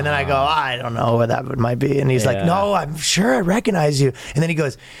 and then I go, I don't know where that might be, and he's like, No, I'm sure I recognize you, and then he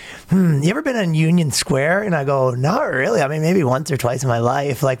goes, You ever been in Union Square? And I go, Not really. I mean, maybe once or twice in my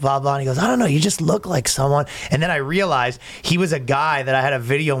life, like blah blah. And he goes, I don't know. You just look like someone. And then I realized he was a guy that I had a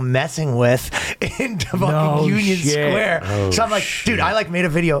video messing with in fucking Union Square. So I'm like, dude, I like made a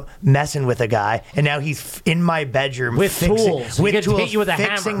video messing with a guy, and now he's in my bedroom With tools. He with gets hit tools, you with a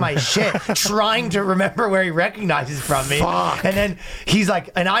fixing hammer. my shit, trying to remember where he recognizes from me. Fuck. And then he's like,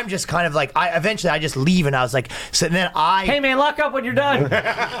 and I'm just kind of like, eventually I just leave, and I was like, so then Hey, man, lock up when you're done.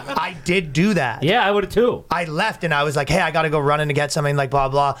 I did do that. Yeah, I would have too. I left, and I was like, hey, I got to go running to get something, like blah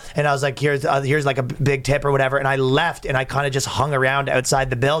blah. And I was like, here's like a big tip or whatever. And I left, and I kind of just hung around outside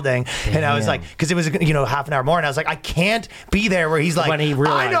the building, and I was like, because it was half an hour more, and I was like, I can't be there where he's like, When he I know.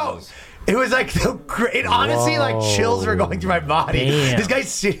 realizes. It was like it honestly, like chills were going through my body. Damn. This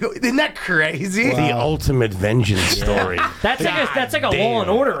guy's, isn't that crazy? The ultimate vengeance story. That's like a Law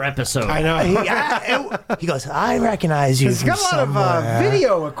and Order episode. I know. He goes, I recognize you. He's from got a lot of somewhere."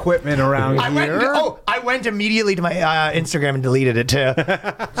 video equipment around here. I went immediately to my Instagram and deleted it too.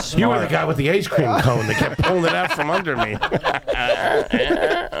 You were the guy with the ice cream cone that kept pulling it out from under me.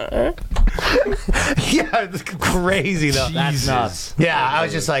 Yeah, it's crazy though. That's nuts. Yeah, I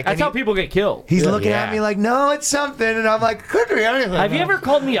was just like, That's how people get killed. he's looking at me like, no, it's something, and I'm like, could be anything. Have you ever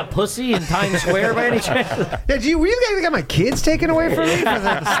called me a pussy in Times Square by any chance? Yeah, do you really got my kids taken away from me for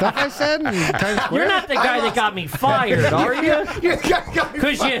the stuff I said? In Times Square? You're not the guy that got me fired, are you?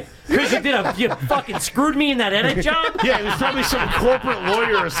 Because you fucking screwed me in that edit job? Yeah, he was probably some corporate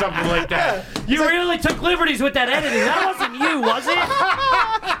lawyer or something like that. You really took liberties with that editing. That wasn't you, was it?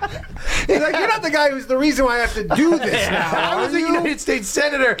 He's like, you're not the guy who's the reason why I have to do this now. I was a United States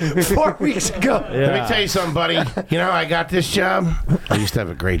Senator 4 weeks ago. Yeah. Let me tell you something, buddy. You know, I got this job. I used to have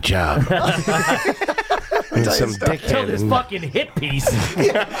a great job. And some Till this dickhead. fucking hit piece.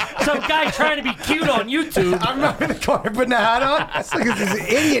 Some guy trying to be cute on YouTube. I'm not in the corner putting a hat on. It's like this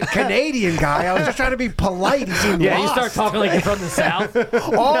idiot Canadian guy. I was just trying to be polite. He seemed Yeah, you lost. start talking like you're from the South.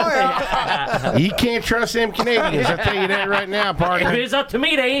 Oh, yeah. You can't trust them Canadians. I'll tell you that right now, If partner. it's up to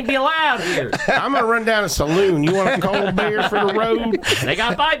me, they ain't be allowed here. I'm going to run down a saloon. You want a cold beer for the road? They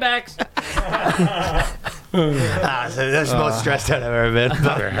got buybacks. So that's the most stressed out I've ever been.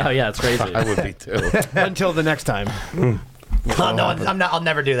 Oh, yeah, it's crazy. I would be too. Until the next time. Oh, no, I'm not. I'll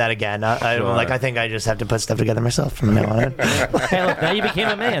never do that again. I think I just have to put stuff together myself from now on. Hey, look, now you became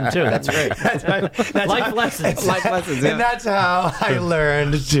a man, too. That's great. Life lessons. Life lessons, yeah. And that's how I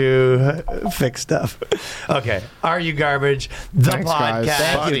learned to fix stuff. Okay, Are You Garbage? The Thanks, podcast.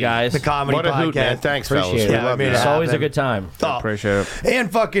 guys. Thank you, guys. The comedy What a hoot, man. podcast. Thanks, Appreciate fellas. it. We Yeah, love I mean, you. It's always a happen. good time. Oh, Appreciate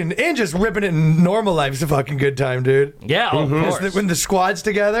it. and just ripping it in normal life's a fucking good time, dude. Yeah, of course. When the squad's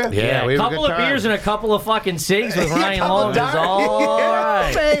together. Yeah, we a have a couple good of time. beers and a couple of fucking cigs with Ryan couple Long of is dark- all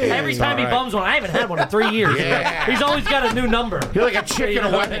right. Yeah, Every time he all right. bums one, I haven't had one in 3 years. Yeah. He's always got a new number. You're like a chicken You know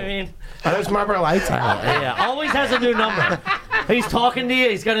a what I wedding. mean? Are those Marlboro Lights? Yeah, always has a new number. He's talking to you.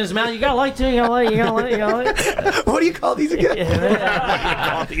 He's got in his mouth. You got a light too. You got a light. You got a light. You got a light. What do you call these again?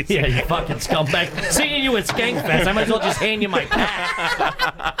 Yeah, you fucking scumbag. Seeing you at Skankfest, I might as well just hand you my pack.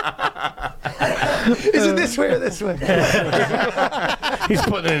 Is it this way or this way? He's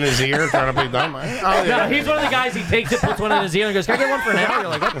putting it in his ear, trying to be dumb. Oh, No, yeah. he's one of the guys. He takes it, puts one in his ear, and goes, "Can I get one for now?" You're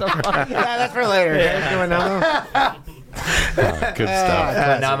like, "What the fuck?" Yeah, that's for later. Doing now. Good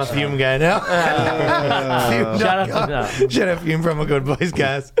stuff. Now I'm a fume guy now. Shout out to Shout out Fume from a Good Boys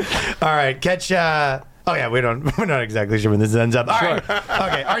cast. All right, catch. Oh yeah, we're not exactly sure when this ends up. All right.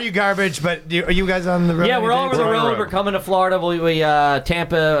 Okay, Are You Garbage? But are you guys on the road? Yeah, we're all over the We're on the road. road. We're coming to Florida. We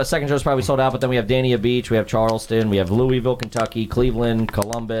Tampa, second show's probably sold out, but then we have Dania Beach, we have Charleston, we have Louisville, Kentucky, Cleveland,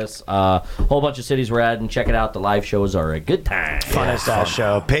 Columbus, whole bunch of cities we're at, and check it out. The live shows are a good time. Funnest ass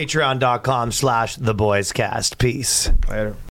show. Patreon.com/TheBoysCast. Peace. Later.